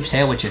for ice cream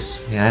sandwiches.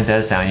 Yeah, that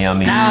does sound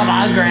yummy. Now I'm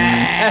hungry.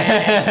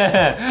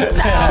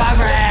 Now I'm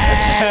hungry.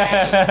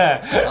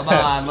 Come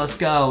on, let's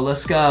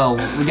go.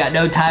 We got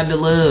no time to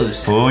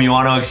lose. Ooh, you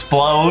want to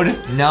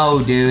explode?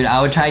 No, dude. I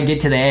would try and get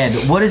to the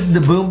end. What is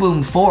the boom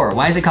boom for?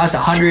 Why does it cost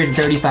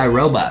 135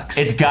 Robux?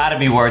 It's got to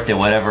be worth it,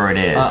 whatever it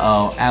is.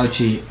 Uh-oh.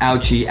 Ouchie,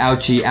 ouchie,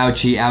 ouchie,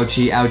 ouchie,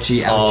 ouchie,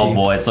 ouchie, ouchie. Oh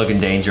boy, it's looking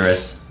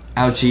dangerous.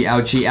 Ouchie,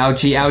 ouchie,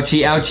 ouchie,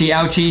 ouchie, ouchie,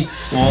 ouchie.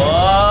 Whoa!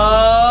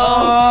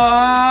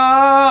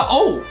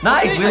 Oh!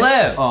 Nice, we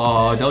live.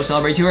 Oh, don't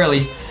celebrate too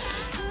early.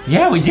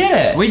 Yeah, we did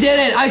it. We did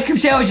it! Ice cream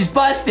sandwich is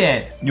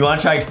busted! You want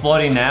to try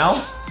exploding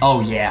now?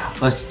 Oh, yeah.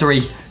 Let's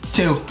 3,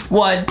 2,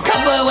 1,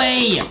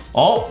 kablooey!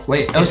 Oh,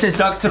 wait, it's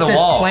stuck to the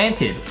wall.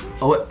 Planted.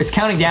 Oh, it's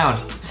counting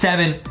down.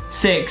 7,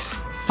 6,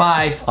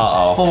 5,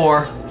 Uh-oh.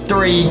 4,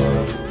 3,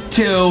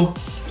 2,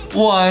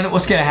 1.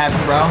 What's gonna happen,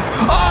 bro?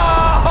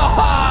 Oh!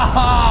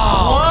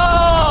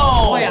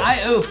 Whoa! Wait,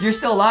 I oof. You're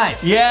still alive.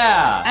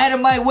 Yeah.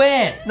 Adam might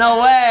win.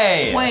 No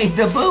way. Wait,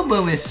 the boom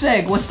boom is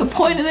sick. What's the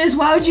point of this?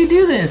 Why would you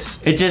do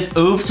this? It just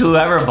oops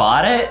whoever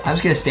bought it? I'm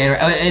just gonna stand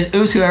right. It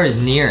oops whoever's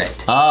near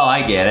it. Oh,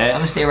 I get I'm it.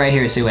 gonna stay right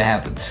here and see what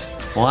happens.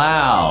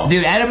 Wow.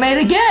 Dude, Adam made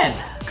it again.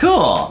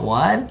 Cool.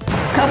 1,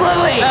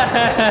 kablooey!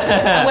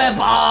 I went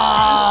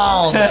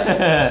bald.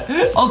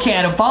 Okay,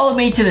 Adam, follow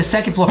me to the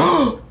second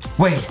floor.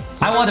 Wait,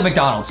 I want the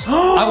McDonald's.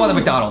 I want the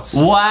McDonald's.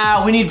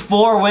 Wow, we need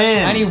 4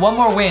 wins. I need one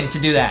more win to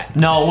do that.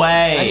 No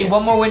way. I need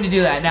one more win to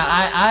do that. Now,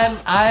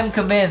 I'm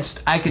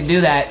convinced I could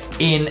do that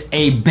in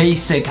a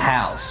basic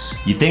house.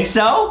 You think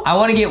so? I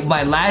want to get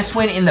my last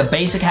win in the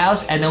basic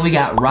house, and then we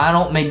got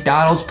Ronald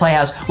McDonald's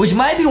Playhouse, which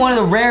might be one of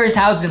the rarest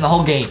houses in the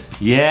whole game.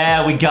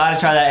 Yeah, we gotta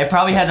try that. It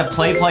probably has a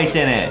play place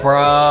in it.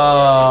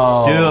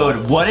 Bro.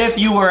 Dude, what if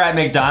you were at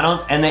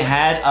McDonald's and they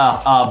had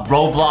a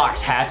Roblox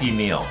Happy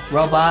Meal?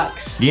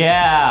 Roblox.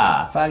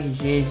 Yeah. Fuck is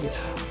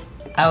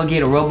I would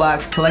get a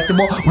Roblox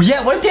collectible. Well,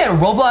 yeah, what if they had a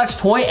Roblox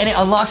toy and it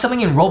unlocks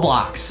something in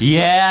Roblox?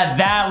 Yeah,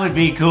 that would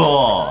be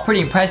cool. Pretty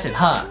impressive,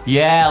 huh?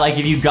 Yeah, like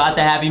if you got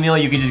the Happy Meal,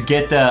 you could just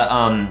get the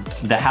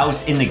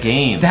house in the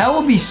game. That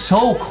would be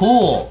so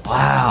cool.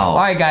 Wow. All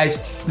right, guys.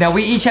 Now,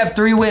 we each have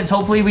 3 wins.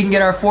 Hopefully, we can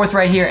get our 4th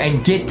right here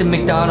and get the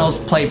McDonald's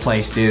play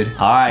place, dude.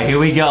 All right, here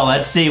we go.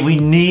 Let's see. We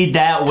need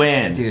that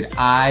win. Dude,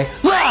 I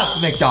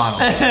love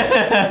McDonald's.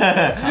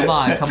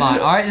 Come on.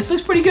 All right, this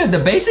looks pretty good. The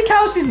basic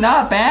house is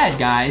not bad,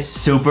 guys.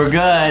 Super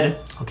good.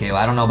 Okay, well,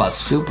 I don't know about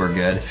super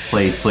good.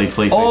 Please.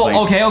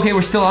 Oh, okay,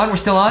 we're still on.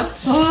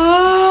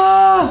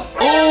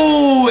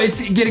 Oh,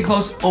 it's getting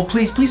close. Oh,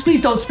 please,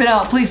 don't spin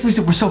out. Please,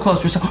 we're so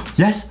close.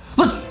 Yes,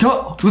 let's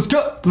go.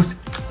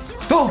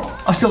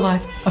 Oh, I'm still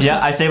alive.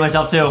 I saved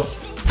myself too. No!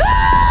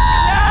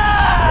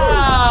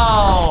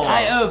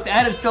 I oofed.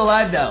 Adam's still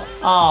alive though.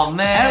 Oh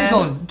man. Adam's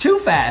going too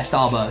fast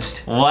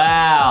almost.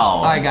 Wow.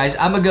 All right, guys,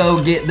 I'm gonna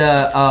go get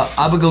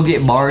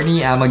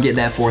Barney. I'm gonna get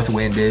that 4th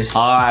win, dude.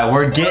 All right,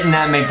 we're getting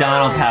that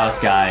McDonald's house,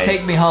 guys.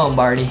 Take me home,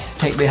 Barney.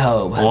 Take me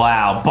home.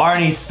 Wow,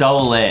 Barney's so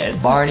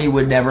lit. Barney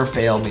would never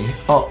fail me.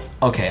 Oh,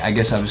 okay. I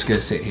guess I'm just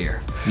gonna sit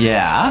here.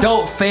 Yeah.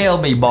 Don't fail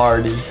me,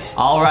 Barney.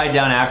 I'll ride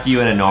down after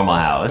you in a normal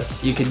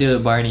house. You can do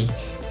it, Barney.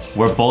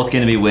 We're both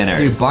gonna be winners.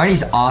 Dude,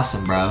 Barney's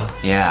awesome, bro.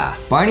 Yeah.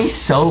 Barney's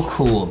so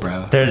cool,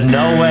 bro. There's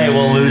no way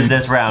we'll lose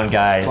this round,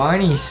 guys.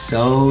 Barney's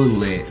so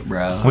lit,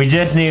 bro. We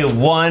just need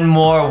 1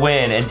 more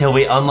win until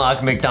we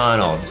unlock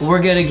McDonald's.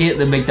 We're gonna get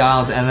the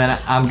McDonald's, and then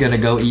I'm gonna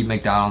go eat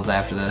McDonald's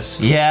after this.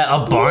 Yeah,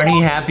 a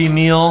Barney Happy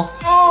Meal.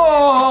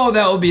 Oh,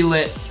 that would be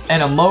lit.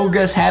 An Among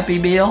Us Happy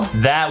Meal.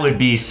 That would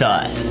be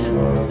sus.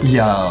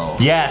 Yo.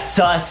 Yeah,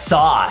 sus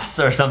sauce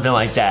or something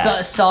like that.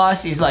 Sus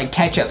sauce is like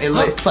ketchup. It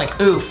looks like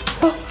oof.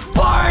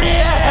 Barney!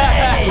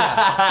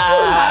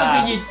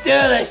 How could you do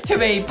this to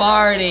me,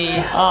 Barney?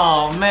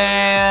 Oh,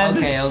 man.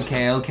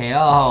 Okay.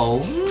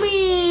 Oh,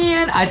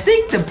 man. I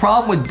think the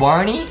problem with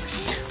Barney,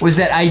 was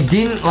that I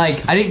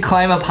didn't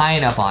climb up high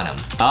enough on him.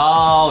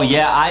 Oh,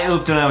 yeah, I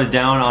oofed when I was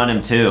down on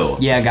him too.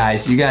 Yeah,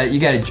 guys, you gotta,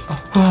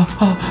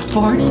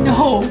 Barney,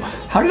 no.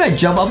 How did I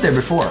jump up there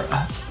before?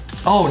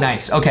 Oh,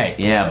 nice, okay.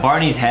 Yeah,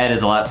 Barney's head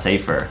is a lot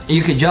safer.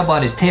 You could jump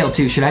on his tail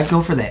too. Should I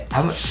go for the,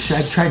 should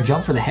I try to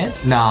jump for the head?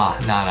 Nah.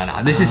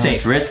 This is safe.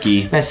 It's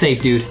risky. That's safe,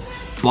 dude.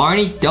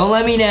 Barney, don't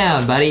let me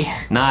down, buddy.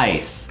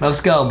 Nice.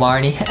 Let's go,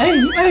 Barney.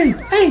 Hey.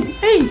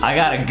 I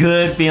got a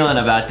good feeling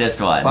about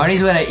this one.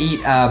 Barney's what I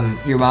eat,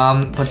 your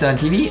mom puts it on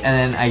TV, and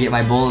then I get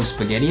my bowl of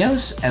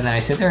SpaghettiOs, and then I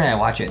sit there and I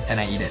watch it, and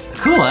I eat it.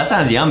 Cool, that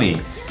sounds yummy.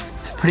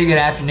 Pretty good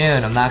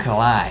afternoon, I'm not gonna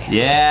lie.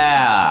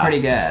 Yeah. Pretty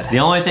good. The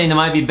only thing that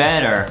might be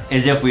better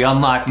is if we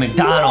unlock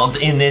McDonald's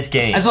in this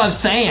game. That's what I'm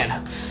saying.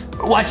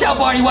 Watch out,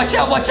 Barney, watch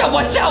out,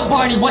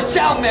 Barney, watch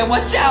out, man,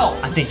 watch out.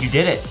 I think you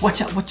did it.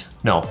 Watch out.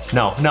 No.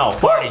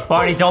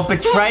 Barney, don't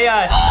betray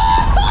us.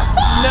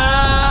 No.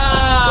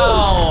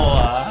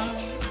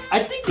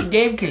 I think the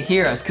game can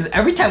hear us, because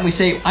every time we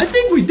say, I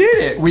think we did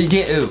it, we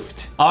get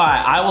oofed. All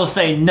right, I will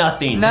say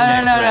nothing. No.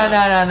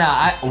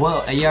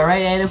 Whoa, are you all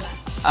right, Adam?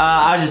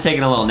 I was just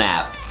taking a little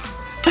nap.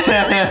 Oh,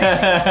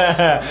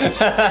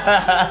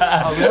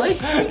 really?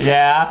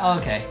 Yeah.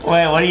 Okay.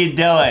 Wait, what are you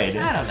doing?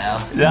 I don't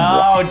know.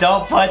 No,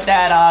 don't put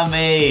that on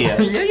me.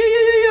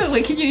 Yeah.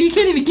 Wait, you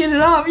can't even get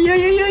it off. Yeah.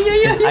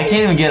 I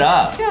can't even get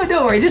up. No,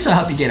 don't worry. This will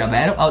help you get up,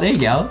 Adam. Oh, there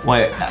you go.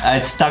 Wait,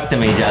 it's stuck to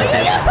me,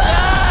 Justin.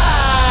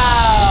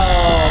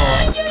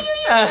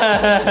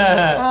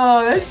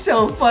 Oh, that's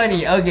so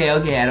funny. Okay,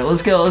 Adam.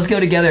 Let's go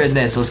together in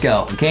this. Let's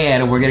go. Okay,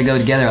 Adam, we're gonna go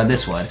together on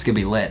this one. It's gonna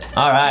be lit.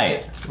 All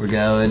right. We're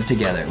going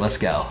together. Let's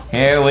go.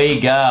 Here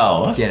we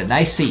go. Get a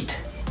nice seat.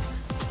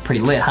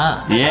 Pretty lit,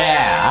 huh?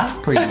 Yeah.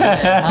 Pretty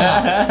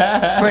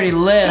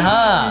lit,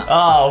 huh?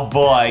 Oh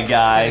boy, We're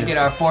guys. gonna get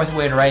our 4th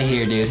win right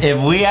here, dude. If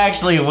we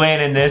actually win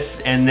in this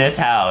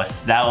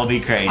house, that will be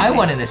crazy. I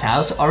won in this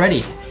house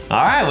already.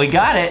 All right, we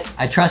got it.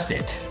 I trust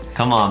it.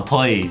 Come on,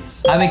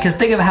 please. I mean, cause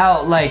think of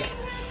how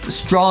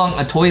strong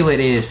a toilet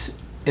is.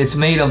 It's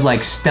made of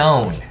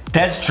stone.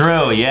 That's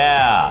true,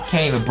 yeah.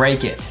 Can't even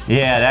break it.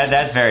 Yeah,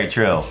 that's very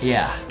true.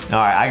 Yeah. All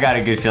right, I got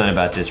a good feeling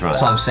about this run.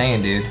 That's what I'm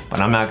saying, dude.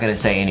 But I'm not gonna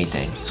say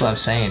anything. That's what I'm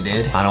saying,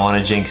 dude. I don't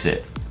want to jinx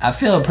it. I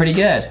feel pretty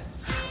good.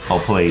 Oh,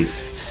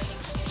 please.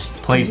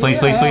 Please.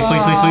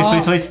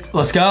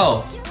 Let's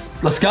go.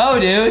 Let's go,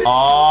 dude.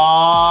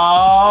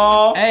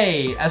 Oh.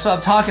 Hey, that's what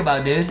I'm talking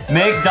about, dude.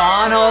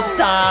 McDonald's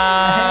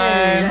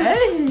time. Hey.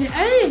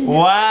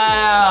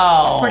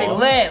 Wow. Pretty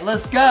lit.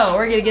 Let's go.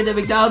 We're gonna get the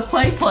McDonald's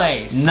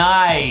place.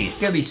 Nice.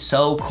 It's gonna be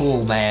so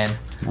cool, man.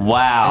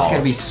 Wow. It's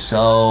gonna be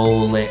so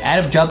lit.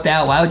 Adam jumped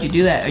out. Why would you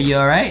do that? Are you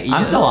all right?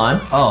 I'm still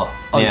on. Oh,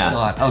 yeah. You're still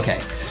on.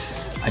 Okay.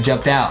 I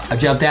jumped out.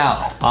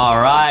 All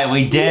right,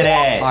 we did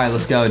it. All right,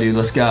 let's go, dude.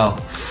 Let's go.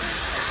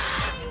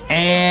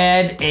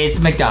 And it's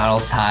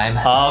McDonald's time.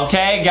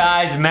 Okay,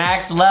 guys,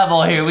 max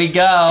level. Here we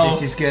go.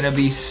 This is gonna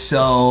be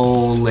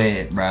so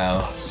lit,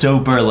 bro.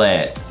 Super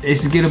lit.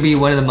 This is gonna be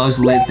one of the most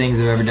lit things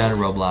I've ever done in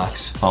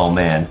Roblox. Oh,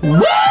 man.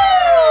 Woo!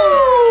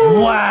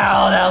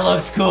 Wow, that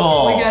looks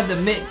cool. We got the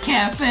Mitt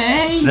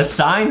Cafe. The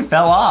sign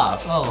fell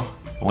off. Oh,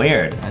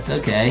 weird. that's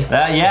okay.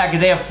 Yeah,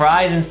 because they have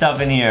fries and stuff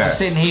in here. I'm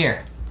sitting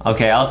here.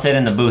 Okay, I'll sit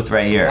in the booth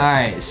right here. All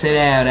right, sit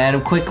down,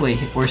 Adam, quickly.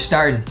 We're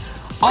starting.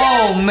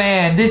 Oh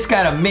man, this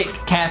got a Mitt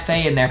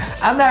Cafe in there.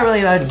 I'm not really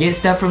allowed to get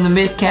stuff from the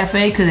Mitt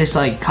Cafe because it's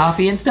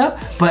coffee and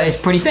stuff, but it's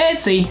pretty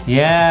fancy.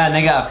 Yeah, and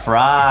they got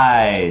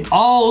fries.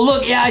 Oh,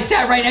 look, yeah, I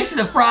sat right next to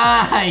the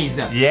fries.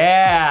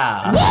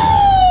 Yeah. Woo!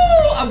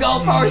 I'm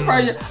going first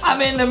person.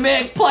 I'm in the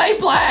Mitt Play.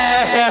 Woo!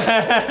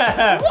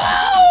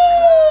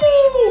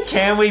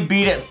 Can we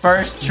beat it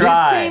first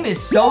try? This game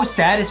is so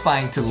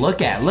satisfying to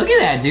look at. Look at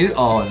that, dude.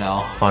 Oh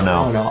no. Oh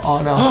no.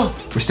 Oh no.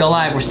 We're still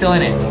alive. We're still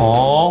in it.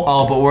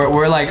 Oh, but we're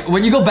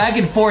when you go back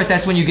and forth,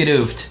 that's when you get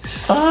oofed.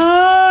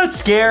 Oh, it's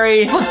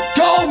scary. Let's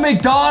go,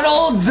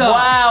 McDonald's!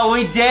 Wow,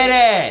 we did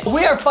it.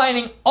 We are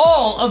finding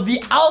all of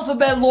the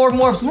alphabet lore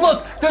morphs.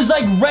 Look, there's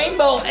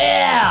rainbow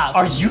F.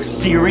 Are you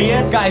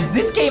serious? Guys,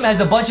 this game has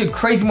a bunch of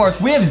crazy morphs.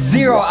 We have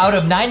 0 out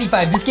of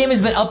 95. This game has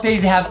been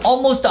updated to have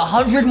almost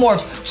 100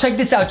 morphs. Check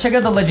this out. Check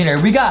out the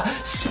legendary. We got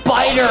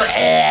Spider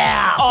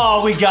F.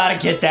 Oh, we gotta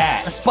get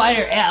that.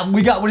 Spider F.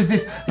 We got, what is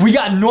this? We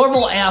got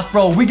normal F,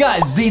 bro. We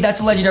got Z. That's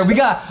a legendary. We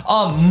got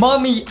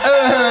Mummy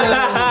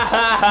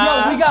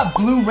Yo, we got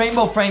Blue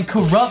Rainbow Frame,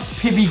 Corrupt,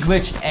 Pibby,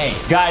 Glitched A.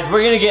 Guys,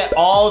 we're gonna get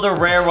all the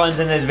rare ones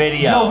in this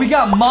video. Yo, we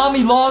got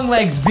Mommy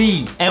Longlegs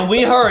V. And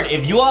we heard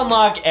if you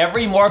unlock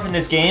every morph in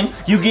this game,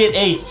 you get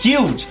a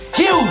huge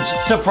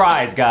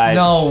surprise, guys.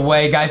 No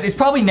way, guys. It's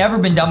probably never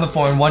been done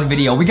before in one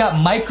video. We got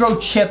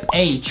Microchip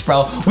H,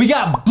 bro. We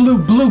got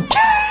Blue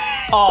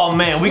Oh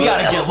man, we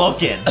gotta get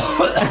looking.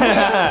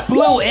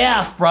 Blue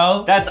F,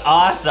 bro. That's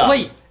awesome.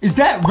 Wait, is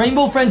that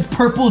Rainbow Friends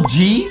Purple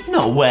G?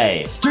 No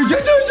way.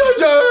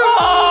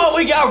 Oh,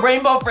 we got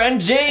Rainbow Friend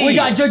G. We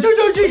got G.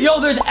 Yo,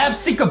 there's F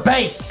Seeker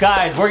Base.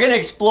 Guys, we're gonna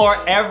explore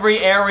every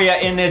area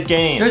in this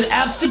game. There's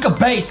F Seeker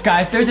Base,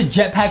 guys. There's a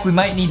jetpack. We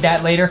might need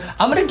that later.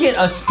 I'm gonna get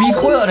a speed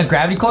coil and a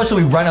gravity coil so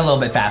we run a little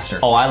bit faster.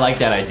 Oh, I like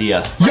that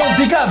idea. Yo,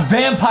 they got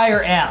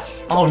Vampire F.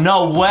 Oh,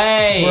 no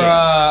way.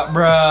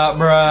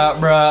 Bruh.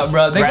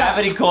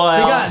 Gravity coil.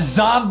 They got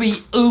zombie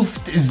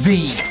oofed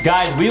Z.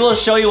 Guys, we will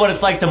show you what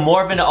it's like to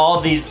morph into all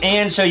of these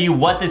and show you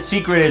what the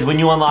secret is when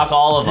you unlock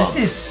all of them. This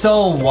is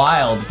so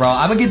wild, bro.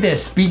 I'm gonna get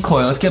this speed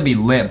coil. It's gonna be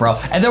lit, bro.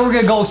 And then we're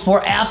gonna go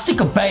explore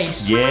Africa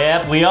Base.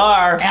 Yep, we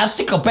are.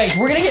 Africa Base.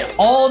 We're gonna get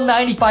all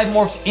 95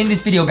 morphs in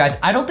this video, guys.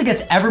 I don't think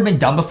it's ever been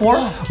done before.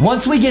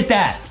 Once we get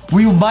that,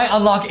 we might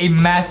unlock a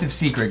massive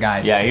secret,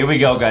 guys. Yeah, here we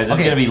go, guys. It's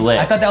gonna be lit.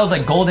 I thought that was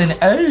like golden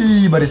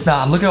A, but it's not.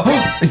 I'm looking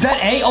at. Is that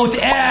A? Oh, it's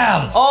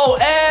M. Oh,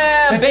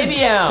 M.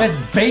 Baby M. That's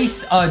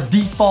base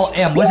default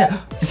M. What is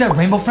that? Is that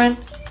Rainbow Friend?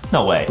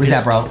 No way. What is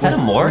that, bro? Is that a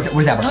morph?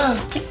 What is that, bro?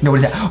 No, what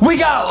is that? We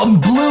got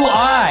Blue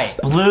Eye.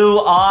 Blue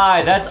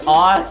Eye. That's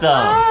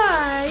awesome.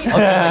 Okay, wait,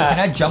 can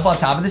I jump on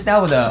top of this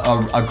now with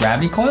a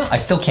gravity coil? I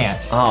still can't.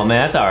 Oh,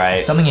 man, that's all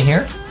right. Something in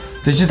here?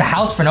 There's just a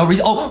house for no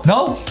reason. Oh,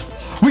 no.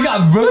 We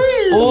got V.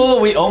 Oh,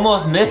 we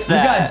almost missed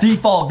that. We got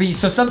default V.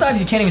 So sometimes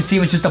you can't even see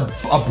them. It's just a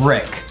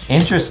brick.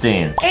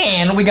 Interesting.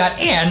 And we got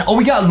N. Oh,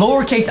 we got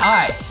lowercase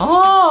I.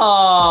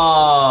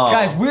 Oh.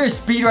 Guys, we're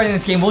speedrunning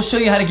this game. We'll show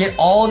you how to get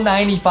all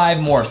 95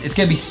 morphs. It's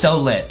gonna be so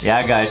lit.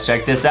 Yeah, guys,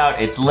 check this out.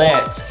 It's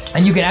lit.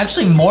 And you can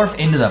actually morph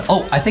into them.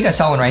 Oh, I think I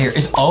saw one right here.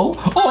 Is O?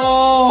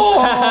 Oh!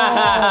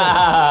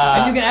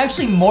 And you can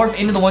actually morph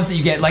into the ones that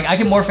you get. Like, I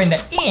can morph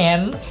into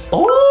N.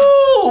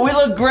 Ooh, we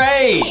look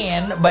great.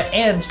 But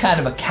N's kind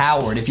of a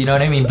coward, if you know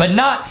what I mean. But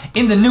not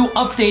in the new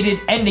updated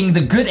ending,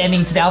 the good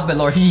ending to the alphabet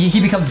lore. He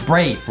becomes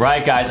brave.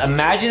 Right, guys.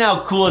 Imagine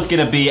how cool it's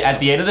gonna be at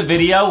the end of the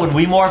video when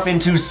we morph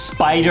into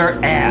Spider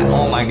F.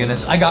 Oh my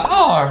goodness. I got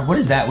R. What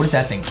is that? What is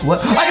that thing?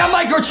 What? I got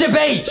Microchip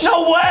H.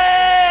 No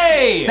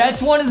way! That's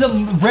one of the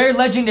rare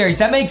legendaries.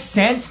 That makes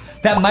sense.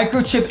 That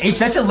Microchip H,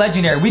 that's a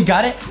legendary. We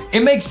got it.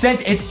 It makes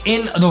sense. It's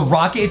in the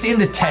rocket. It's in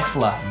the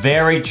Tesla.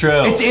 Very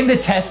true. It's in the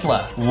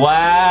Tesla.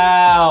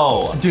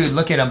 Wow. Dude,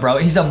 look at him, bro.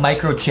 He's a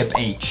Microchip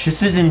H.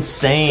 This is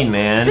insane,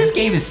 man. This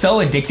game is so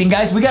addicting,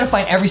 guys. We gotta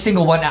find every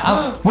single one.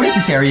 What is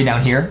this area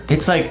down here?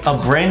 It's like a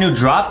brand new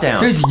drop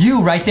down. There's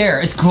you right there.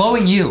 It's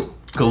glowing you.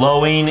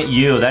 Glowing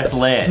you. That's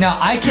lit. Now,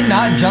 I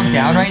cannot jump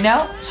down right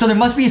now, so there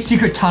must be a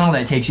secret tunnel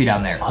that takes you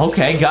down there.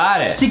 Okay,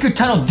 got it. Secret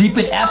tunnel deep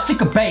in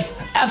Africa Base.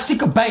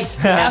 Africa Base.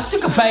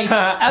 Africa Base.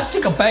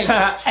 Africa Base.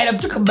 And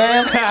Africa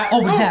Base.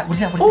 Oh, what is that? What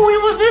is that? What is Oh, we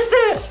almost missed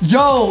it.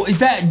 Yo, is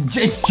that,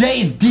 it's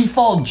J, it's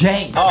default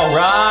J. All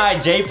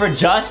right, J for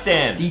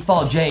Justin.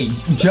 Default J,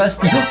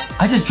 Justin.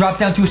 I just dropped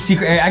down to a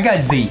secret area. I got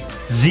Z.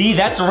 Z,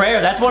 that's rare.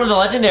 That's one of the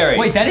legendaries.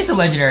 Wait, that is a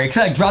legendary,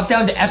 because I dropped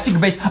down to F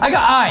secret base. I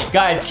got I.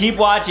 Guys, keep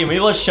watching.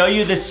 We will show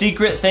you the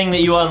secret thing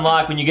that you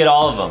unlock when you get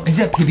all of them. Is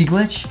that Pibby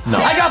Glitch? No.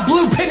 I got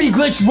blue Pibby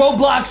Glitch,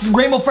 Roblox,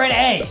 Rainbow Friend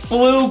A.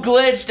 Blue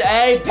glitched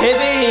A,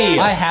 Pibby.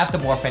 I have to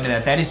morph into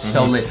that. That is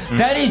so lit.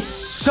 That is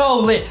so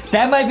lit.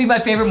 That might be my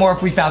favorite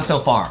morph we found so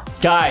far.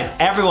 Guys,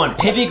 everyone,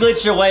 Pibby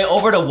glitch your way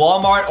over to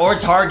Walmart or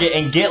Target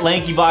and get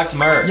LankyBox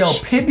merch. Yo,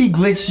 Pibby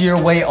Glitch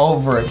your way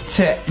over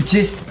to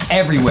just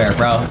everywhere,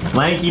 bro.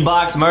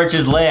 LankyBox merch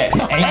is lit.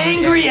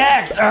 Angry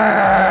X.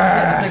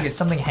 There's like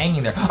something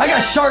hanging there. I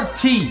got Shark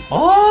T.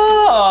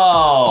 Oh.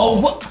 Oh,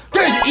 what?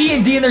 There's E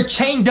and D and they're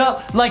chained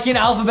up like in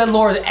alphabet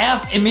lore. The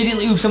F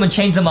immediately, oof, someone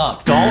chains them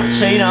up. Don't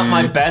chain up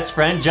my best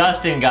friend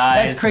Justin,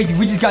 guys. That's crazy.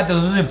 We just got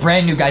those. Those are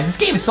brand new, guys. This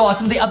game is so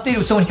awesome. They updated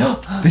with so many.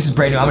 This is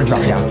brand new. I'm gonna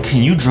drop down.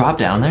 Can you drop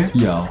down there?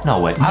 Yo. No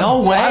way.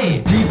 No way.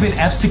 I'm deep in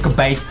F secret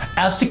base.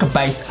 F secret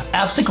base.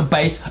 F secret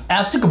base.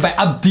 F secret base.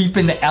 I'm deep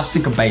in the F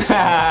secret base.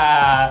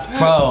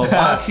 Bro,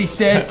 Foxy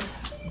says,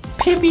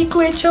 Pibby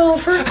glitch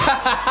over.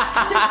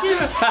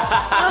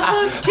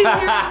 To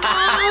your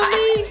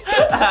mommy.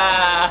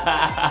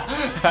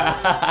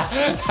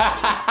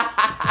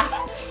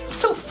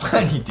 So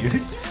funny,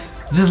 dude.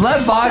 Just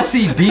let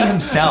Boxy be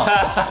himself.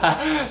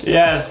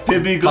 Yes,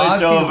 Pibby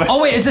glitch over.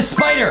 Oh wait, it's a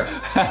spider.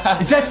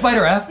 Is that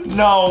Spider F?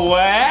 No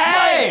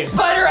way.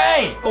 Spider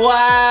A.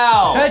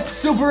 Wow. That's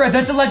super rare.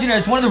 That's a legendary.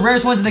 It's one of the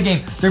rarest ones in the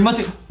game. There must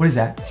be. What is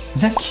that?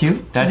 Is that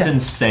cute? That's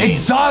insane.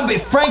 It's zombie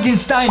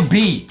Frankenstein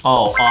B.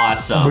 Oh,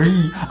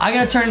 awesome. I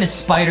gotta turn into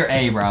Spider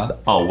A, bro.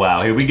 Oh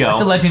wow, here we go.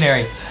 That's a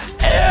legendary. Ew.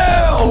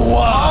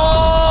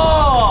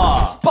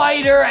 Oh.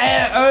 Spider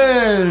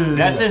A.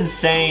 That's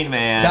insane,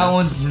 man. That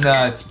one's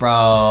nuts,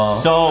 bro.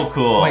 So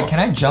cool. Wait, can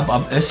I jump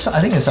up? I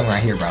think there's something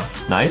right here, bro.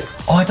 Nice.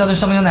 Oh, I thought there's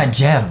something on that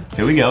gem.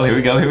 Here we go. Here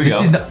we go. Here we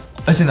go.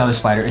 This is another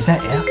spider. Is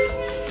that F?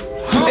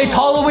 It's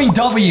Halloween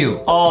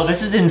W. Oh,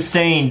 this is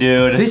insane,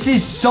 dude. This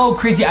is so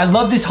crazy. I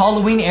love this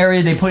Halloween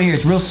area they put here.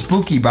 It's real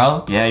spooky,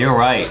 bro. Yeah, you're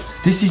right.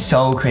 This is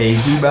so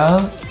crazy,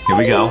 bro. Here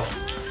we go.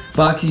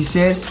 Boxy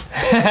says,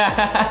 I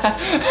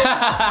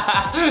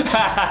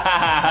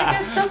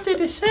got something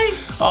to say.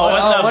 Oh,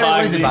 what's up, Boxy?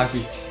 What is it,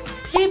 Boxy?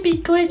 Pibby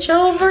glitch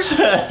over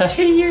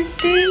to your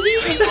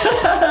daddy.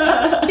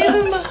 Give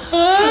him a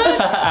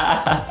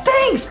hug.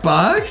 Thanks,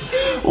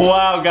 Boxy.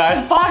 Wow,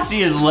 guys,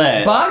 Boxy is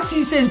lit.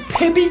 Boxy says,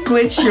 Pibby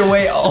glitch your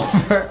way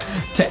over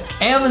to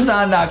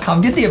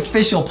Amazon.com. Get the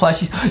official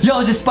plushies. Yo,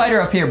 there's a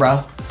spider up here,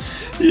 bro.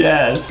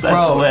 Yes, that's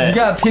Bro, lit. you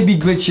gotta Pibby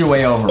glitch your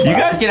way over, bro. You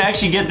guys can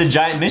actually get the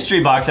giant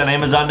mystery box on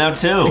Amazon now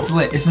too. It's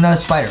lit. It's another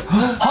spider.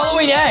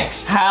 Halloween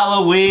X.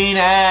 Halloween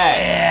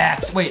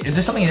eggs. X. Wait, is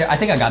there something in there? I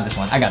think I got this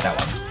one. I got that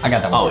one. I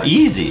got that one. Oh,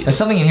 easy. There's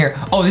something in here.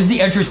 Oh, this is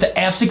the entrance to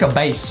F-Secret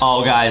Base.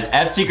 Oh, guys,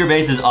 F-Secret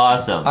Base is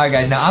awesome. All right,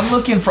 guys. Now I'm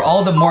looking for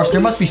all the morphs.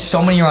 There must be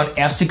so many around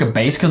F-Secret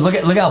Base. Cause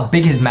look how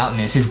big his mountain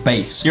is. His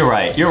base. You're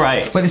right. You're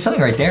right. Wait, there's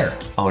something right there.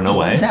 Oh, no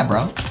way. What is that,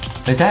 bro?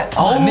 Is that?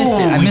 Oh, I missed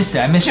it. I missed it.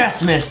 I missed it.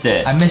 Just missed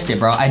it. I missed it,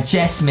 bro. I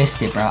just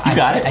missed it, bro. You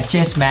got it? I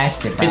just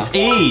masked it, bro. It's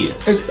E.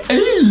 It's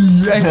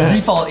E. It's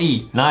default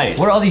E. Nice.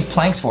 What are all these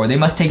planks for? They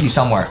must take you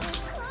somewhere.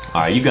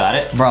 All right, you got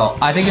it. Bro,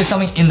 I think there's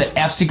something in the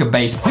F-Secret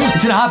Base.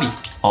 It's an obby.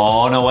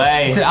 Oh, no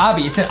way. It's an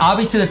obby. It's an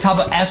obby to the top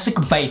of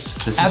F-Secret Base.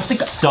 This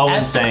is so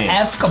insane.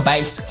 F-Secret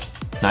Base.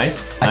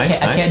 Nice. I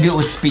can't do it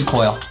with speed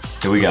coil.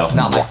 Here we go.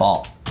 Not my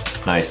fault.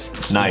 Nice.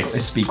 It's Nice.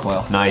 speed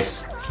coil.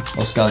 Nice.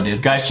 Let's go,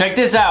 dude. Guys, check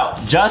this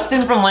out.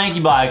 Justin from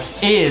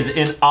LankyBox is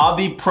an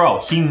obby pro.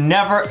 He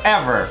never,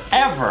 ever,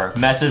 ever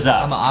messes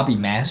I'm up. an obby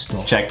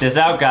master. Check this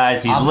out,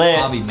 guys. He's I'm lit.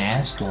 an obby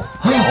master.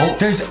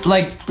 There's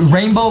like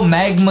Rainbow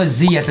Magma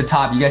Z at the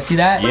top. You guys see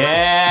that?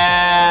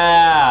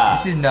 Yeah.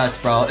 This is nuts,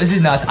 bro. This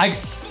is nuts. I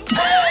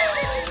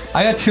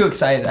got too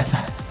excited. I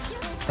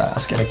thought I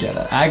was gonna get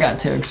it. I got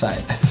too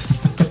excited.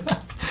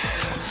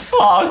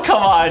 Oh,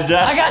 come on, Justin.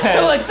 I got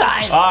too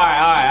excited. All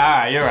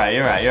right. You're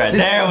right.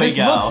 There we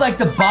go. This looks like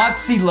the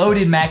boxy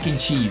loaded mac and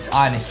cheese,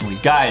 honestly.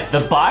 Guys, the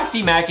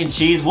boxy mac and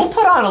cheese, we'll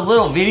put on a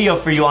little video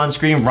for you on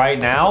screen right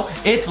now.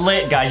 It's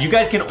lit, guys. You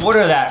guys can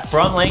order that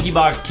from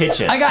LankyBox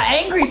Kitchen. I got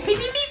angry. Beep, beep,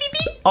 beep, beep,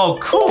 beep. Oh,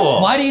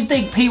 cool. Why do you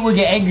think Pete would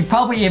get angry?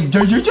 Probably if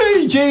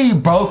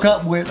JJJ broke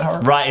up with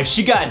her. Right, if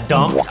she got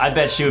dumped, I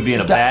bet she would be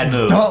in a bad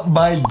mood. Dumped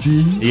by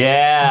G.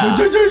 Yeah.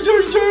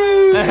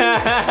 JJJ.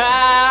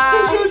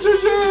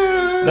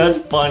 That's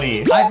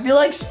funny. I feel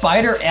like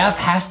Spider F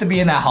has to be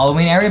in that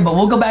Halloween area, but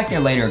we'll go back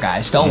there later,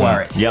 guys. Don't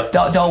worry. Yep.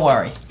 Don't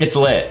worry. It's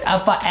lit.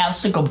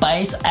 F-Secret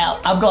Base.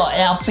 I'm going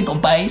F-Secret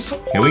Base.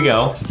 Here we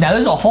go. Now,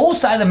 there's a whole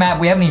side of the map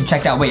we haven't even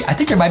checked out. Wait, I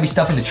think there might be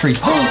stuff in the trees.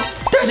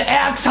 There's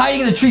Axe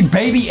hiding in the tree.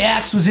 Baby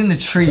Axe was in the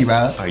tree,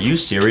 bro. Are you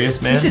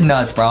serious, man? This is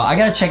nuts, bro. I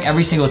gotta check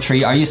every single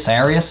tree. Are you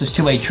serious? There's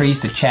 2 trees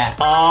to chat.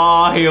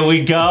 Oh, here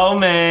we go, In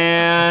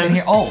man.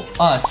 here. Oh,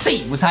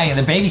 C was hiding in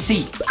the baby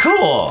C.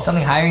 Cool.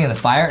 Something hiding in the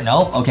fire?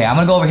 Nope. Okay, I'm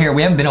gonna go over here.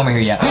 We haven't been over here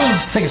yet.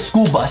 It's like a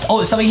school bus. Oh,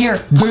 there's something here.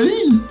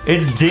 D.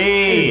 It's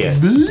D.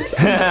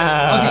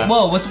 Okay,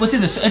 whoa, what's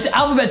in this? It's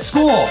alphabet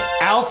school.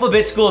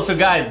 Alphabet school. So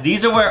guys,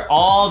 these are where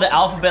all the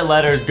alphabet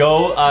letters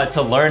go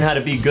to learn how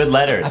to be good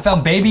letters. I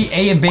found baby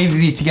A and baby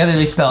B. Together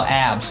they spell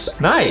abs.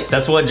 Nice.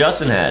 That's what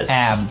Justin has.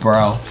 Ab,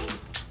 bro.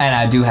 And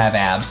I do have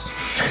abs.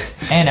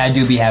 And I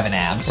do be having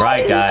abs.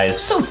 Right,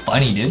 guys. So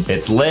funny, dude.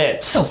 It's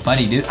lit. So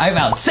funny, dude. I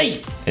found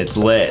C. It's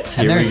lit.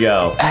 Here we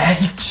go.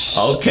 H.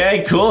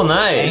 Okay, cool,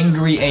 nice.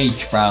 Angry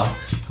H, bro. All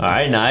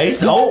right,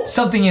 nice. Oh,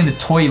 Something in the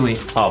toilet.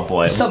 oh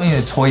boy. Something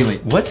in the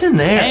toilet. What's in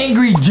there?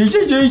 Angry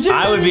JJJ.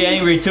 I would be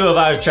angry too if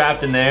I was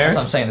trapped in there. That's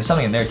what I'm saying. There's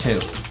something in there too.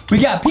 We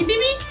got pee pee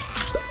pee.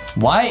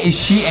 Why is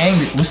she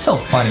angry? What's so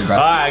funny, bro?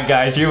 All right,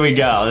 guys, here we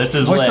go. This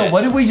is lit. So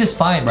what did we just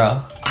find,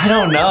 bro? I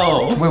don't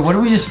know. Wait, what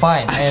did we just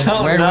find? And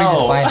don't where did we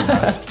just know. find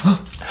it, bro?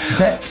 Is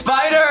that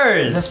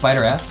Spiders!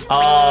 Spider F?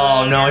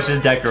 Oh, no, it's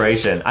just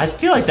decoration. I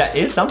feel like that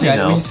is something, Dude,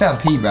 though. we just found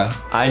P, bro.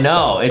 I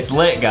know. It's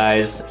lit,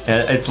 guys.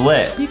 It's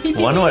lit.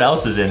 Wonder what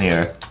else is in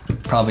here.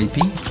 Probably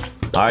P.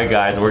 All right,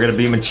 guys, we're going to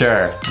be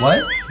mature.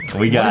 What?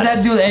 We got What does that have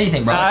to do with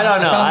anything, bro? I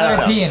don't know. I found I don't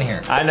letter know. P in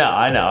here. I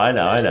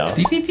know.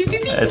 P, P, P, P,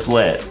 P. It's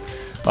lit.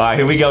 All right,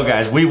 here we go,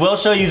 guys. We will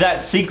show you that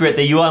secret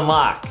that you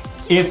unlock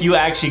if you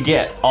actually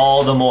get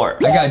all the morphs.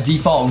 I got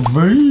default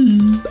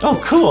V. Oh,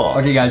 cool.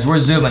 Okay, guys, we're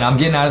zooming. I'm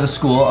getting out of the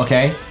school,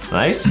 okay?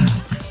 Nice.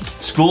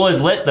 School is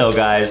lit, though,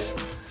 guys.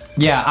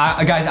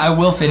 Yeah, guys, I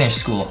will finish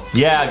school.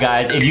 Yeah,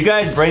 guys, if you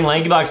guys bring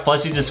LankyBox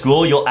plushies to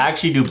school, you'll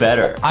actually do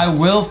better. I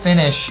will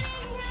finish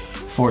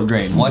 4th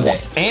grade one day.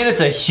 And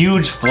it's a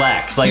huge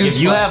flex. Like, Huge if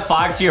you flex. have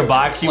Foxy or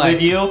Boxy Flex.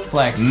 with you,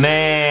 Flex.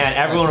 man,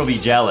 everyone will be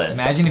jealous.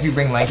 Imagine if you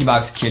bring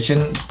LankyBox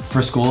Kitchen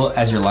for school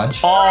as your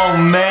lunch. Oh,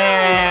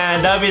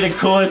 man, that'd be the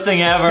coolest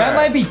thing ever. That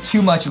might be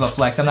too much of a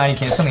flex. I'm not even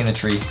kidding. Something in the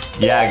tree.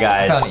 Yeah, I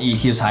guys. found E.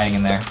 He was hiding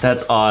in there.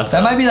 That's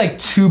awesome. That might be like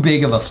too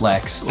big of a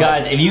flex.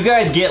 Guys, if you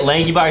guys get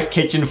LankyBox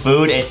Kitchen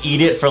food and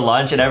eat it for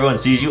lunch and everyone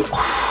sees you,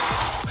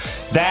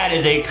 that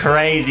is a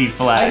crazy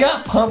flex. I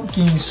got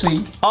pumpkin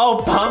seed.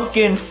 Oh,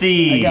 pumpkin I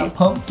seed. got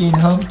pumpkin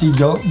Humpty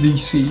Dumpty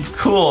seed.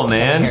 Cool,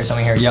 man.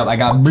 Something here. Yep, I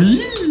got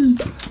B.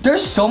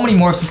 There's so many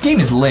morphs. This game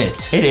is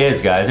lit. It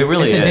is, guys. It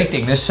really It's is.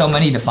 addicting. There's so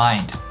many to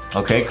find.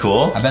 Okay,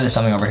 cool. I bet there's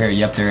something over here.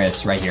 Yep, there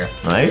is. Right here.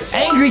 Nice.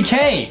 Angry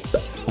K.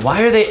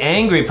 Why are they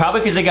angry?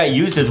 Probably because they got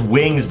used as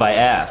wings by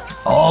F.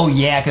 Oh,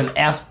 yeah, because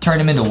F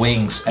turned him into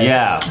wings. And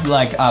Yeah.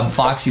 Like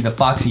Foxy, the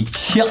Foxy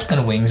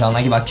chicken wings on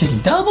LankyBox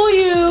Chicken.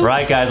 W.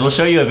 Right, guys, we'll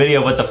show you a video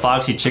of what the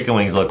Foxy chicken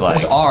wings look like.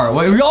 There's R.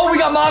 Wait, oh, we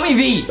got Mommy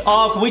V.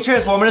 Oh, can we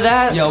transform into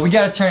that? Yo, we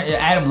gotta turn.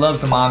 Adam loves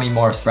the mommy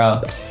morphs,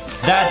 bro.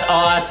 That's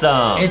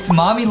awesome. It's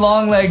Mommy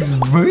Long Legs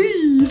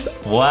V.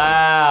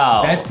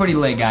 Wow. That's pretty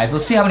lit, guys.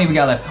 Let's see how many we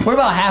got left. We're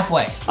about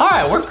halfway. All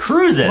right, we're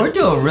cruising. We're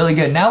doing really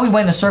good. Now we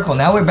went in a circle.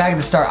 Now we're back at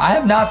the start. I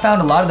have not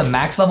found a lot of the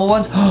max level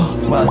ones.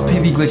 Wow, it's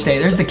PB glitch day.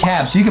 There's the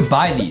cab, so you can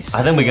buy these.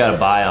 I think we gotta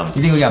buy them.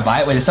 You think we gotta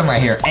buy it? Wait, there's something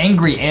right here.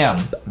 Angry M.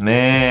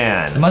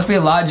 Man. There must be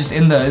a lot just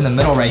in the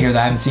middle right here that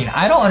I haven't seen.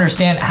 I don't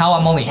understand how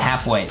I'm only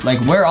halfway. Like,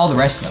 where are all the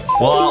rest of them?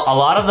 Well, a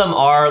lot of them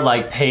are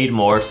like paid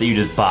morphs that you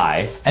just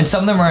buy. And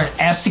some of them are an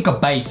F-Sika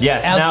base.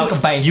 Yes, now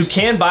base. you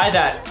can buy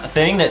that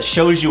thing that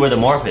shows you where the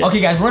morph is.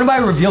 Okay, guys, we're gonna buy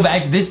a reveal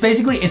badge. This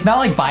basically, it's not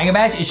like buying a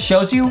badge. It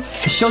shows you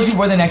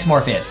where the next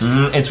morph is.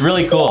 It's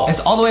really cool. It's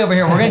all the way over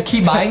here. We're gonna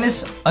keep buying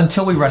this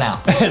until we run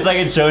out. It's like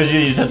it shows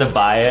you just have to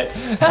buy it.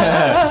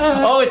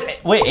 Oh,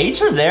 wait,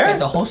 H was there?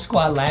 The whole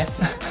squad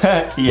laughing.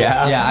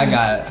 Yeah. Yeah, I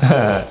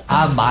got it.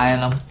 I'm buying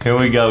them. Here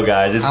we go,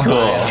 guys. It's cool.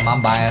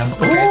 I'm buying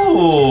them. Okay.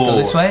 Ooh. Let's go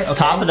this way. Okay.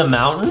 Top of the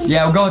mountain?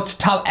 Yeah, we're going to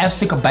top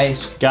F-Sika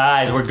base.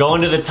 Guys, we're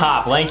going to the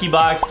top.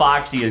 LankyBox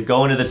Foxy is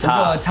going to the We're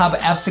top. going to top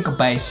F-Sika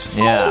base.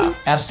 Yeah.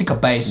 F-Sika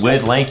base.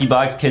 With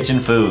LankyBox Kitchen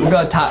Food. We're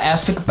going to top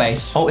F-Sika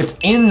base. Oh, it's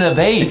in the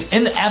base. It's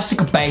in the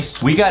F-Sika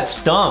base. We got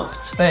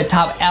stumped. We're going to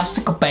top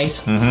F-Sika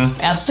base.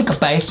 F-Sika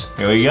base.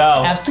 Here we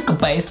go. F-Sika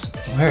base.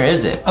 Where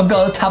is it? I'm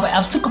going to top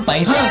F-Sika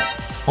base.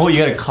 Oh, you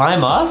gotta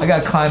climb up? I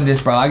gotta climb this,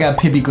 bro. I gotta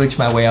PB glitch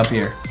my way up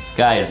here.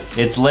 Guys,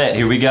 it's lit.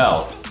 Here we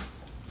go.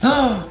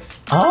 Oh!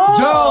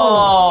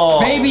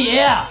 Yo! Baby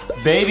F!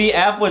 Baby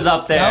F was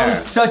up there. That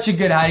was such a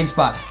good hiding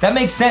spot. That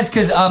makes sense,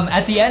 because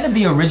at the end of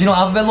the original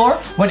alphabet lore,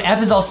 when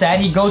F is all sad,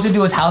 he goes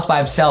into his house by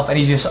himself and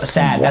he's just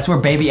sad. That's where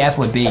Baby F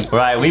would be.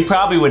 Right, we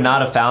probably would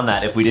not have found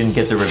that if we didn't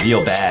get the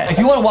reveal badge. If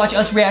you want to watch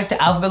us react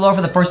to alphabet lore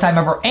for the first time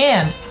ever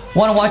and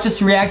want to watch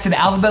us react to the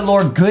alphabet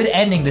lore good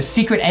ending, the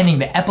secret ending,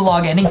 the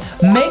epilogue ending,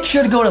 make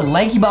sure to go to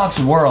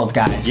LankyBox World,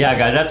 guys. Yeah,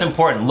 guys, that's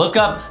important. Look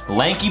up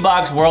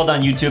LankyBox World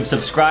on YouTube,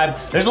 subscribe.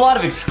 There's a lot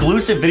of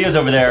exclusive videos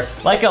over there,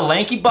 like a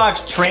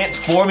LankyBox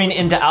transforming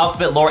into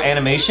alphabet lore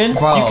animation.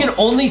 Bro. You can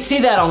only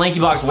see that on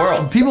LankyBox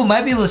World. People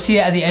might be able to see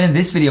it at the end of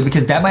this video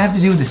because that might have to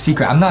do with the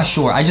secret. I'm not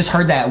sure. I just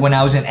heard that when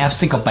I was in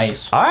F-Sika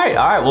base. All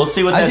right, we'll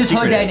see what that I just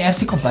secret heard that is. in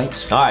F-Sika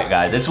base. All right,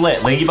 guys, it's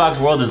lit. LankyBox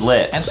World is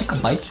lit. F-Sika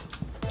base?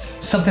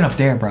 Something up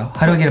there, bro.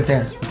 How do I get up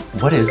there?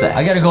 What is that?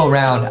 I gotta go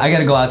around. I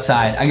gotta go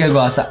outside. I gotta go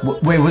outside.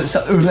 Wait, there's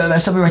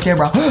something right there,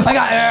 bro. I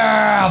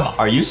got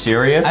Are you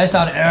serious? I just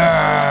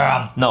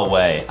found No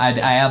way. I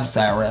am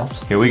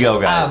serious. Here we go,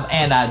 guys.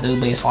 And I do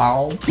be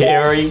sorry.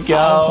 Here we go.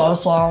 I'm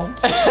so sorry.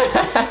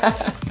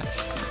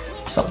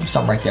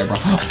 Something right there, bro.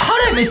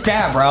 How did I miss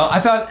that, bro? I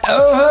found,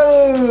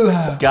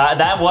 God,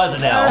 that was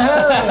an L.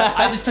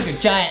 I just took a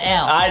giant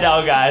L. I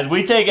know, guys.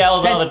 We take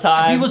L's all the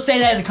time. People say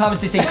that in the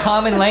comments. They say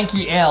common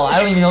lanky L. I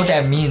don't even know what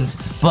that means,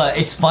 but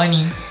it's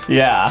funny.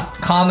 Yeah.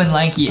 Common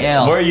lanky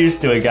L. We're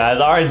used to it, guys.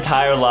 Our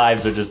entire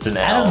lives are just an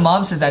L. Anna's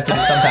mom says that to me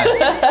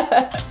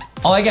sometimes.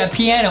 Oh, I got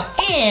piano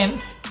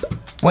and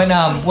when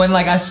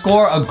like I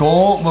score a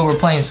goal when we're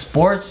playing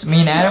sports, me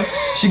and Adam,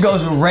 she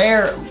goes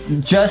rare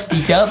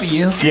Justy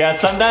W. Yeah,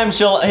 sometimes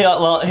he'll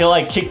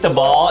like kick the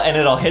ball and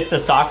it'll hit the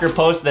soccer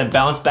post and then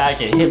bounce back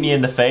and hit me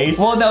in the face.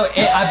 Well, no,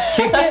 I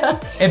kicked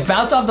it, it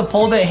bounced off the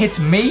pole, that it hits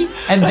me,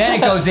 and then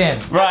it goes in.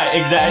 Right,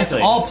 exactly.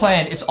 It's all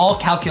planned. It's all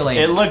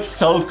calculated. It looks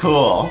so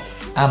cool.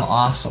 I'm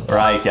awesome.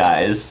 Right,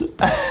 guys.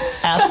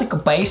 F-Sika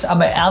base. I'm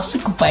an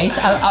F-Sika base.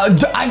 I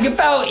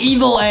found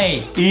Evil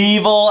A.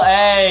 Evil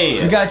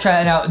A. We gotta try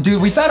that out.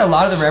 Dude, we found a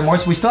lot of the rare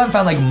morphs. We still haven't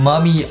found like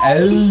Mummy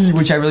A,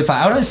 which I really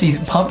found. I want to see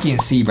Pumpkin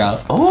C,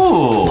 bro.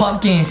 Ooh.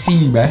 Pumpkin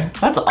C, bro.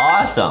 That's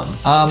awesome.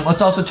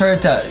 Let's also turn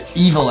it to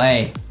Evil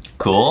A.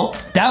 Cool.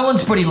 That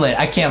one's pretty lit.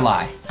 I can't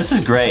lie. This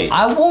is great.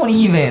 I won't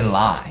even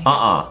lie.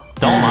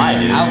 Don't lie,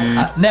 dude.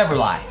 I never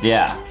lie.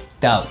 Yeah.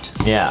 Don't.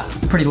 Yeah.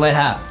 Pretty lit,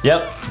 huh?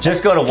 Yep.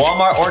 Just go to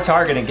Walmart or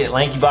Target and get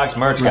LankyBox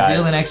merch, guys.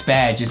 Reveal the next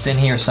badge. It's in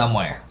here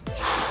somewhere.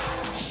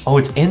 Oh,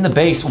 it's in the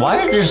base.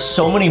 Why is there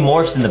so many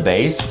morphs in the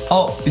base?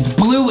 Oh, it's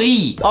Blue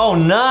E. Oh,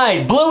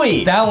 nice.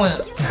 Bluey. That one.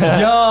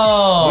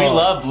 Yo. We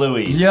love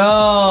Bluey.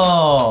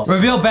 Yo.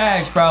 Reveal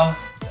badge, bro.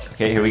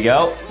 Okay, here we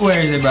go.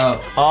 Where is it, bro?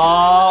 Oh,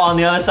 on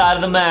the other side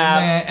of the map.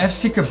 Man,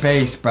 F-Sika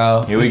base,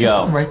 bro. Here we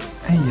go. Right.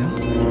 Hey,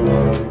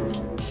 yo.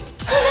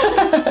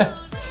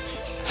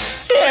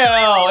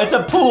 Ew, it's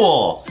a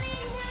pool.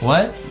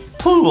 What?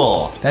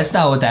 Pool. That's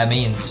not what that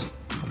means.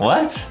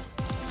 What?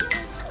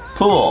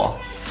 Pool.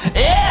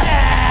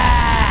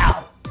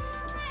 Yeah!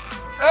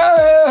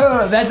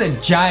 That's a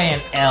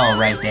giant L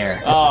right there.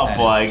 That's Oh what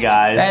boy,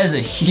 guys. That is a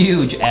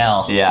huge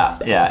L. Yeah.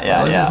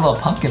 What's this little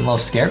pumpkin, little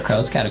scarecrow?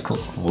 It's kind of cool.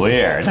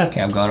 Weird.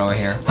 Okay, I'm going over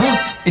here.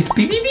 It's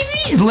beep beep beep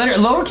beep. It's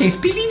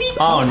lowercase beep beep beep.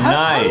 Oh, How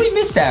nice. did we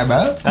miss that,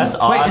 bro? That's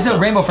awesome. Wait, it's a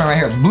rainbow friend right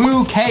here.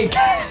 Blue cake.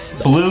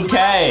 Blue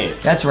K.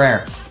 That's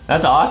rare.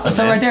 That's awesome. That's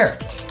something right there.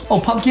 Oh,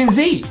 Pumpkin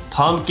Z.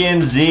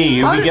 Pumpkin Z.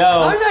 Here we go.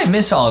 How did I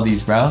miss all of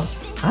these, bro?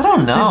 I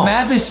don't know. This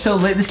map is so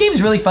lit. This game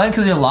is really fun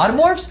because there's a lot of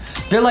morphs.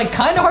 They're like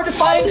kind of hard to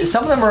find.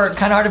 Some of them are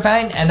kind of hard to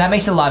find, and that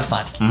makes it a lot of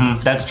fun.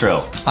 That's true.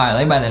 All right,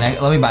 let me buy the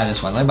next. Let me buy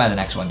this one. Let me buy the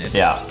next one, dude.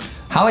 Yeah.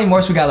 How many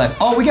morphs we got left?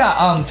 Oh, we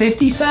got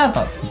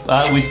 57.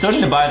 We still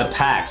need to buy the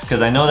packs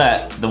because I know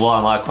that we'll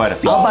unlock quite a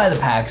few. I'll buy the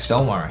packs,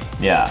 don't worry.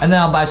 Yeah. And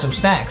then I'll buy some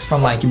snacks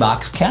from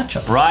LankyBox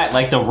Ketchup. Right,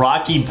 like the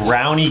Rocky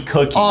Brownie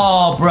cookie.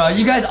 Oh, bro,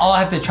 you guys all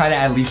have to try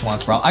that at least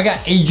once, bro. I got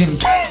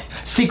Agent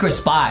Secret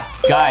Spy.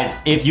 Guys,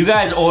 if you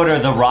guys order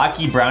the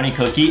Rocky Brownie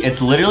cookie,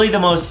 it's literally the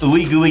most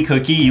ooey gooey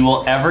cookie you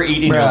will ever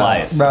eat in your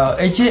life. Bro,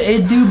 it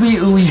do be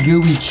ooey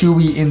gooey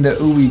chewy in the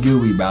ooey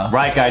gooey, bro.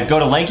 Right, guys, go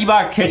to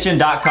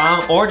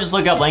LankyBoxKitchen.com or just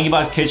look up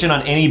LankyBox Kitchen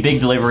on any big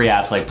delivery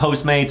apps like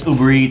Postmates,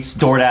 Uber Eats,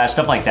 DoorDash,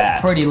 stuff like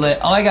that. Pretty lit.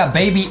 Oh, I got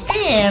Baby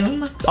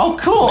Ann. Oh,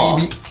 cool.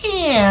 Baby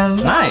Ann.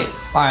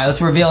 Nice. All right,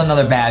 let's reveal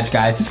another badge,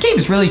 guys. This game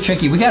is really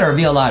tricky. We gotta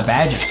reveal a lot of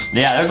badges.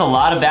 Yeah, there's a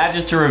lot of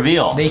badges to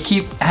reveal. They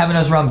keep having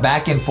us run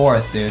back and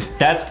forth, dude.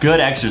 That's good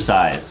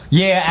exercise.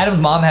 Yeah, Adam's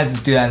mom has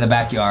us do that in the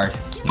backyard.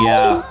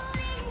 Yeah.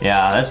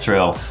 Yeah, that's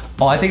true.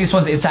 Oh, I think this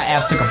one's inside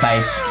obstacle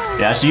base.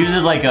 Yeah, she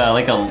uses like a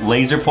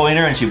laser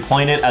pointer and she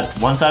point it at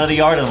one side of the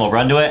yard and we'll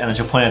run to it and then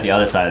she'll point it at the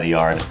other side of the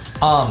yard.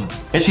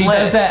 She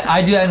does that.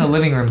 I do that in the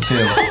living room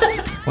too.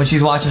 When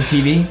she's watching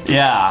TV.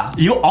 Yeah,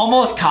 you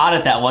almost caught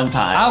it that one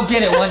time. I'll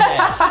get it one day.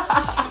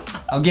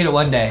 I'll get it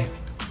one day.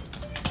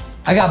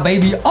 I got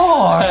Baby R.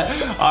 All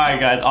right,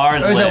 guys, R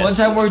is There was lit. that one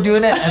time we were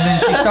doing it, and then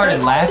she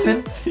started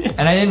laughing,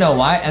 and I didn't know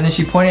why, and then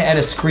she pointed at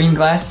a screen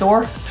glass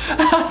door.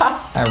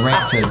 I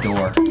ran to the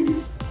door.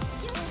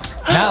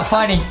 Not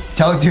funny.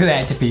 Don't do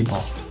that to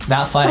people.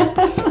 Not funny.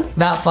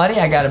 Not funny.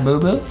 I got a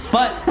boo-boo,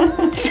 but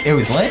it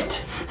was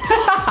lit.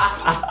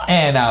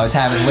 And I was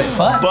having lit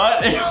fun.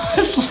 But it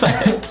was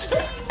lit.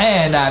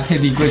 And I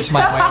pibby glitched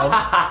my way over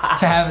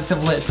to having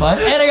some lit fun.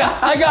 And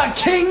I got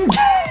King.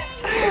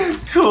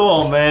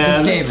 Cool,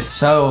 man. This game is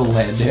so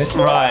lit, dude.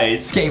 Right.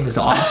 This game is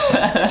awesome.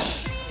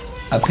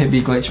 I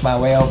pibby glitched my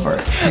way over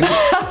to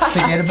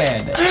get a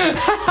bandit.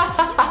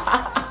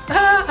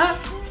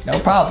 No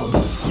problem.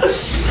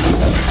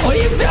 What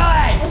are you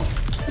doing?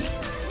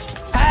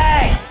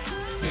 Hey!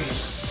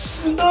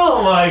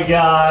 Oh my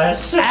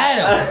gosh.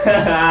 Adam,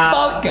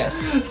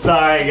 focus.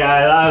 Sorry,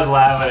 guys. I was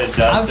laughing at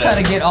Justin. I'm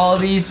trying to get all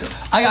of these.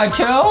 I got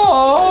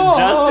killed.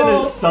 Justin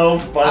is so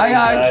funny. I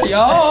got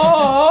killed.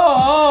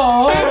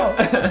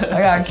 I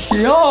got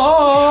killed.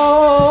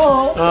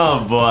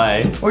 Oh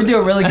boy. We're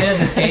doing really good at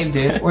this game,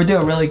 dude. We're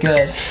doing really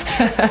good.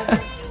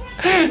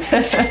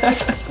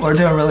 We're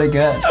doing really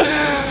good.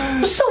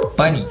 It's so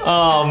funny.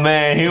 Oh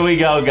man, here we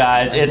go,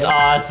 guys. It's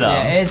awesome.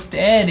 Yeah,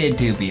 and it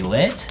do be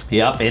lit.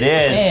 Yep, it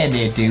is. And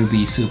it do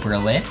be super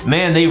lit.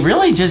 Man, they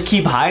really just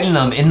keep hiding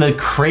them in the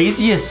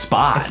craziest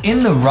spots. It's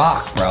in the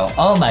rock, bro.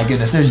 Oh my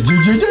goodness. There's G.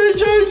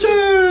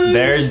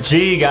 There's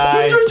G,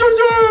 guys.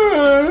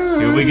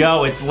 Here we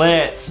go. It's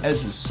lit.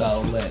 This is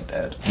so lit,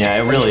 dude.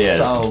 Yeah, it really is.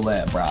 So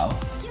lit, bro.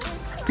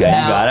 Yeah,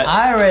 Now, you got it.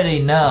 I already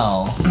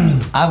know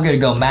I'm gonna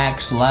go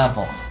max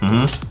level.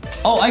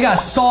 Oh, I got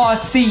Saw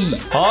C.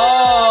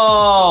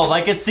 Oh,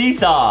 like a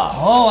seesaw.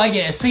 Oh, I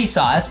get a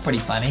seesaw. That's pretty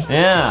funny.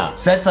 Yeah.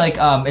 So that's like,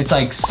 it's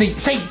like C,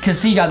 because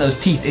C got those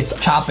teeth. It's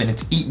chopping,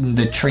 it's eating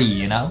the tree,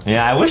 you know?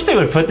 Yeah, I wish they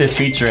would put this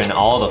feature in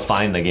all the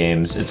Find the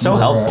games. It's so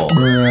helpful.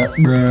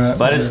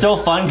 But it's still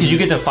fun because you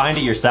get to find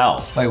it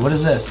yourself. Wait, what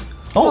is this?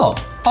 Oh,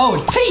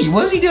 T,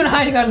 what is he doing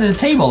hiding under the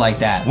table like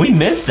that? We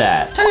missed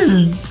that.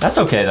 T. That's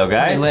okay though,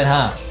 guys. Pretty lit,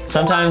 huh?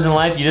 Sometimes in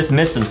life you just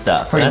miss some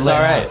stuff. Pretty That's lit,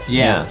 all right. huh?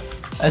 Yeah.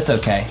 That's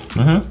okay.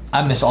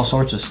 I miss all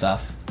sorts of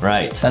stuff.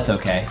 Right. That's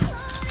okay.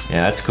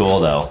 Yeah, that's cool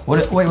though.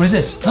 Wait, what is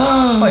this?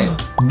 Wait,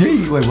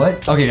 D, wait,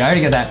 what? Okay, I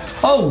already got that.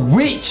 Oh,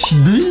 Witch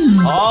D.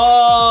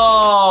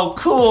 Oh,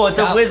 cool, it's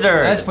a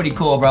wizard. That's pretty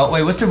cool, bro.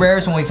 Wait, what's the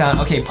rarest one we found?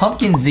 Okay,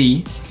 Pumpkin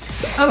Z.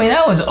 I mean,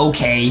 that one's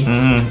okay.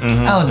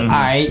 That one's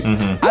alright.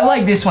 I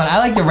like this one. I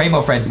like the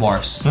Rainbow Friends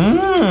morphs.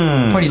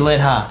 Pretty lit,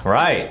 huh?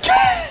 Right.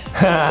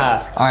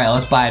 Alright,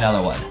 let's buy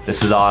another one.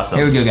 This is awesome.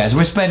 Here we go, guys.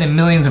 We're spending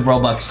millions of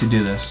Robux to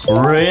do this.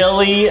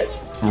 Really,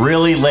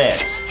 really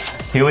lit.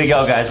 Here we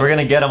go, guys. We're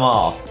gonna get them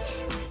all.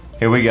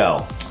 Here we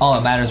go. All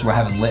that matters, we're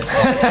having lit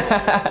fun.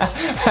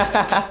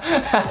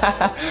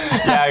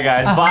 Yeah,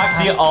 guys.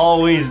 Boxy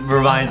always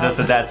reminds us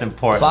that that's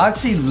important.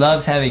 Boxy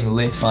loves having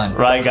lit fun.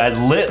 Right, guys.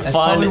 Lit That's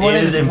fun probably one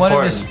is of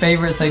important. his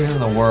favorite things in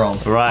the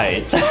world.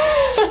 Right.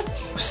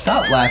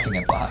 Stop laughing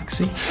at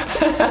Boxy.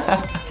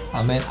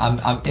 I'm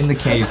in the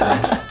cave,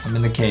 bro. I'm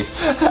in the cave.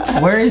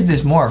 Where is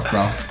this morph,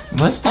 bro?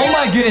 Must be. Oh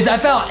my goodness, I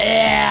found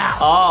F.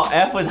 Oh,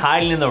 F was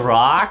hiding in the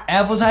rock?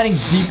 F was hiding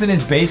deep in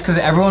his base because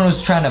everyone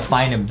was trying to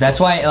find him. That's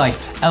why, like,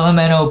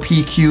 LMNO,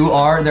 PQ,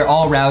 R, they're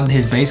all around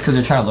his base because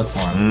they're trying to look for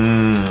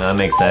him. That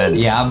makes sense.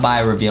 Yeah, I'm by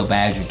a reveal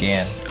badge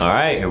again. All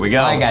right, here we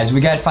go. All right, guys, we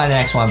got to find the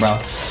next one, bro.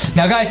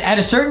 Now, guys, at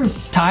a certain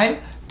time,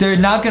 they're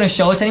not going to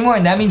show us anymore,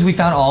 and that means we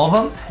found all of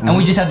them, and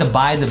we just have to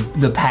buy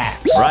the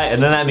packs. Right,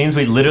 and then that means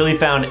we literally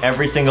found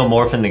every single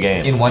morph in the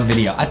game. In one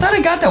video. I thought I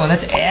got that one.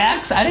 That's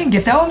X. I didn't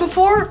get that one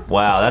before.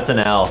 Wow, that's an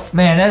L.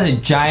 Man, that's a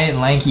giant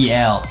lanky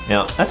L.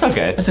 Yep, that's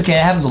okay. That's okay.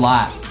 It happens a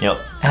lot. Yep.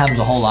 It happens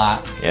a whole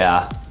lot.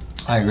 Yeah.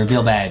 All right,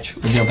 reveal badge.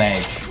 Reveal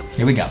badge.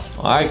 Here we go.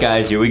 All right,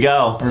 guys, here we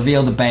go.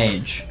 Reveal the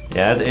badge.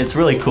 Yeah, it's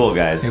really cool,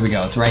 guys. Here we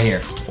go. It's right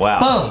here. Wow.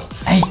 Boom.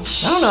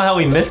 H. I don't know how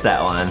we missed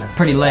that one.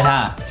 Pretty lit,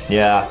 huh?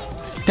 Yeah.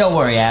 Don't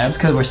worry, Adams,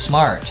 because we're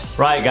smart.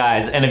 Right,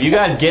 guys. And if you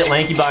guys get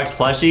LankyBox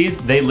plushies,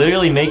 they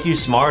literally make you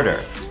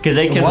smarter. Because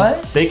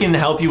they can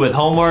help you with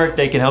homework,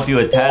 they can help you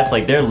with tests,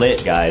 like they're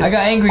lit, guys. I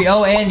got Angry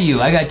O and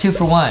you. I got 2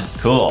 for 1.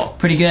 Cool.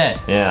 Pretty good.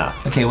 Yeah.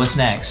 Okay, what's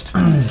next?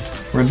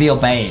 Reveal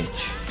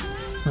badge.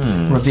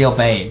 Reveal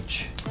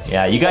badge.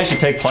 Yeah, you guys should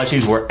take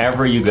plushies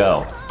wherever you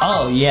go.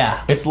 Oh,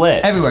 yeah. It's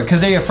lit. Everywhere,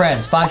 because they're your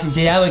friends. Foxy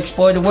said, I will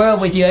explore the world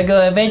with you. I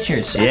go on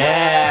adventures.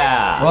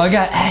 Yeah. Well, I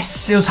got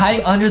S. It was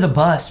hiding under the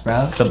bus,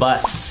 bro. The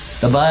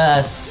bus. The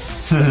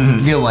bus.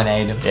 Good one,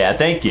 Adam. Yeah,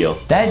 thank you.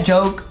 That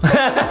joke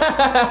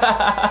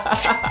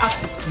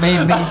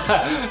made me...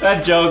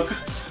 That joke,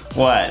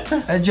 what?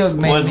 That joke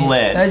made was me...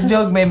 lit. That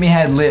joke made me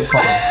had lit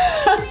funny.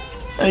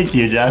 Thank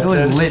you, It Justin.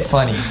 was lit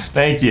funny.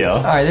 Thank you.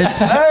 All right,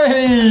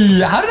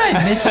 hey, how did I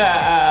miss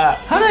that?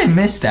 How did I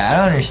miss that? I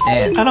don't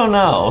understand. I don't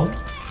know.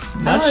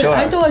 Not sure.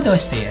 I don't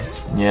understand.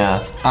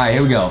 Yeah. All right,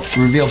 here we go.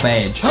 Reveal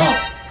badge.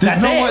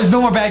 There's no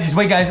more badges.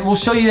 Wait, guys, we'll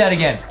show you that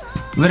again.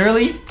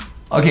 Literally.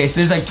 Okay, so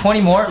there's like 20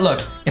 more.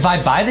 Look, if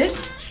I buy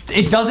this,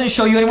 it doesn't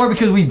show you anymore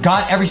because we've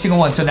got every single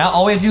one. So now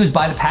all we have to do is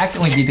buy the packs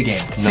and we beat the game.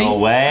 No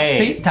way.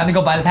 See? Time to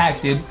go buy the packs,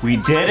 dude. We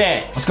did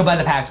it. Let's go buy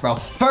the packs, bro.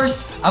 First,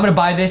 I'm gonna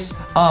buy this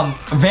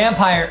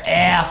Vampire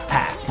F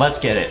pack. Let's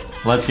get it.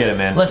 Let's get it,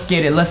 man. Let's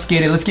get it. Let's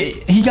get it. Let's get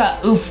it. He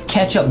got oof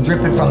ketchup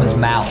dripping from his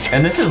mouth.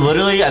 And this is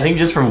literally, I think,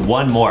 just for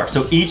one morph.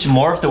 So each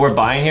morph that we're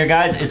buying here,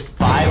 guys, is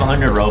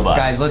 500 Robux.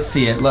 Guys, let's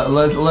see it.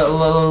 Let's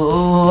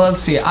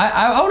see it.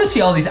 I want to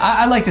see all these.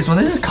 I like this one.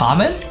 This is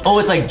common. Oh,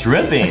 it's like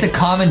dripping. It's a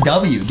common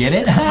W. Get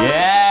it?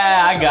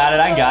 Yeah, I got it.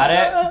 I got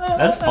it.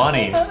 That's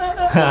funny.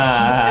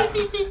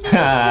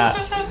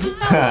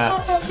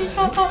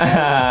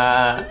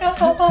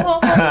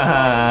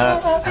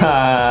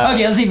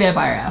 Okay, let's see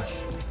Vampire F.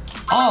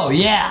 Oh,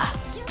 yeah.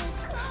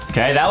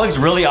 Okay, that looks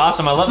really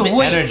awesome. I love the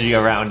Sweet. energy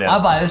around it.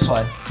 I'll buy this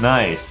one.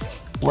 Nice.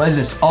 What is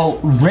this? Oh,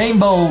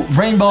 rainbow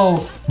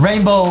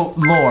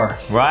lore.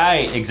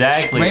 Right,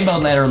 exactly. Rainbow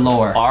letter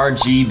lore.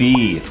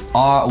 RGB.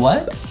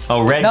 What?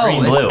 Oh, red, No,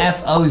 green, blue. it's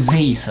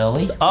FOZ,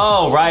 silly.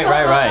 Oh, right.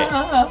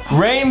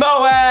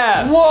 Rainbow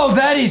F. Whoa,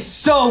 that is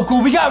so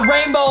cool. We got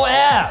Rainbow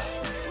F.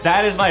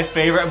 That is my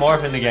favorite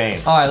morph in the game.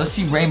 All right, let's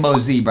see Rainbow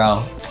Z,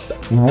 bro.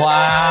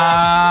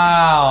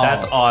 Wow.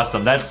 That's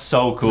awesome. That's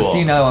so cool. Let's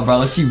see another one, bro.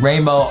 Let's see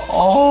Rainbow.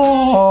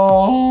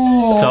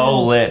 Oh.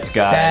 So lit,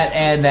 guys. That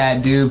and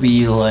that do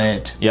be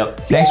lit.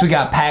 Yep. Next, we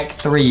got pack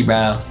 3,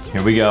 bro.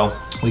 Here we go.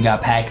 We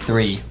got pack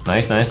 3.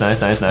 Nice.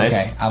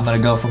 Okay, I'm gonna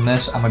go from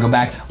this. I'm gonna go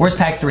back. Where's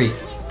pack 3?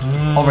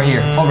 Over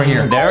here.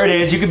 There it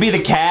is. You could be the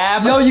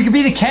cab. No, you could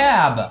be the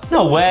cab.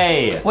 No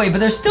way. Wait, but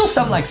there's still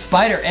something like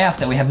Spider F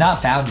that we have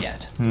not found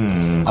yet.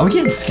 Are we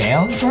getting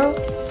scammed, bro?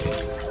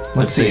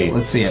 Let's see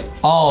it.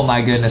 Oh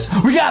my goodness.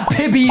 We got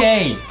Pibby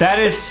A. That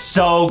is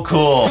so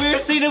cool.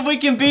 We're seeing if we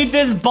can beat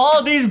this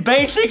Baldi's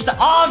Basics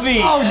obby.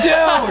 Oh, dude.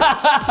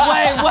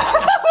 Wait, what?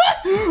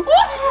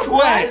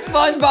 Why is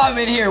SpongeBob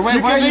in here?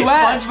 Wait, where are you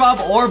at?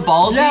 SpongeBob or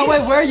Baldi? Yeah,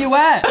 wait, where are you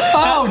at?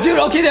 Oh, dude,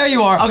 okay, there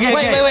you are. Okay,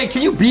 wait,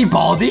 can you be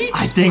Baldi?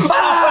 I think so.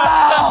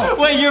 Oh!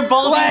 Wait, you're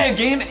Baldi in the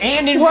game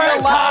and in We're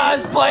real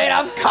life. cosplaying.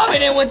 I'm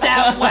coming in with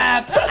that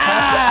web.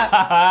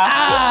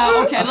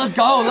 Okay, let's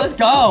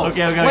go.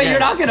 Okay. Wait, you're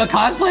not gonna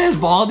cosplay as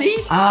Baldi?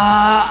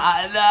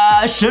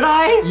 Should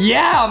I?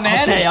 Yeah,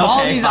 man. Okay,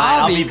 Baldi's fine.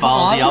 I'll obby. be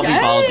Baldi. I'll be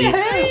Baldi.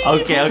 Hey.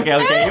 Okay. Here we go.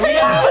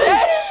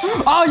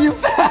 Oh, you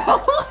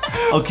fell.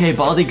 Okay,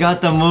 Baldi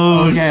got the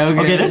moves.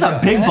 Okay, there's a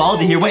big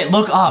Baldi here. Wait,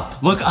 look up.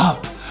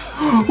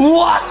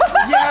 What?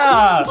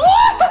 Yeah.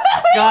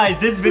 Guys,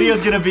 this video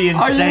is gonna be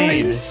Are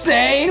insane. you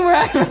insane? We're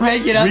not gonna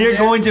make it up We are there.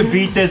 going to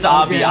beat this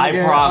obby, I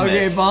promise.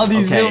 Okay,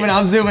 Baldi's zooming.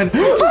 I'm zooming.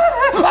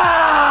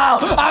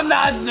 Oh, I'm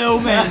not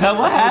zooming.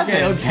 What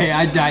happened? Okay,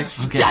 I died.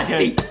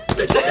 Okay.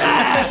 Do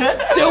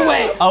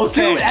it. Okay.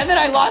 Dude, and then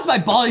I lost my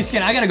Baldi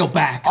skin. I gotta go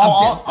back.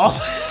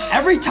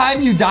 Every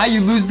time you die,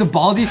 you lose the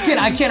Baldi skin.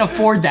 I can't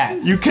afford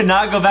that. You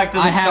cannot go back to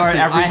the start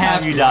every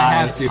time you die. I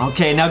have to.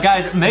 Okay, now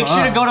guys, make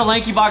sure to go to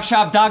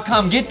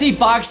LankyBoxShop.com. Get the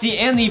Boxy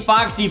and the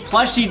Foxy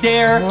plushie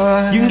there.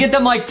 You can get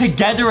them like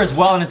together as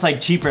well, and it's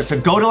like cheaper. So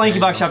go to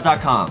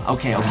LankyBoxShop.com.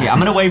 Okay. I'm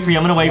gonna wait for you.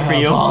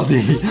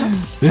 Baldi.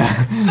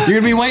 You're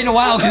gonna be waiting a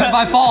while because if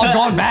I fall, I'm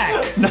going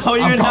back. No,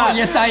 you're not.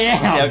 Yes, I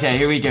am. Okay,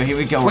 here we go.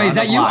 Wait, is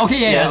that you? Okay,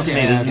 yeah.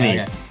 This is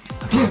me.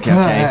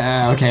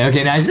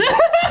 Okay, nice.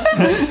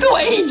 The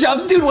way he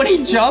jumps, dude, when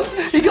he jumps,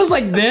 he goes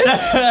like this.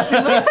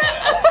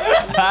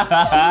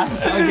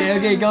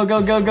 Okay, go.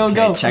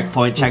 Okay,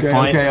 checkpoint.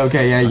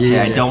 Okay,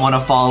 yeah. I don't want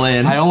to fall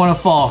in. I don't want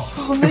to fall.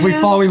 If we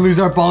fall, we lose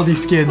our Baldi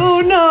skins. Oh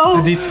no.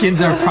 And these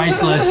skins are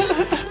priceless.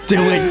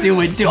 Do it.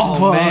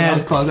 Oh, man. That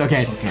was close.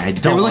 Okay, I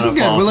don't we're looking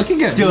good. We're looking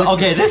good. Dude,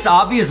 okay, this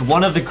obby is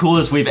one of the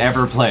coolest we've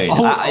ever played.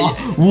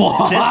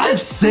 What?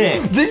 This is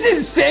sick. This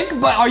is sick,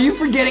 but are you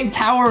forgetting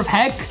Tower of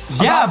Heck?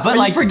 Yeah, but are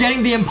like you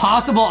forgetting the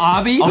impossible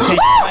obby? Okay,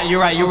 you're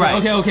right.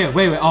 Okay.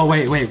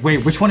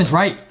 Wait. Which one is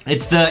right?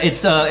 It's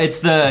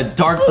the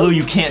dark blue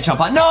you can't jump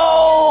on.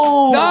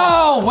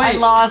 No, wait. I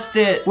lost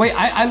it. Wait,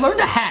 I learned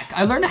a hack.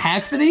 I learned a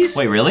hack for these.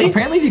 Wait, really?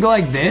 Apparently, if you go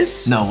like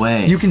this, no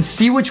way. You can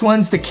see which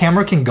ones the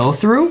camera can go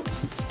through.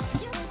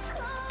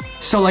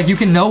 So like you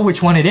can know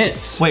which one it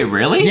is. Wait,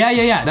 really?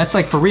 Yeah. That's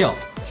like for real.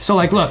 So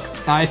like, look,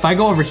 if I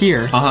go over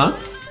here, and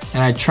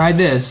I try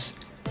this,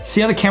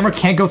 see how the camera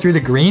can't go through the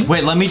green?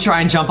 Wait, let me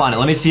try and jump on it.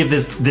 Let me see if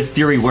this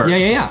theory works.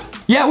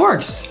 Yeah, it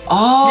works.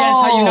 Oh. Yeah,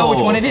 that's how you know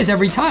which one it is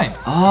every time.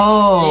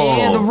 Oh.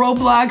 Yeah, the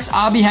Roblox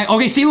obby hack.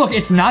 Okay, see, look,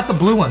 it's not the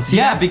blue one. See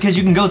yeah, that? because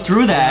you can go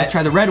through that.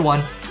 Try the red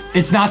one.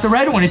 It's not the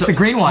red one, it's the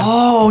green one.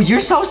 Oh, you're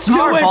so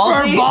smart, Do it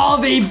Baldi. for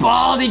Baldi.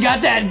 Baldi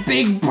got that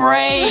big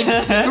brain.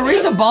 The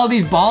reason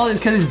Baldi's bald is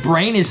because his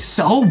brain is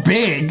so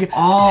big.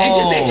 Oh. It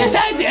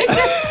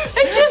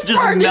just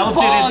turned melted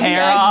bald. his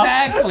hair Yeah, off.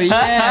 exactly.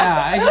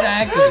 Yeah,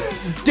 exactly.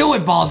 Do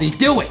it, Baldi.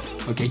 Do it.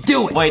 Okay,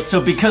 do it. Wait, so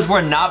because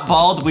we're not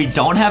bald, we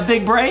don't have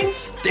big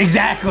brains?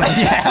 Exactly.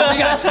 Yeah, we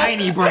got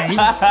tiny brains.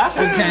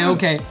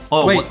 Okay.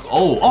 Oh, wait.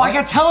 Oh, I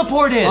got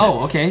teleported.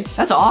 Oh, okay.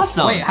 That's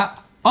awesome. Wait, how?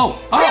 Oh.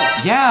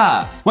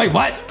 Yeah. Wait,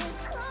 what?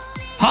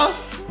 Huh?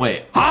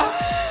 Wait. Huh?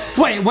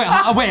 Wait,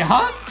 huh? Wait,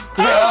 huh?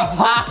 Wait,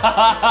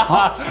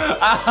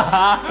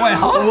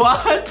 huh?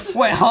 What?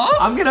 Wait, huh?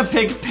 I'm gonna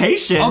pick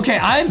patience. Okay,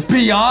 I'm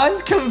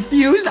beyond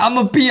confused. I'm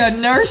gonna be a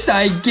nurse,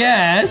 I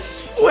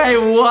guess. Wait,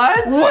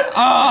 what? What?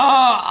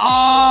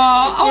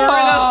 You're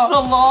in a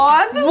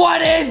salon?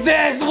 What is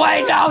this?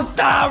 Wait, no,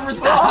 stop.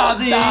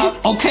 Baldi.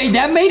 Okay,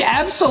 that made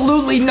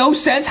absolutely no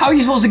sense. How are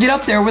you supposed to get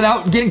up there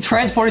without getting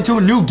transported to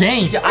a new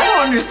game? I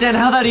don't understand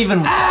how that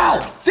even...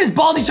 Ow! This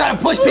Baldi trying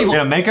to push people. We're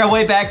gonna make our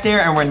way back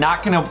there, and we're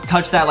not gonna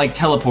touch that, like,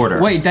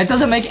 teleporter. Wait, that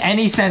doesn't make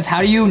any sense.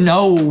 How do you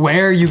know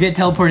where you get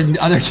teleported in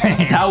other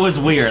games? That was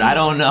weird. I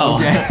don't know.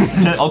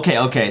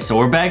 Okay, so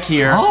we're back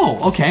here. Oh,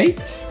 okay.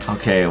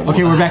 Okay,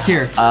 we're back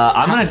here.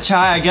 I'm gonna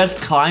try, I guess,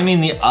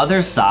 climbing the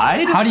other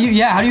side. How do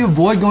you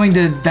avoid going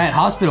to that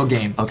hospital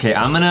game? Okay,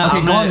 I'm gonna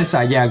go on this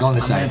side. Yeah, go on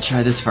this side. I'm gonna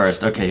try this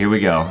first. Okay, here we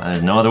go.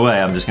 There's no other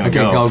way. I'm just gonna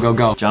go. Okay,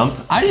 go. Jump.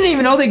 I didn't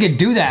even know they could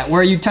do that,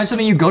 where you touch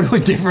something, you go to a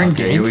different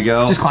game. Here we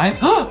go. Just climb.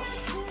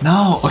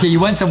 No. Okay, you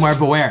went somewhere,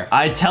 but where?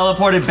 I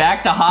teleported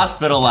back to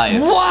hospital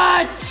life.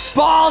 What?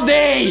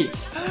 Baldi!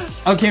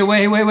 Okay,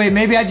 wait.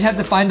 Maybe I just have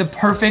to find the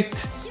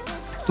perfect,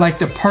 like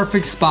the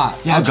perfect spot.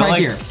 Yeah, I'll go try like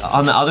here.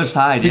 on the other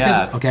side,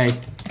 yeah. Okay.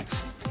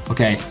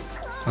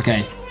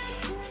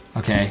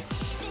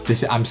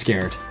 I'm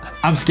scared.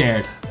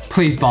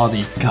 Please,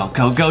 Baldi.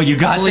 Go, you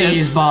got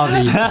Please, this.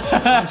 Baldi.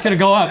 I'm just gonna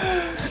go up.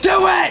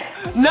 Do it!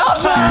 No!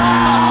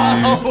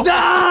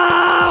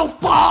 No!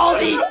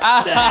 Baldi!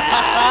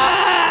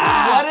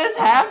 What is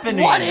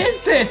happening? What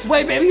is this?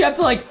 Wait, maybe you have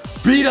to like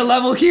beat a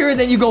level here and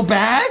then you go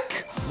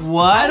back?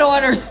 What? I don't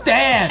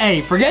understand.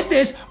 Hey, forget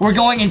this. We're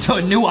going into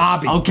a new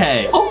obby.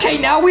 Okay. Okay,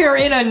 now we are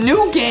in a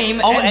new game,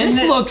 and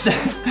this looks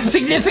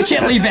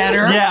significantly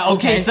better. Yeah,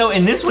 okay, so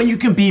in this one you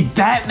can be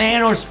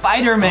Batman or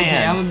Spider-Man.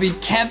 Okay, I'm gonna be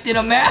Captain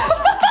America.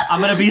 I'm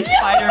gonna be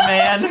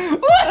Spider-Man.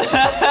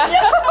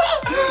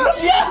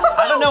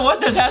 I don't know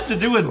what this has to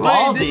do with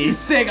Baldi. Wait, this is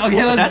sick.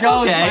 Okay, let's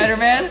go, okay.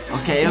 Spider-Man.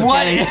 Okay.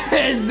 What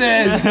is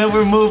this?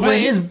 We're moving.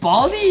 Wait, is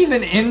Baldi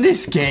even in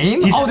this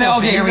game? He's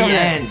okay, here we go.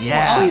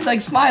 Yeah. Oh, he's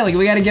like smiling.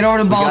 We gotta get over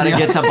to Baldi. We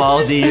gotta get to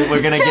Baldi.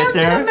 We're gonna get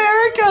there. Captain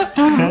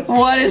America.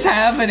 What is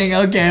happening?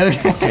 Okay.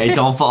 Okay,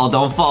 don't fall.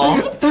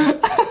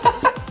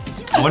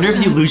 I wonder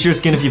if you lose your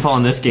skin if you fall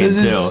in this game too.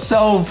 This is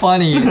so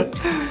funny. We're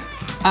jumping.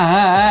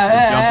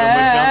 Nice.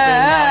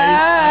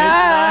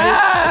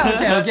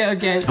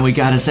 Okay. And we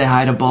gotta say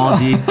hi to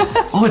Baldi.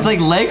 Oh, it's like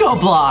Lego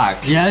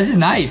blocks. Yeah, this is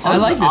nice. I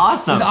like this.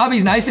 Awesome. This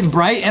obby's nice and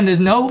bright, and there's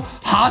no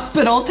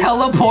hospital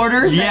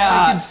teleporters that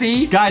I can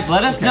see. Guys,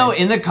 let us know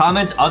in the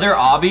comments other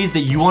obbies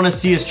that you want to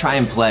see us try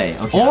and play.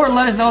 Okay. Or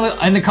let us know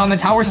in the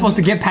comments how we're supposed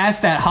to get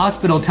past that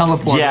hospital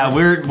teleporter. Yeah,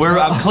 we're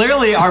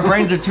clearly our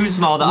brains are too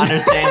small to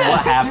understand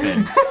what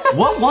happened.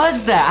 What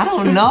was that? I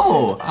don't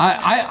know.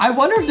 I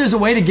wonder if there's a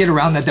way to get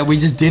around that we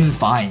just didn't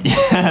find.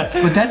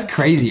 But that's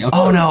crazy. Okay.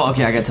 Oh no.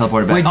 Okay, I got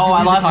teleported back. Wait,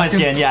 I lost my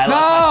skin. Yeah, I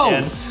lost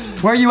my skin.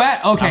 Where are you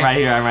at?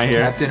 Okay. I'm right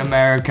here. Captain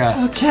America.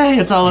 Okay,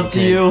 it's all up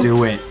to you.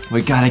 Do it.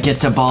 We gotta get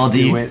to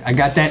Baldi. Do it. I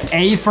got that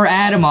A for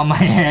Adam on my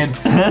head.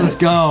 Let's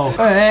go.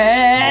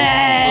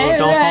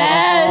 Don't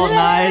fall.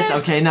 Nice.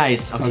 Okay,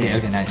 nice. Okay,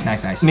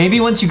 nice. Maybe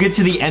once you get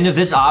to the end of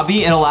this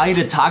obby, it'll allow you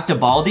to talk to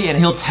Baldi and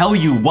he'll tell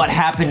you what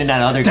happened in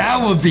that other game.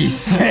 That would be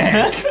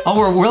sick.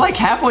 Oh, we're like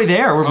halfway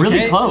there. We're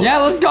really close. Yeah,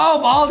 let's go,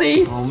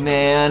 Baldi. Oh,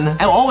 man.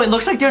 Oh, it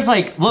looks like there's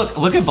like,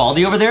 look at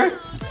Baldi over there.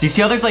 Do you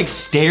see how there's like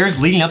stairs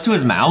leading up to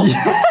his mouth?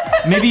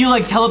 Maybe you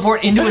like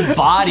teleport into his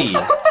body.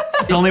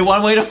 There's only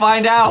one way to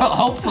find out.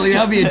 Hopefully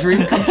that'll be a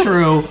dream come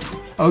true.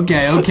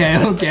 Okay.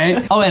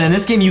 Oh, and in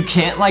this game you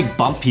can't like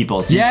bump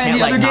people. So yeah, you can't, in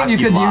the other game you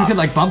could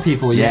like bump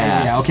people.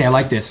 Yeah. Okay, I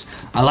like this.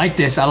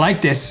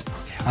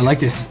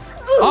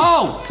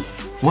 Oh!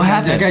 What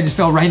happened? That guy just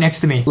fell right next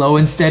to me. Low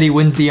and steady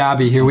wins the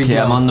obby. Here we go.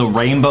 I'm on the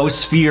rainbow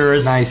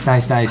spheres. Nice. I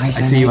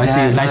see you.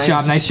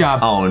 Nice job.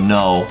 Oh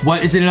no.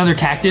 What, is it another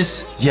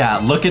cactus? Yeah,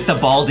 look at the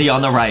Baldi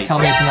on the right. Tell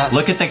me it's not.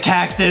 Look at the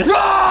cactus.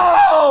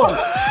 No!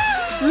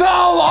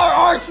 No, our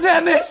arch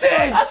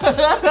nemesis!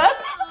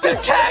 The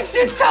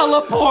cactus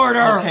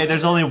teleporter! Okay,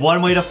 there's only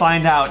one way to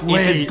find out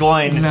if it's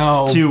going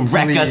to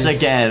wreck us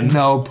again.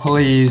 No,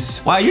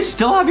 please. Wow, you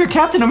still have your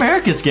Captain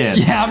America skin.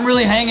 Yeah, I'm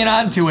really hanging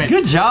on to it.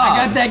 Good job.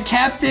 I got that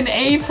Captain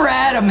A for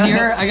Adam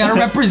here. I gotta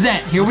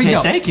represent. Here we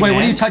go. Thank you, Wait, man.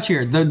 what do you touch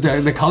here?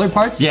 The colored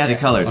parts? Yeah, the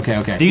colored.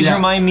 Okay. These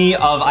remind me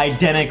of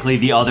identically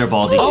the other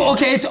Baldi. Oh,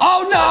 okay. It's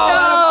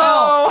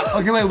no.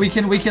 Okay, wait. We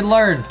can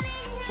learn.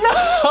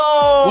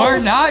 No! We're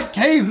not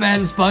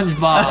cavemen,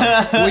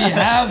 SpongeBob. We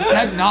have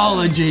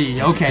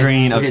technology. Okay. It's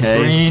green. Okay. It's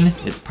green.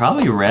 It's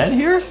probably red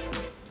here.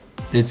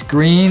 It's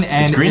green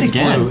and it's green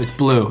again. Blue. It's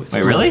blue.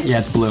 Wait, really? Yeah,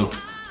 it's blue.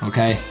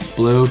 Okay.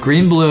 Blue,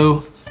 green,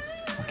 blue.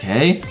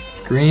 Okay.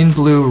 Green,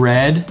 blue,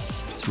 red.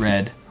 It's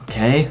red.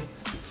 Okay.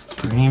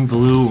 Green,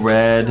 blue,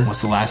 red.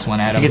 What's the last one,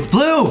 Adam? I think it's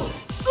blue.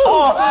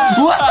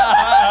 Oh!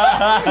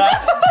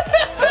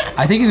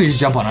 I think you could just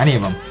jump on any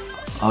of them.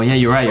 Oh yeah,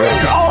 you're right.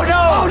 Oh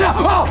no! Oh no!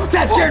 Oh,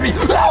 that scared me!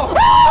 No!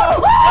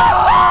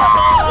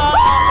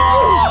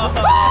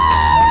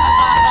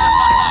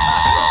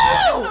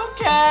 It's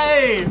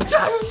okay.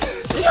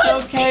 It's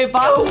okay,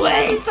 Bob.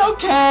 It's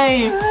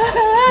okay.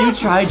 You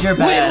tried your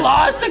best. We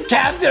lost the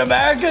Captain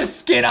America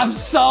skin. I'm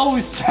so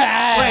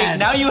sad. Wait,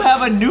 now you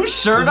have a new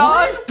shirt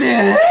on? What's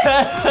this?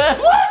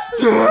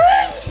 What's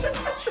this?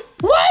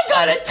 We're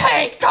gonna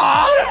take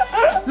Tom.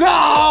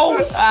 No,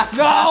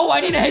 I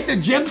need to hit the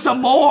gym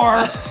some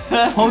more.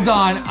 Hold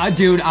on,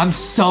 dude, I'm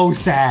so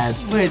sad.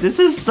 Wait, this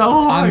is so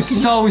hard. I'm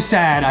so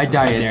sad I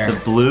died there. The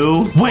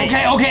blue. Wait.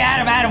 Okay,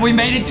 Adam, we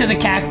made it to the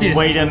cactus.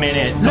 Wait a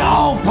minute.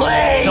 No,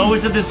 please.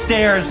 Those are the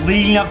stairs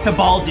leading up to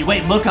Baldi.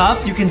 Wait, look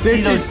up. You can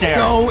see those stairs. This is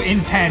so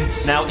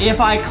intense. Now,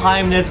 if I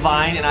climb this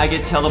vine and I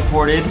get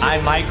teleported, I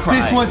might cry.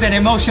 This was an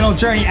emotional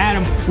journey,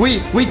 Adam. We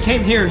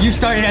came here. You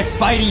started as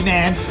Spidey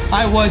Man.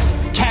 I was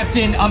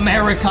Captain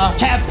America.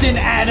 Captain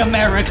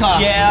America.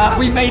 Yeah.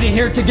 We made it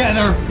here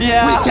together.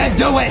 Yeah. We can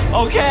do it.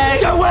 Okay.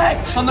 Do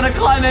it. I'm gonna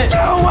climb it. Do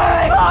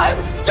it. Climb.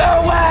 Do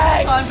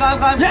it.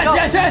 Climb. Yes, Go.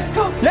 yes.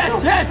 Go.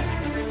 Yes.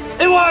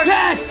 It worked.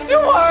 Yes. It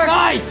worked.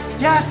 Nice.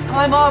 Yes,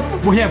 climb up.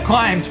 We have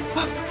climbed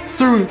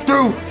through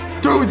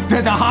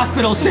the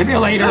hospital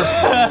simulator.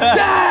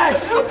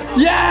 Yes.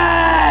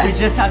 We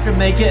just have to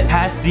make it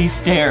past these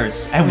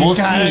stairs, and we'll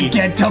gotta see.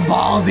 Get to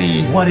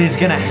Baldi. What is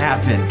gonna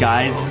happen,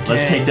 guys? Okay.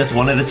 Let's take this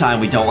one at a time.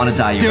 We don't want to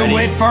die. You Do ready?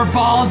 it for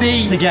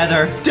Baldi.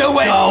 Together. Do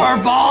it for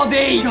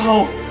Baldi.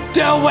 Go.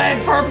 Do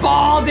it for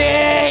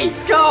Baldi.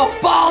 Go.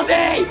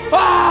 Baldi.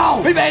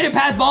 Oh, we made it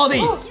past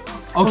Baldi.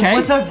 Okay.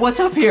 What's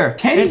up here?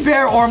 Teddy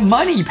bear or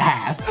money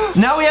path?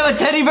 Now we have a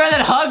teddy bear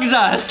that hugs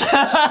us.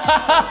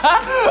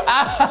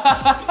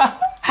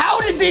 How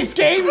did this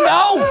game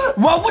know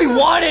what we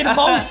wanted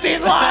most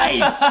in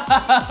life?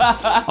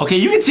 Okay,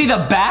 you can see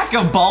the back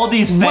of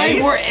Baldi's face.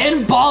 Wait, we're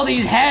in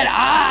Baldi's head.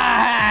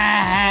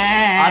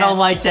 I don't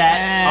like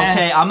that.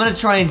 Okay, I'm gonna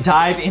try and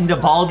dive into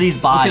Baldi's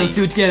body. Okay, let's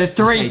do it together.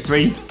 Three,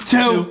 okay, 3,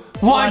 2,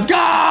 1,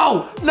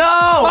 go!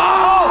 No!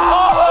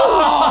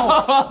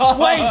 Oh!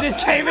 Wait, this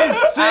game is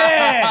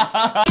sick!